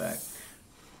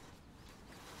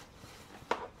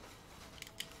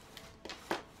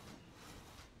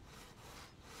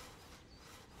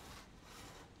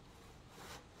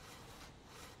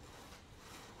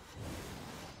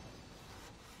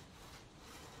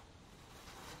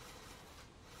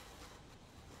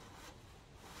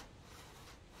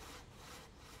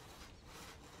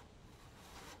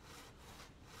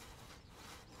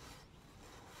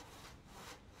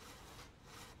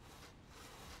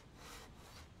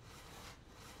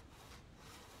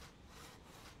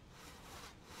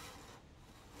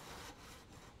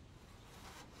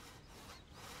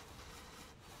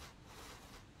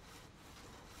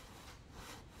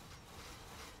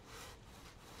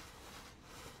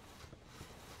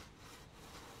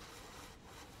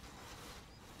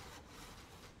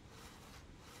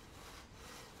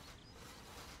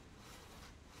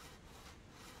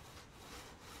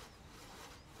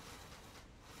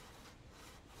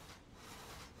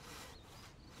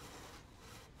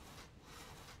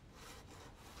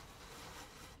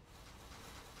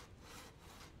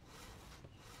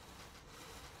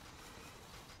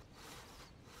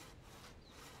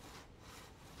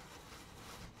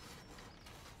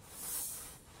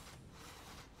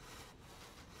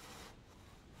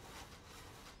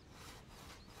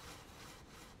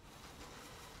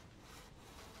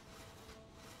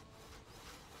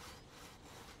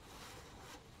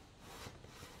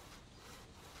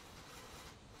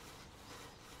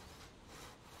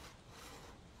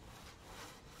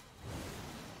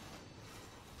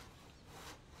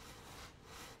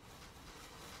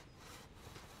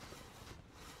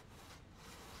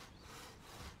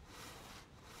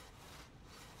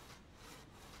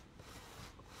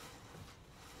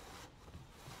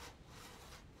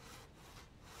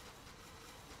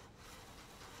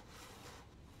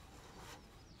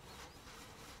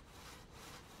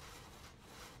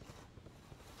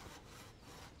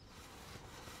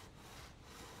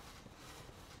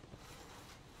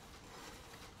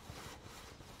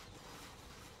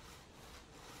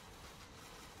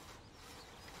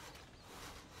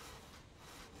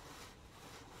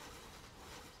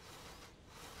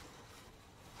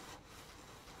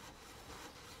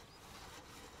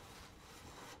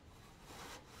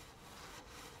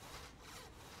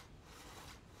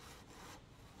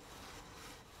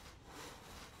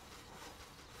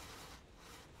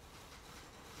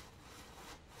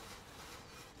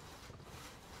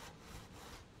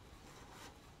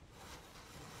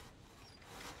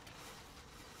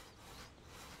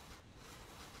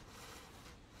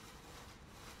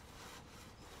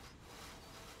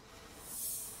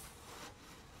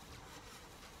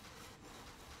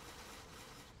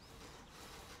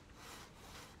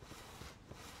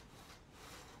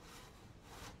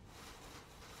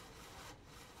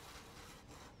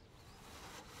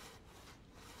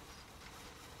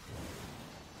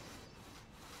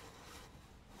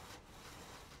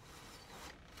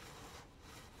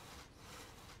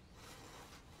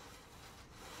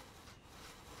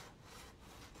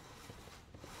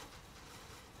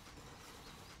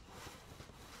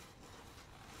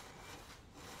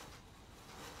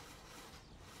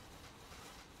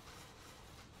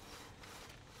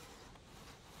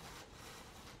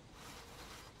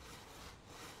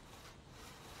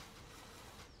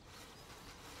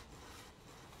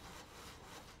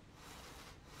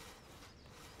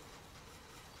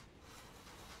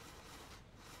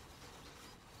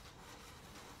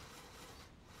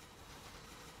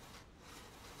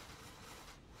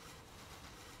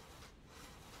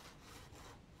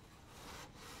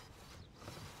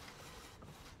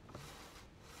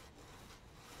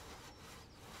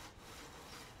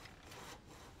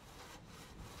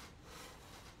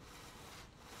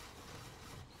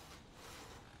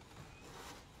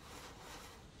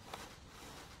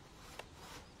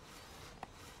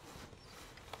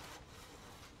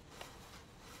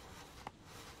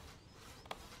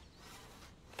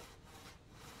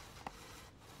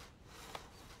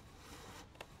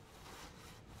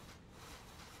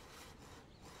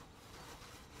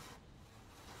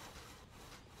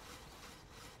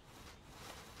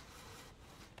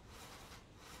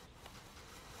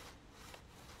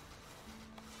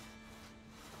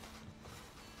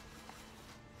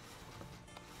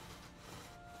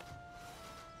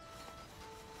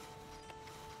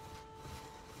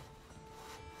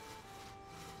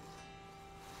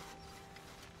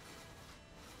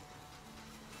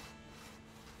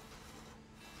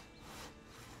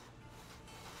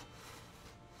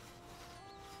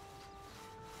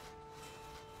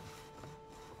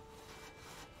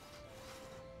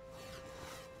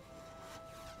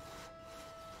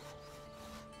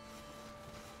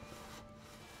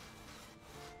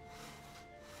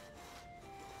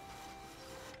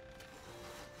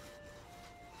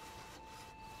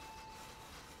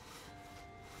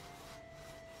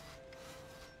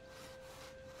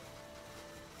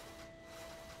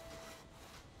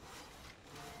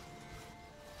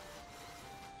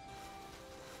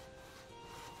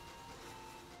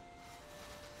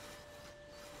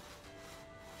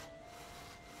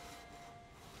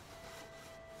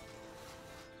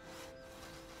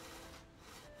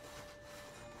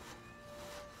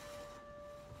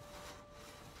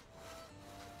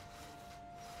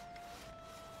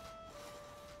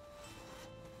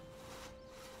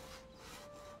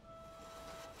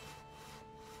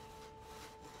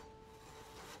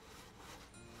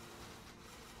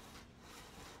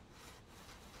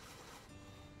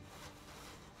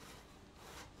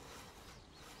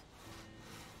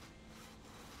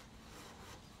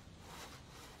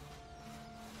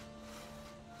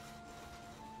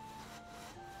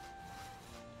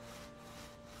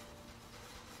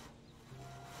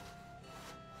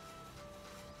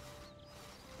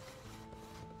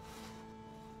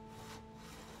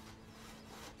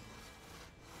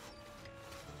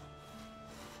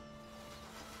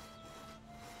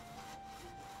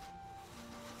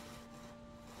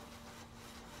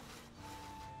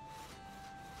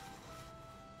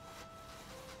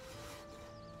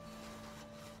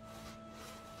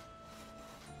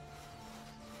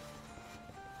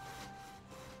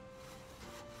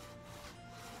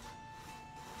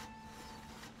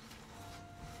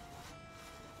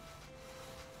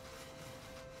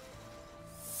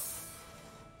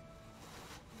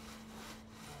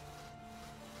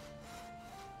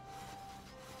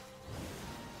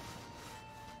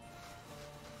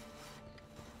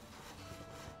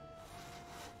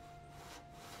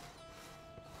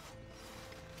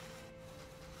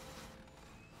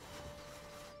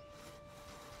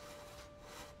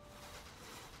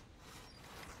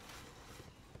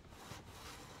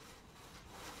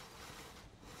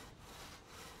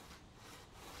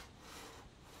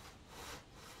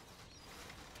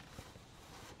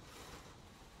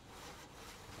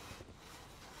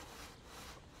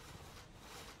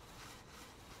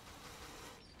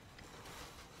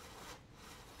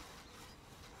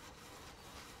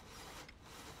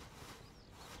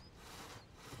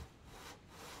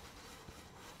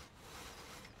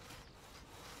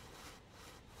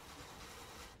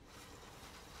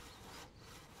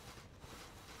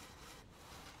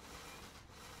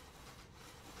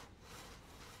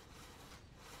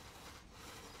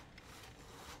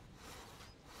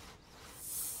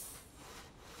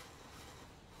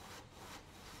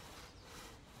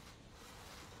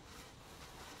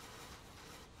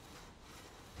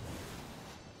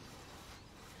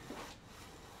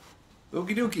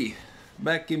 Okie dokie,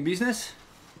 back in business.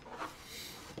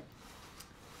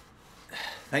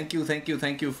 Thank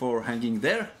you for hanging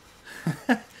there.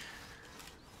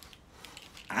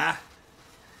 Now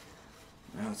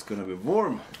it's gonna be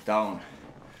warm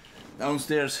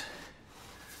downstairs.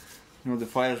 You know, the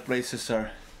fireplaces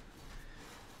are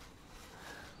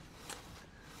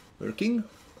working.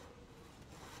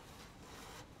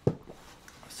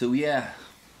 So yeah.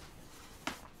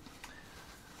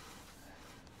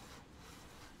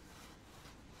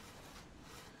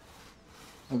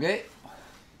 Okay.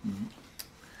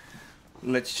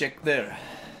 Let's check there.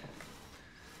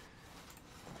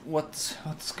 What's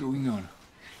going on?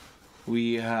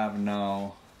 We have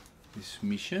now these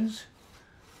missions.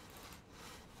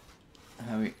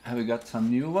 Have we got some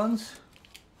new ones?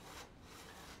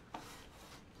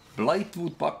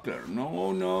 Blightwood buckler.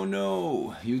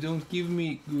 No. You don't give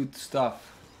me good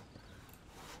stuff.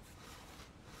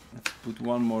 Let's put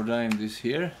one more time this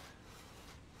here.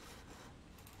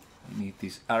 I need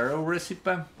this arrow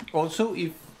recipe. Also,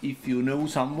 if you know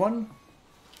someone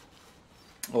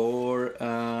or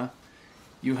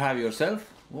you have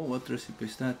yourself. Oh, what recipe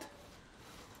is that?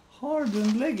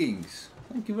 Hardened leggings.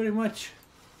 Thank you very much.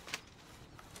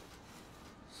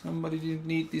 Somebody didn't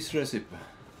need this recipe.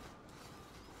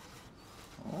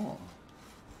 Oh,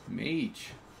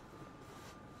 mage.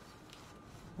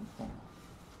 Oh.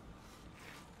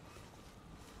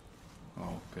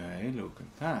 Okay, look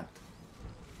at that.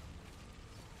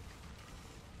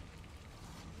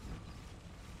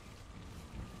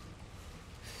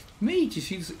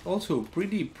 Mage is also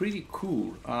pretty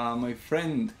cool. My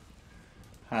friend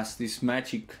has this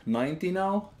magic 90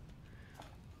 now,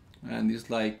 and it's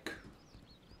like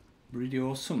pretty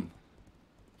awesome,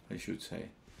 I should say.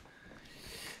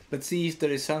 Let's see if there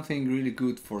is something really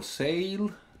good for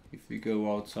sale. If we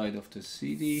go outside of the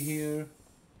city here,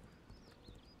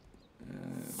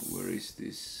 where is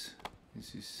this?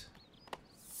 This is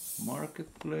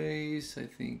marketplace. I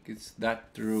think it's that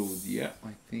road. Yeah,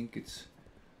 I think it's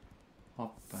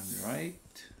up and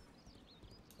right.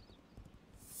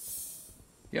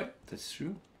 Yep, that's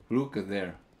true. Look at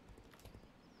there.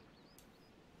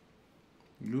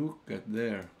 Look at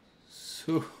there.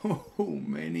 So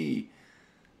many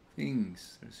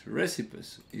things. There's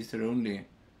recipes. Is there only...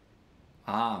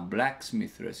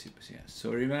 blacksmith recipes. Yeah,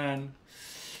 sorry man.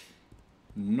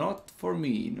 Not for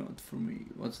me, not for me.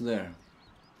 What's there?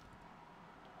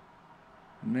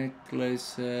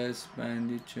 Necklaces,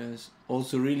 bandages.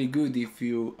 Also really good if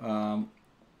you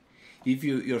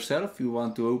yourself you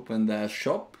want to open the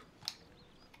shop,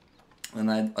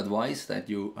 and I'd advise that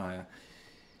you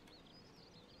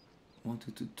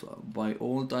wanted to buy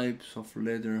all types of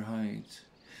leather hides,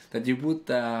 that you put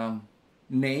the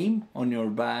name on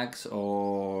your bags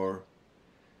or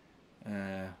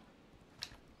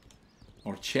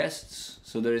chests.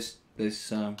 So there's this.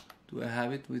 Do I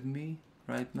have it with me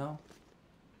right now?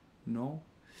 No.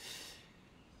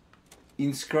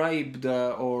 Inscribed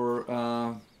or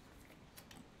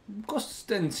costs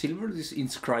 10 silver. This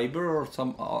inscriber or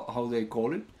some how they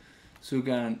call it, so you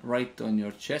can write on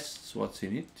your chests what's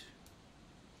in it.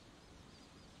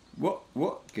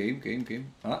 What? Game.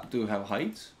 Do you have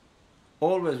hides?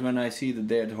 Always when I see the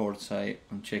dead hordes,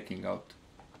 I'm checking out.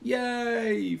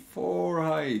 Yay! 4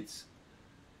 hides.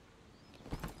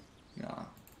 Yeah.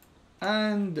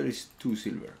 And there is 2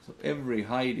 silver. So every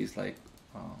hide is like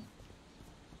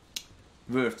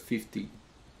worth 50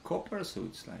 copper. So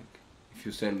it's like if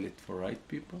you sell it for right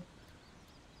people.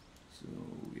 So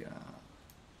yeah.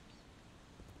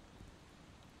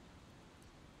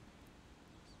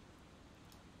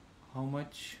 How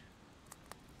much?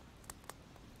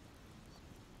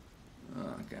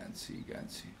 Can't see.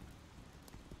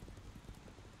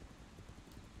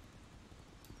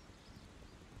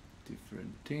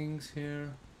 Different things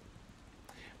here.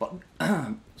 But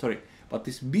sorry, but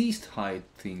this beast hide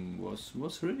thing was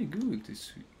really good.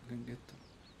 This you can get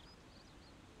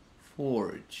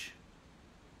forge,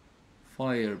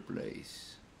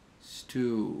 fireplace,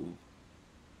 stew.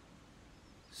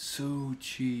 So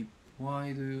cheap.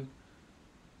 Why do you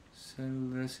sell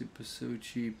recipes so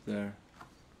cheap there?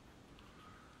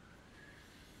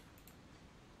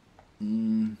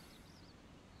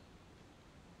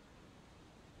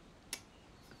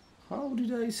 How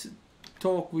did I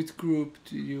talk with group?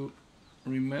 Do you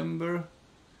remember?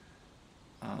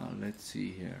 Let's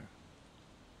see here.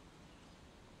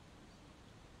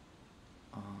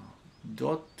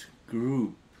 Dot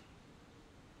group.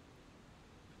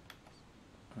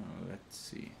 Let's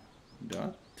see.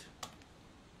 Dot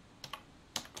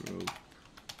group.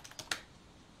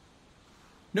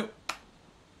 No,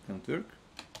 don't work.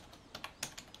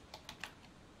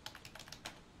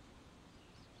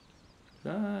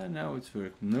 Now it's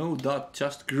working. No dot,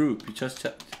 just group. You just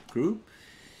group.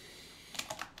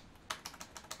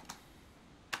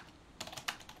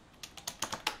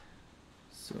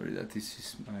 Sorry that this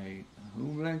is my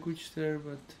home language there,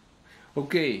 but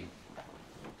okay.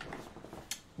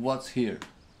 What's here?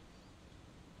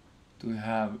 Do we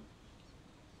have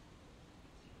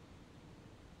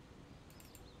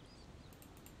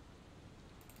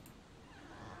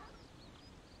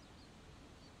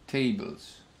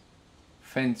tables,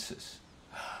 fences?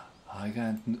 I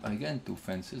can't do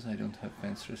fences. I don't have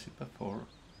fence recipe for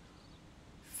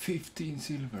 15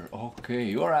 silver. Okay,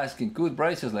 you're asking good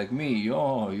prices like me.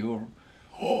 Oh, you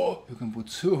can put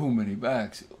so many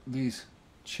bags. These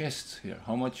chests here.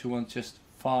 How much you want? Just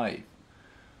 5.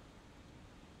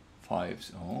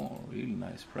 5s. Oh, really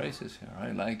nice prices here.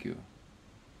 I like you.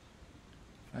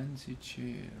 Fancy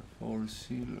chair, 4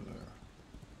 silver.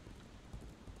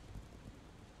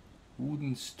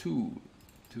 Wooden stool,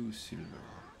 2 silver.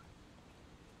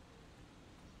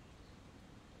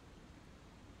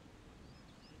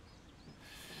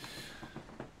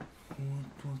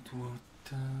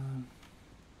 What?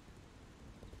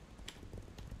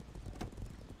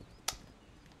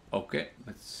 Okay,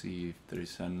 let's see if there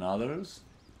is another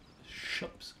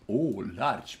shops. Oh,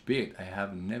 large bed. I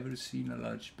have never seen a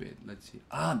large bed. Let's see.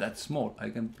 Ah, that's small. I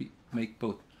can make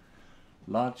both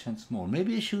large and small.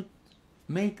 Maybe I should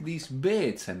make these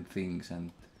beds and things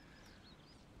and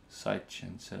such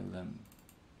and sell them.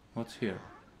 What's here?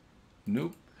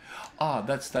 Nope. Ah,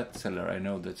 that's that seller. I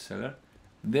know that seller.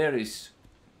 There is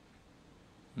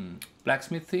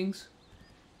blacksmith things.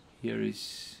 Here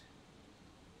is.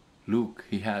 Look,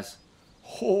 he has.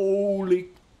 Holy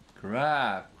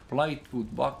crap!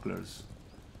 Blightwood bucklers.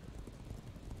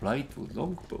 Blightwood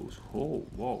longbows. Oh,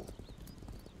 wow.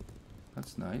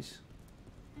 That's nice.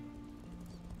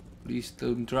 Please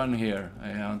don't run here.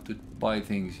 I want to buy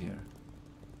things here.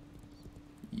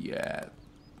 Yeah,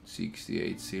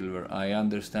 68 silver. I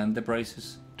understand the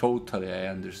prices. Totally, I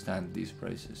understand these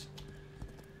prices.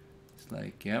 It's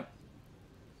like, yeah.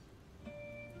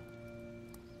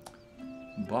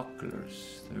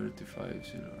 Bucklers, 35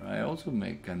 silver. I also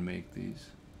can make these.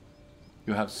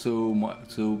 You have so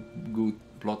good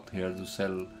plot here to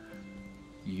sell.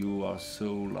 You are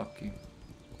so lucky.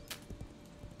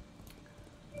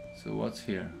 So what's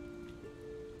here?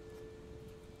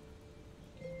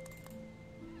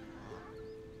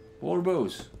 War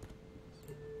bows.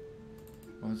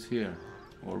 What's here?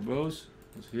 War bows.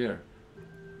 What's here?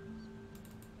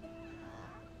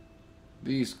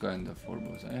 These kind of war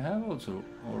bows. I have also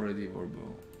already war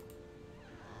bow.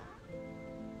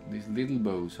 These little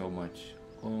bows, how much?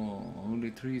 Oh, only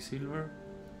 3 silver?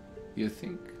 You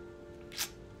think?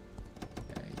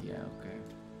 Yeah, okay.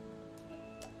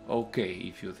 Okay,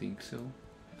 if you think so.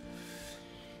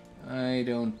 I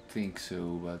don't think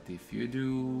so, but if you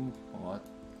do, what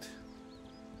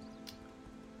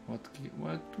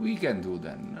we can do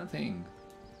then? Nothing.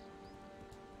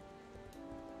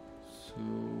 So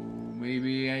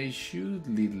maybe I should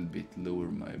little bit lower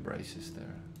my prices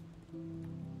there.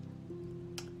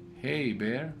 Hey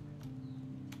bear,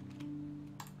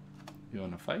 you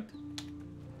wanna fight?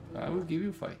 I will give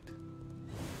you fight.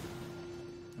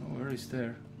 Oh, where is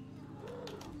there?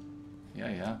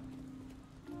 Yeah.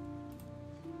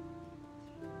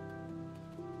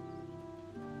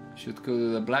 Should go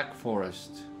to the Black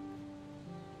Forest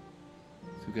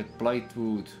to get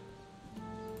Blightwood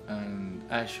and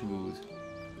Ashwood.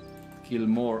 Kill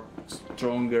more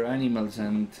stronger animals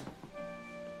and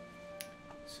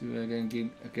so I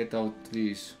can get out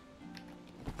these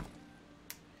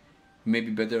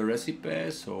maybe better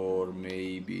recipes or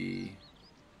maybe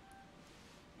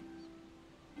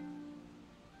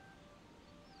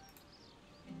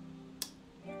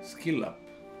skill up.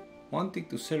 Wanting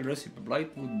to sell recipe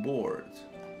Blightwood board.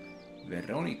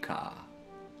 Veronica.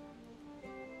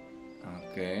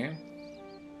 Okay.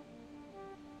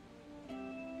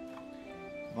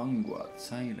 Vanguard,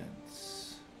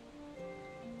 silence.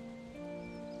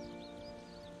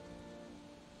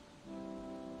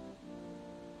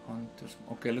 Hunters.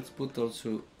 Okay, let's put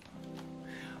also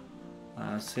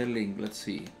selling. Let's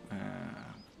see.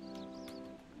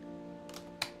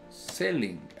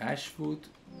 Selling Ashwood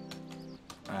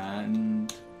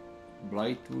and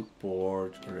Blightwood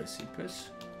board recipes.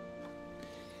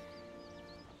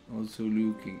 Also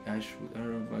looking Ashwood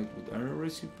arrow, Blightwood arrow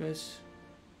recipes.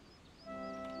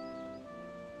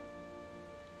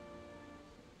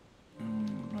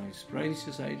 Nice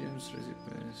prices, items,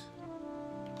 recipes.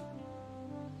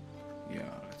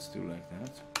 Yeah, let's do like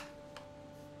that.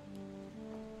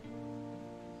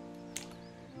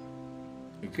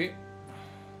 Okay.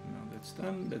 Now That's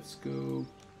done. Let's go.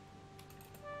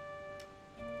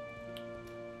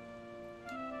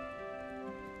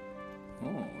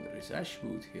 Oh, there is ash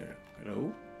wood here.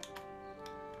 Hello.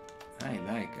 I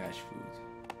like ash wood.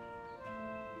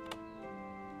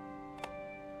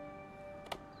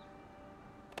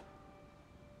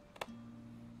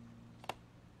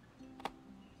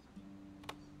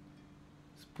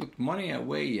 Let's put money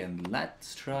away and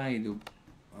let's try to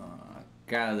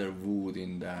gather wood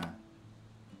in the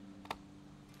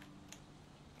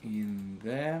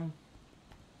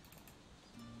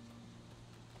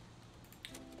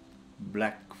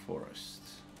black forest.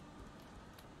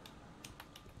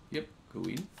 Yep, go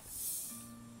in.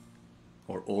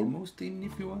 Or almost in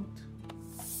if you want.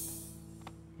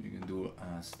 You can do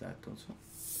as that also.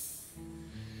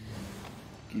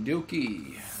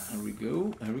 Okie here we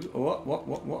go. Here we go. Oh,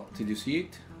 what? Did you see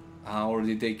it? How are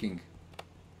they taking?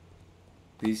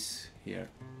 This here.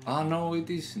 Ah, no, it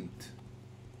isn't.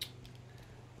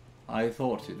 I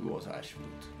thought it was ashwood.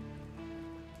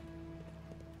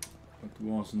 But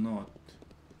was not.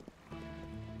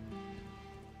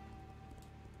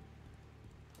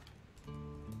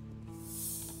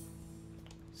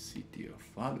 City of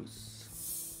Phallus.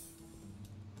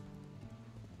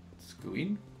 Let's go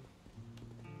in.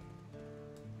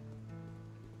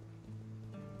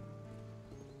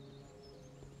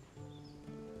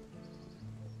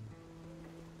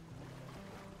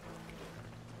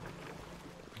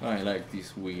 I like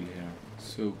this wheel here.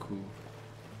 So cool.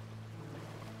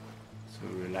 So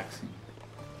relaxing.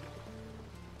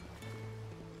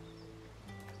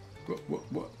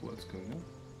 What's going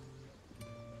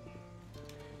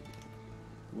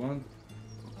on?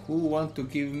 Who want to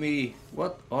give me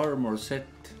what armor set?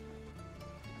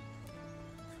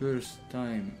 First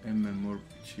time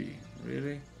MMORPG.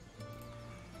 Really?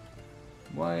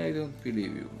 Why I don't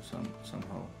believe you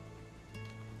somehow.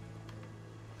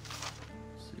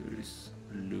 Serious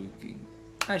looking.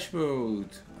 Ashwood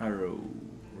arrow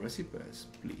recipes,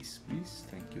 please.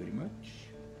 Thank you very much.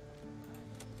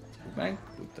 Let's go bank,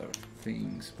 put our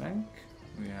things bank.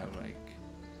 We have like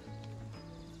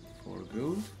 4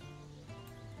 gold.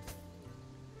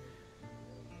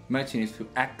 Imagine if you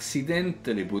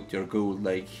accidentally put your gold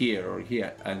like here or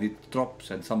here and it drops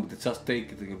and somebody just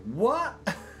take it and go, what?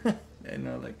 And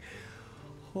I'm like,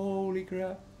 holy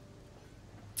crap.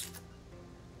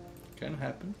 Can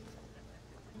happen.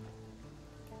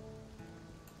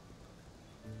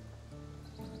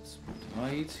 Let's put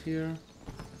hides here.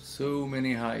 So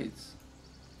many hides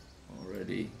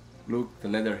already. Look, the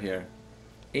leather here.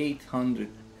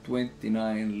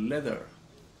 829 leather.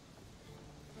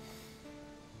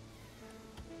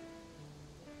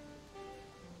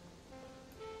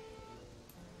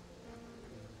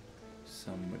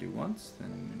 Somebody wants,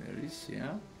 then there is,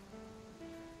 yeah.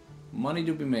 Money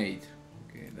to be made.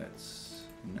 Okay, that's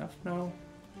enough now.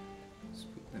 Let's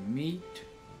put the meat.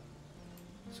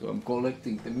 So I'm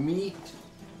collecting the meat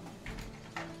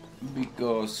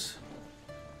because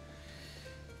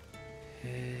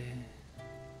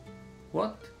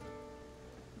what?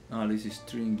 Ah, this is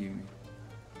stringy meat.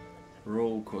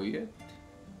 Raw coyette,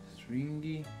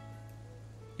 stringy.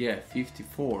 Yeah,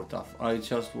 54 tough. I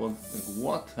just want, like,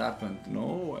 what happened?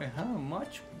 No, I have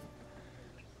much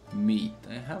meat.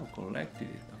 I have collected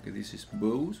it. Okay, this is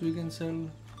bows we can sell.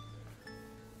 I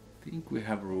think we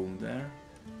have room there.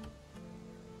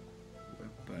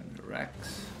 Weapon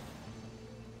racks.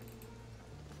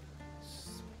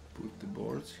 Let's put the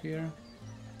boards here.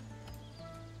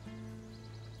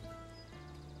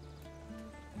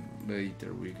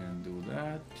 Later we can do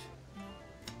that.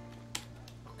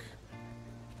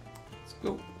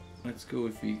 Go. Let's go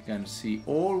if we can see.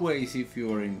 Always if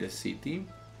you are in the city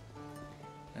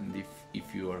and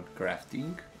if you are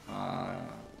crafting,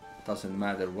 doesn't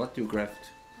matter what you craft,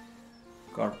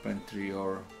 carpentry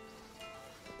or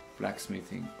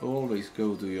blacksmithing, always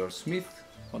go to your smith,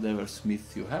 whatever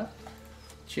smith you have,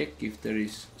 check if there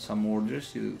is some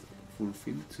orders you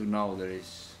fulfilled. So now there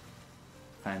is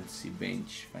fancy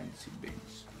bench, 20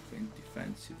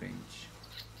 fancy bench.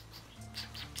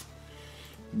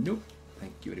 Nope.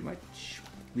 Thank you very much.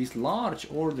 These large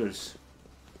orders,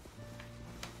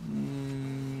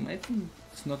 I think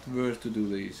it's not worth to do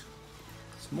these.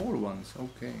 Small ones,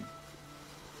 okay.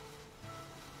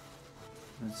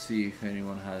 Let's see if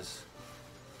anyone has.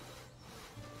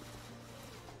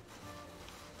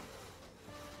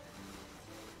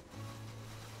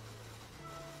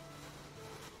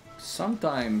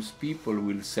 Sometimes people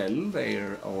will sell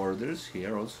their orders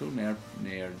here also near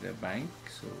the bank,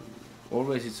 so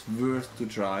always it's worth to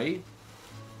try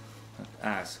and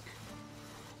ask.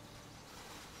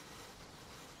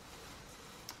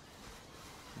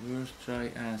 First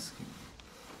try asking.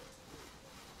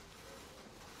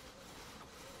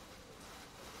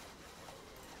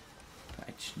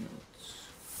 Patch notes.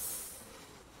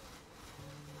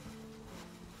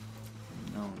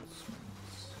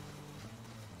 Announcements.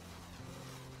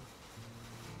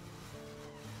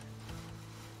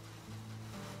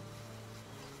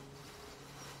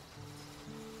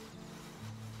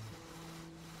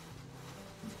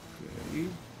 Okay.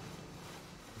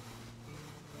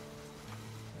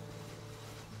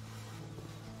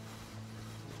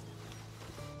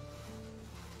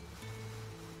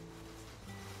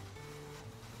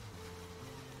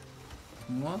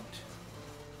 What?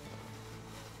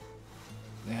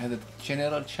 They had a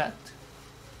general chat?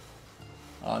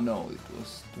 Oh no, it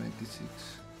was 26.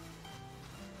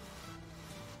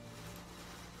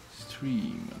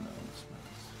 Stream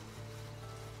announcements.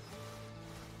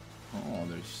 Oh,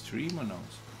 there's stream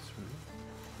announcements, really?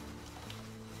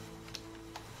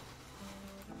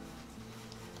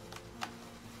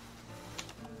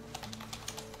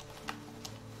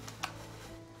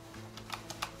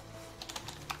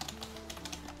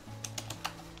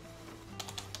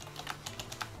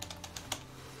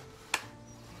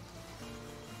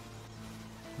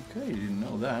 Okay, didn't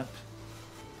know that.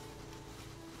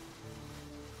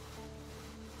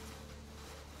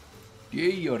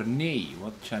 Yay or nay?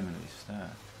 What channel is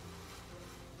that?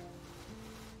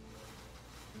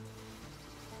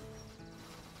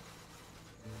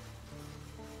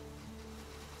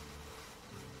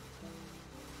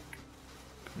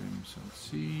 Crimson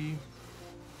Sea.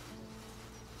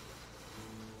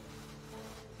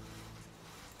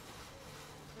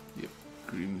 Yep,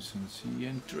 Crimson Sea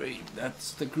and Trade.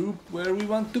 That's the group where we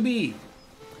want to be.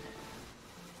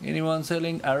 Anyone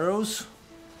selling arrows?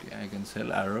 Okay, I can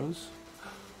sell arrows.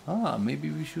 Ah,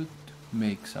 maybe we should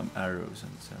make some arrows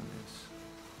and sell this.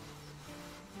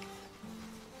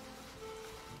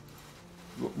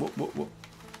 Whoa.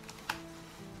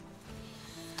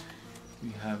 We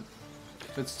have...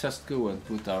 Let's just go and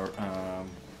put our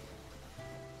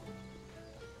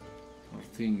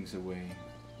things away.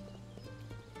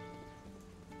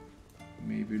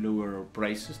 Maybe lower our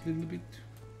prices a little bit.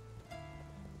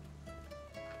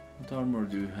 What armor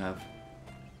do you have?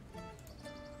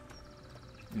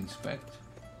 Inspect.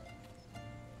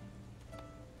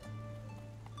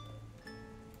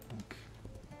 Okay.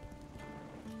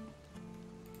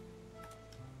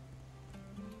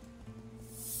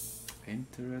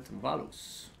 Enter at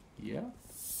Valus. Yeah.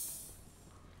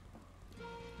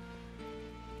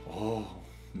 Oh,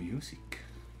 music.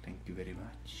 Thank you very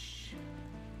much.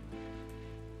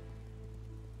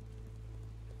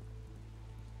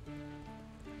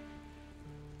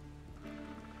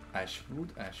 Ashwood,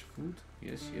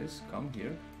 yes, come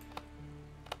here.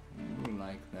 Ooh,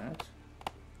 like that.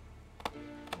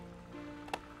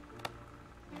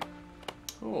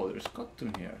 Oh, there's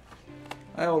cotton here.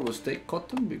 I always take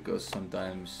cotton because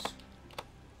sometimes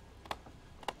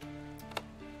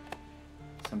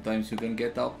you can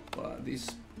get up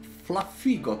this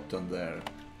fluffy cotton there.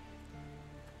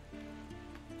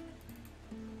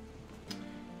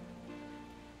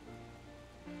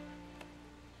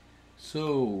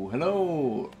 So,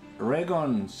 hello,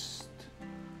 Regonst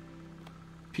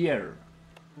Pierre.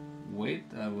 Wait,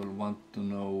 I will want to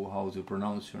know how to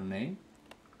pronounce your name.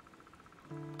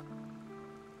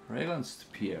 Regonst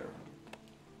Pierre.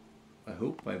 I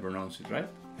hope I pronounced it right.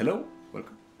 Hello,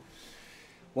 welcome.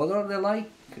 What are they like?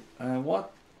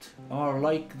 What are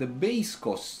like the base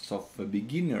costs of a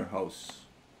beginner house?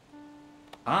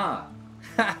 Ah,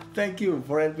 thank you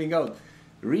for helping out.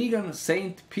 Regan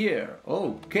Saint Pierre.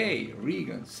 Okay,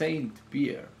 Regan Saint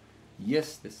Pierre.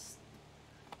 Yes, the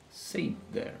saint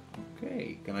there.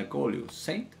 Okay, can I call you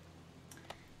Saint?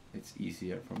 It's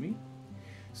easier for me.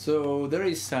 So there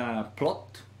is a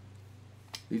plot.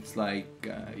 It's like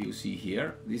you see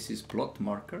here. This is plot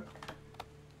marker.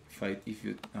 If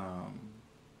you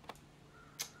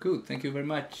good. Thank you very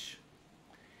much.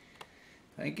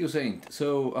 Thank you, Saint.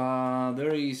 So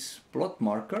there is plot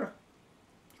marker.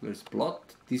 There's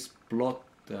plot. This plot,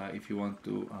 if you want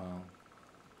to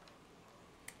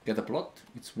get a plot,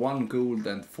 it's 1 gold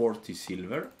and 40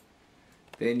 silver.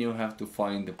 Then you have to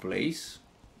find the place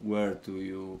where do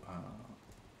you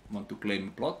want to claim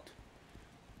a plot.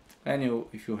 And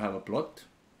if you have a plot,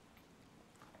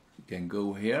 you can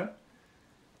go here,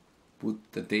 put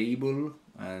the table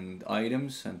and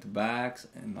items and bags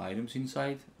and items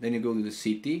inside. Then you go to the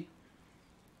city.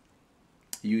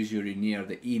 Usually near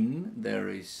the inn there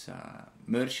is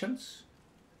merchants.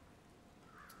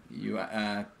 You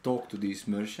talk to these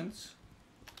merchants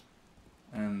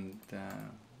and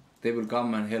they will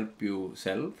come and help you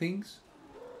sell things.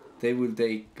 they will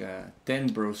take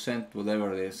 10%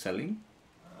 whatever they're selling.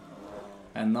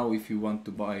 And now if you want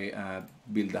to buy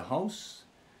build a house,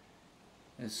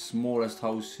 the smallest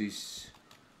house is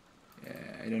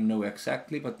I don't know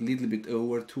exactly, but a little bit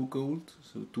over 2 gold,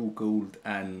 so 2 gold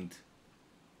and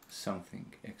something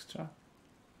extra.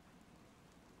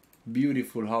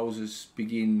 Beautiful houses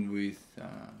begin with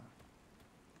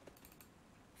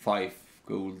 5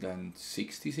 gold and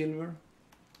 60 silver,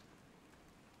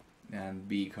 and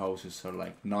big houses are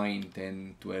like 9,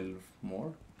 10, 12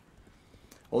 more.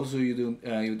 Also you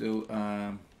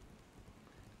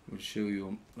will show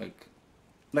you, like,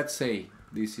 let's say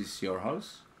this is your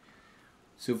house.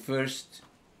 So first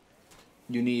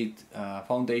you need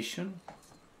foundation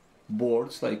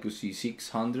boards, like you see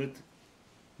 600.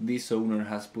 This owner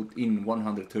has put in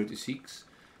 136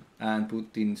 and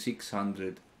put in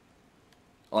 600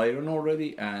 iron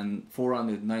already and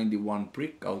 491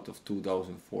 brick out of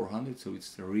 2400, so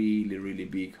it's a really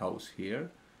big house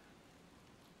here.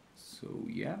 So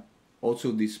yeah,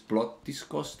 also this plot is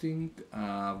costing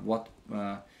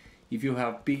if you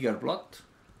have bigger plot,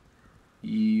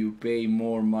 you pay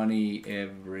more money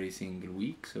every single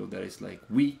week, so there is like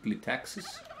weekly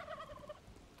taxes.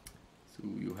 So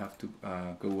you have to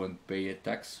go and pay a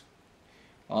tax.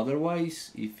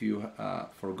 Otherwise, if you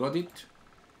forgot it,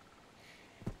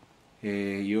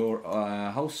 your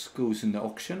house goes in the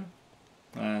auction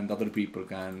and other people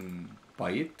can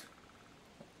buy it.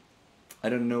 I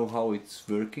don't know how it's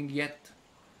working yet,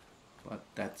 but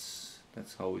that's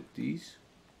how it is.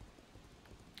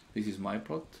 This is my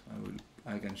plot.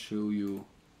 I can show you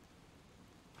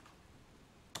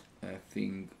a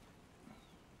thing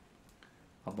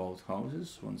about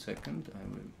houses. 1 second. I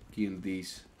will kill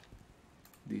this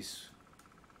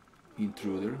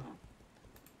intruder.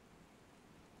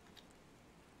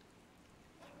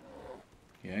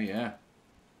 Yeah.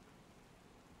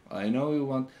 I know you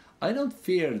want. I don't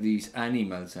fear these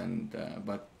animals, and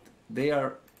but they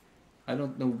are. I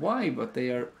don't know why, but they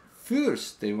are.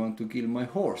 First, they want to kill my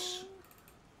horse.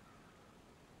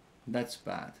 That's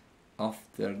bad.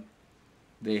 After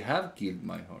they have killed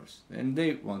my horse, then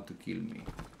they want to kill me.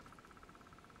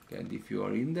 And if you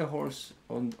are in the horse,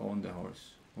 on the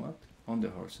horse, what? On the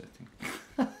horse, I think.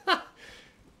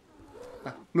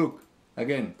 Look,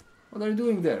 again. What are you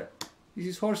doing there? This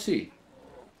is horsey.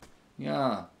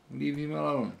 Yeah, leave him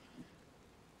alone.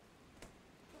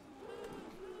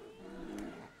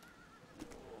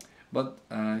 But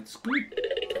it's good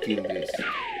to kill these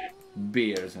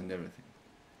bears and everything.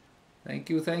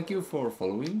 Thank you for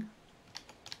following.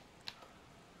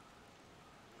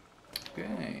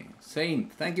 Okay,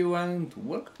 Saint, thank you and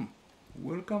welcome.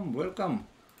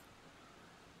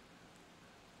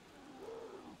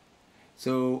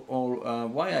 So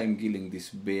why I'm killing these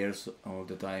bears all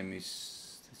the time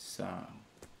is this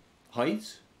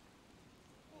hides.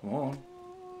 Come on,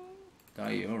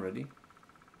 die already.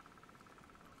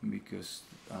 Because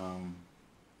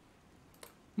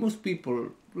most people,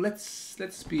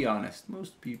 let's be honest,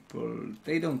 most people,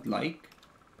 they don't like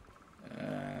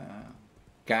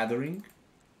gathering.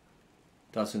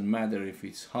 Doesn't matter if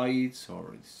it's hides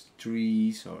or it's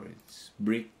trees or it's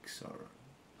bricks or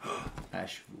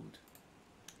ash wood.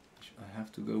 I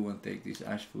have to go and take this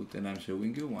ash wood, and I'm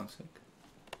showing you 1 sec.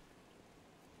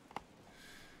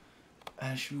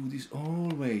 Ash wood is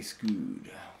always good.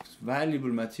 It's valuable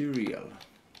material.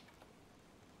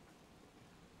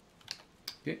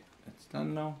 Okay, that's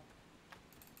done now.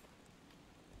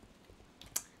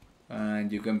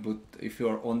 And you can put, if you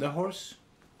are on the horse,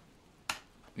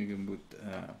 you can put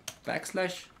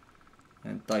backslash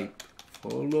and type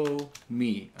follow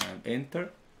me and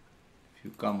enter. If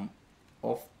you come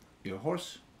off your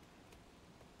horse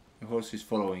is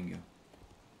following you.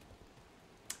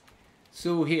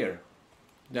 So here,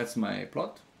 that's my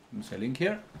plot I'm selling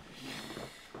here,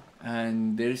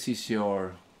 and this is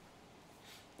your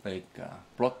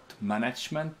plot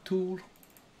management tool.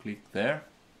 Click there.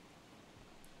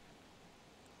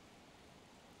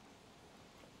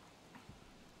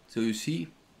 So you see,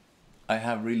 I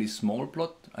have really small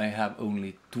plot. I have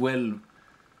only 12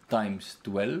 times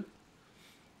 12.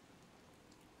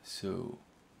 So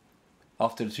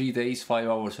after 3 days, 5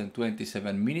 hours and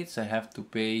 27 minutes, I have to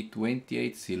pay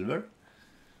 28 silver.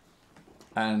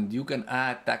 And you can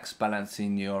add tax balance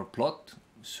in your plot.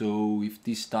 So if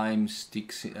this time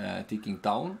sticks ticking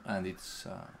down and it's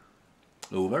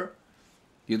over,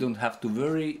 you don't have to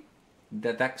worry.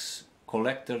 The tax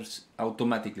collectors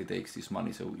automatically takes this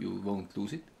money, so you won't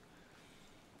lose it.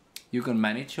 You can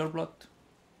manage your plot,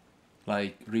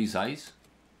 like resize.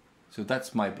 So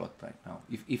that's my plot right now.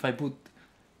 If I put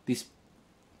this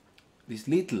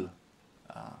little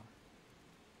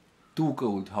 2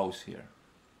 gold house here.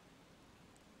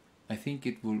 I think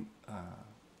it would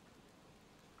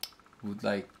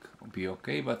like be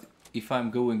okay, but if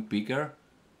I'm going bigger,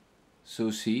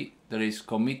 so see, there is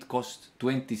commit cost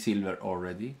 20 silver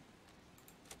already.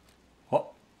 Oh,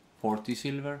 40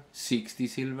 silver, 60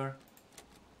 silver,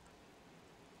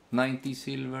 90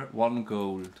 silver, 1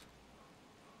 gold.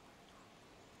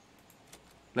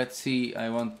 Let's see, I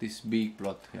want this big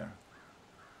plot here.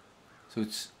 So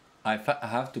it's I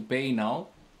have to pay now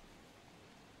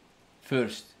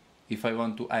first if I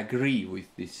want to agree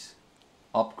with this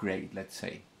upgrade, let's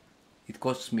say. It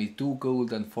costs me 2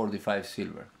 gold and 45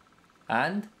 silver.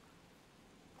 And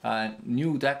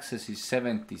new taxes is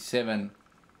 77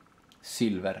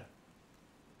 silver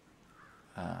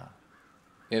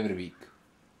every week.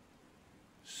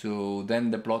 So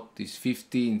then the plot is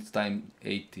 15 times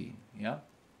 18, yeah?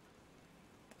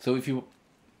 So if you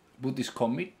put this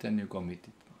commit, then you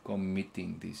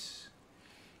committing this.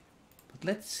 But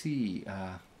let's see,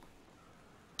 I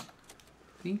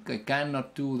think I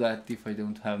cannot do that if I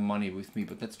don't have money with me,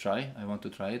 but let's try. I want to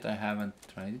try it. I haven't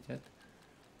tried it yet.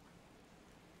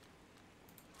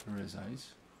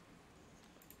 Resize.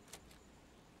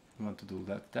 I want to do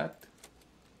that,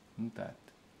 and that.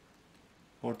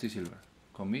 40 silver.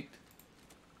 Commit.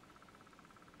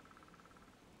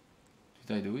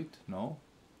 Did I do it? No.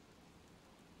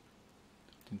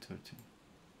 13.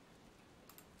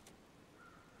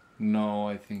 No,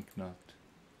 I think not.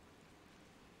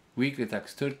 Weekly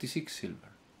tax 36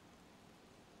 silver.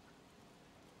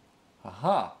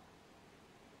 Aha!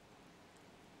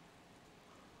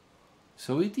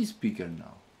 So it is bigger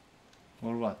now.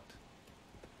 Or what?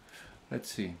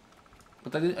 Let's see.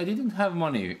 But I didn't have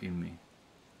money in me.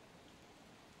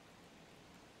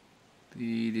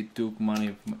 It took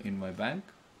money in my bank.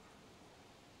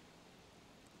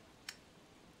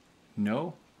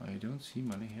 No, I don't see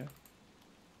money here.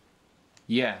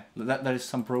 Yeah, that is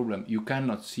some problem. You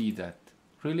cannot see that.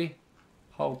 Really?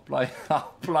 How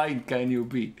blind can you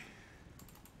be?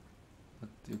 But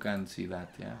you can see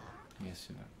that, yeah? Yes,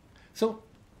 you can. So,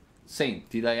 Saint,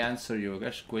 did I answer your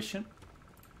question?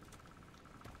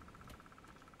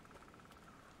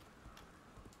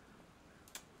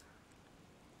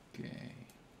 Okay.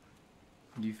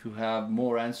 If you have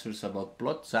more answers about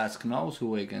plots, ask now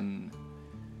so I can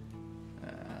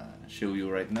show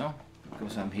you right now,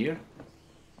 because I'm here.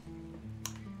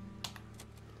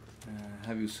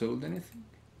 Have you sold anything?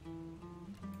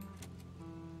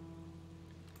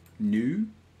 No?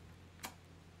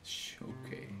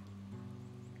 Okay.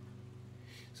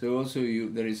 So also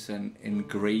there is an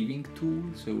engraving tool,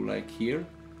 so like here,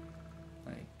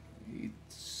 like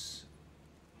it's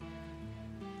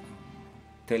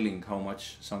telling how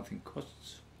much something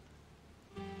costs.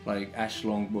 Like ash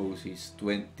longbows is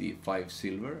 25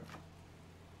 silver.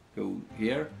 Go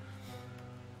here.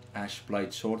 Ash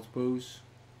blight short bows.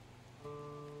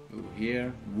 Go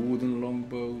here. Wooden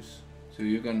longbows. So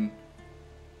you can,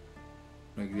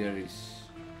 like there is,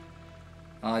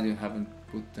 I haven't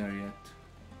put there yet.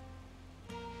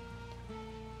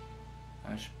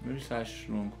 Ash, where is ash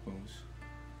longbows?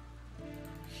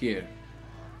 Here.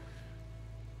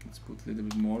 Let's put a little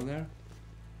bit more there.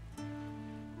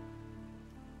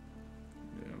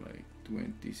 They're like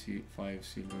 25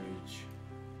 silver each.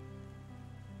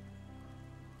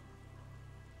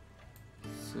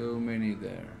 So many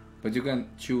there. But you can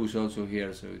choose also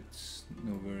here, so it's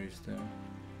no worries there.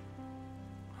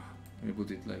 Let me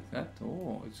put it like that.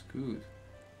 Oh, it's good.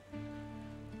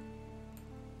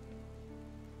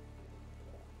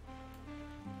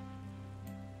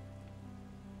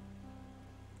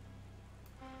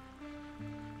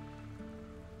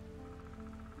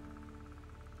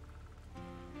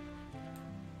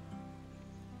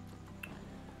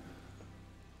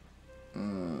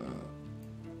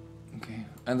 Okay,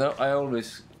 and I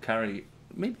always carry.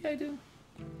 Maybe I do.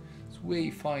 It's way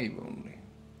 5 only.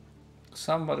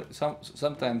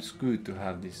 Sometimes good to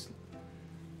have this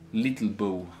little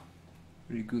bow,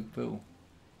 very good bow.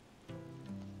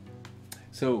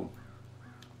 So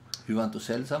if you want to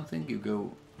sell something, you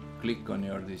go click on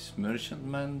this merchant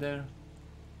man there.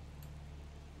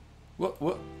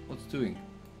 What's doing?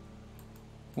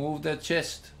 Move that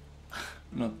chest.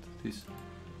 Not this.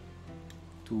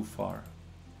 Too far.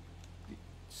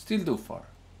 Still too far.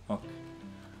 Okay.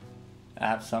 I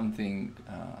have something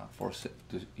for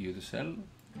you to sell.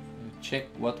 Check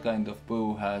what kind of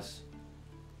bow has,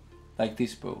 like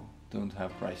this bow, don't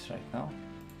have price right now.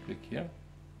 Click here.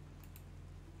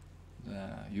 The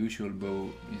usual bow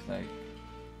is like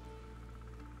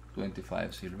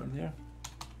 25 silver there.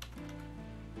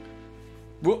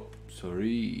 Whoa,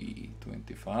 sorry,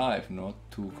 25, not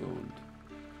 2 gold.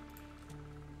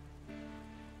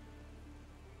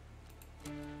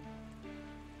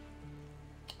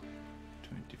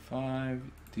 45.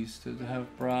 This does have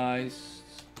price.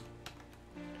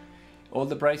 All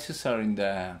the prices are in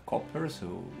the copper, so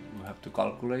you have to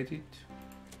calculate it.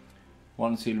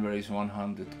 1 silver is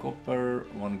 100 copper,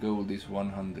 1 gold is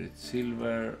 100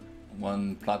 silver,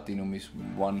 1 platinum is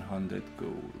 100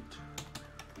 gold.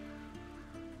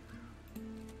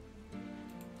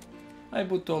 I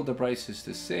put all the prices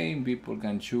the same, people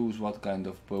can choose what kind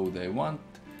of bow they want.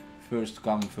 First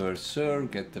come, first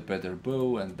serve, get the better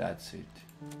bow, and that's it.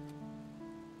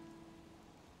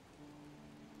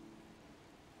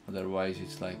 Otherwise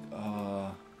it's like,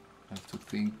 I have to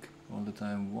think all the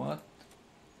time, what?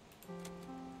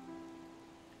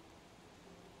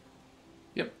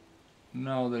 Yep,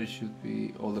 now there should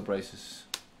be all the prices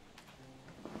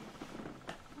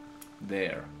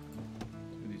there.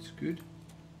 So it's good.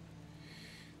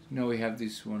 Now we have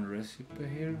this one recipe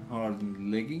here, hardened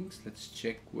leggings. Let's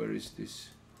check where is this.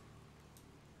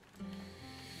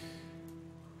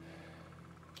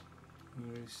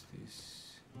 Where is this?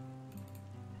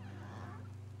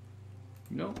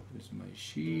 No, there's my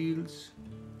shields.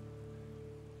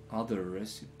 Other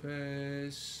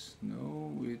recipes.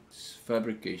 No, it's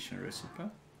fabrication recipe.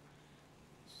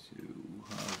 So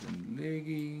hardened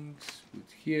leggings,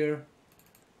 put here.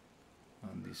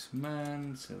 On this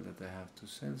man, so that I have to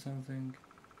sell something.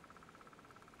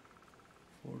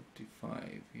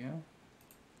 45, yeah.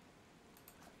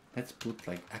 Let's put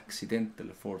like accidental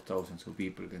 4,000 so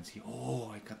people can see, oh,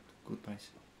 I got good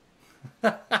price.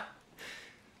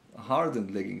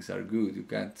 Hardened leggings are good, you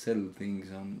can't sell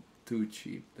things on too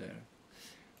cheap there.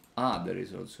 Ah, there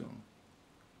is also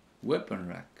weapon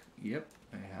rack. Yep,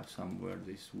 I have somewhere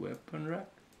this weapon rack.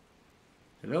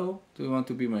 Hello, do you want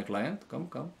to be my client? Come,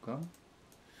 come, come.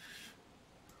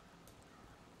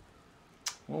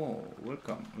 Oh,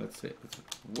 welcome. Let's say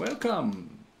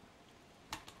welcome.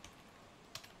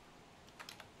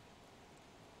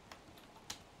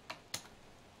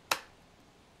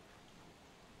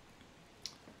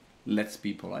 Let's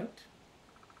be polite.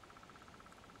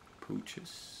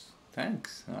 Pooches.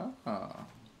 Thanks. Ah.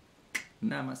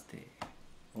 Namaste.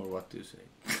 Or what do you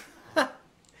say?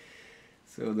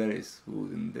 So there is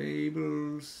wooden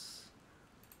tables.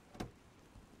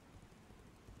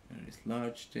 There is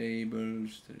large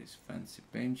tables, there is fancy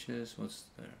benches. What's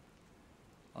there?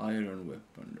 Iron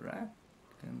weapon rack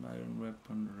and iron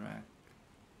weapon rack.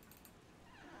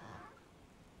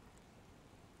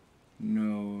 No,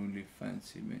 only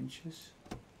fancy benches.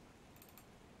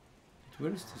 But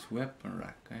where is this weapon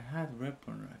rack? I had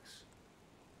weapon racks.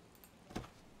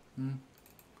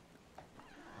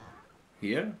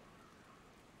 Here?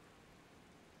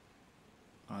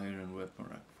 Iron weapon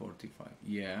rack 45.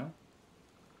 Yeah.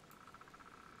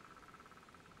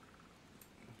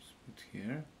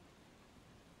 Here.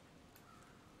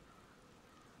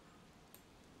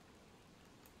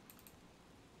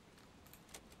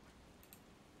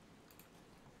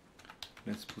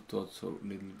 Let's put also a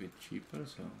little bit cheaper,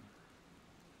 so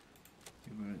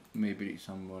maybe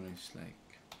someone is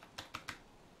like,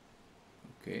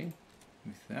 okay,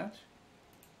 with that.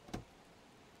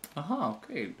 Aha,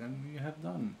 okay, then we have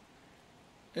done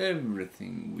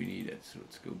everything we needed. So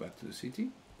let's go back to the city.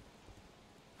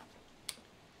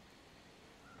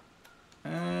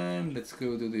 And let's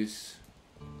go to this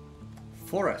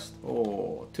forest.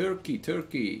 Oh, turkey,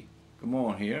 turkey. Come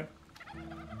on here.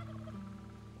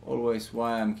 Always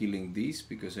why I'm killing these,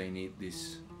 because I need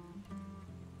these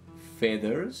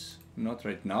feathers. Not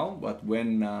right now, but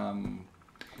when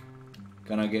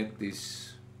gonna get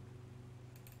this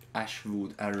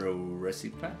ashwood arrow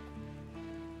recipe,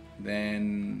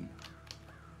 then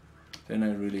I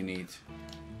really need.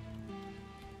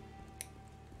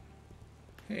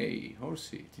 Hey,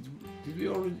 horsey, did we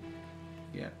already?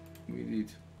 Yeah, we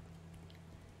did.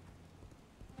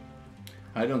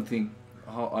 I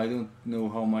don't know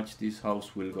how much this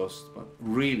house will cost, but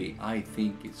really, I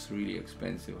think it's really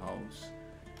expensive house.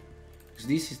 Because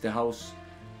this is the house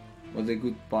what they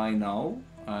could buy now,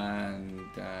 and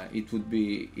it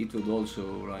would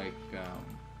also like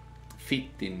fit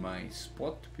in my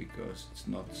spot because it's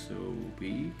not so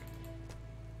big.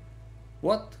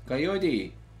 What,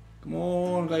 coyote? Come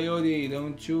on, coyote,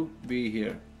 don't you be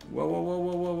here. Whoa, whoa, whoa,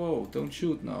 whoa, whoa, whoa, don't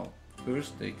shoot now.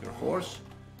 First take your horse,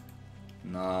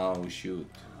 now shoot.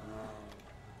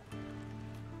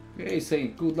 Okay,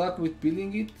 saying good luck with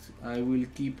building it. I will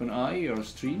keep an eye on your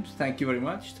streams. Thank you very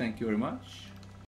much, thank you very much.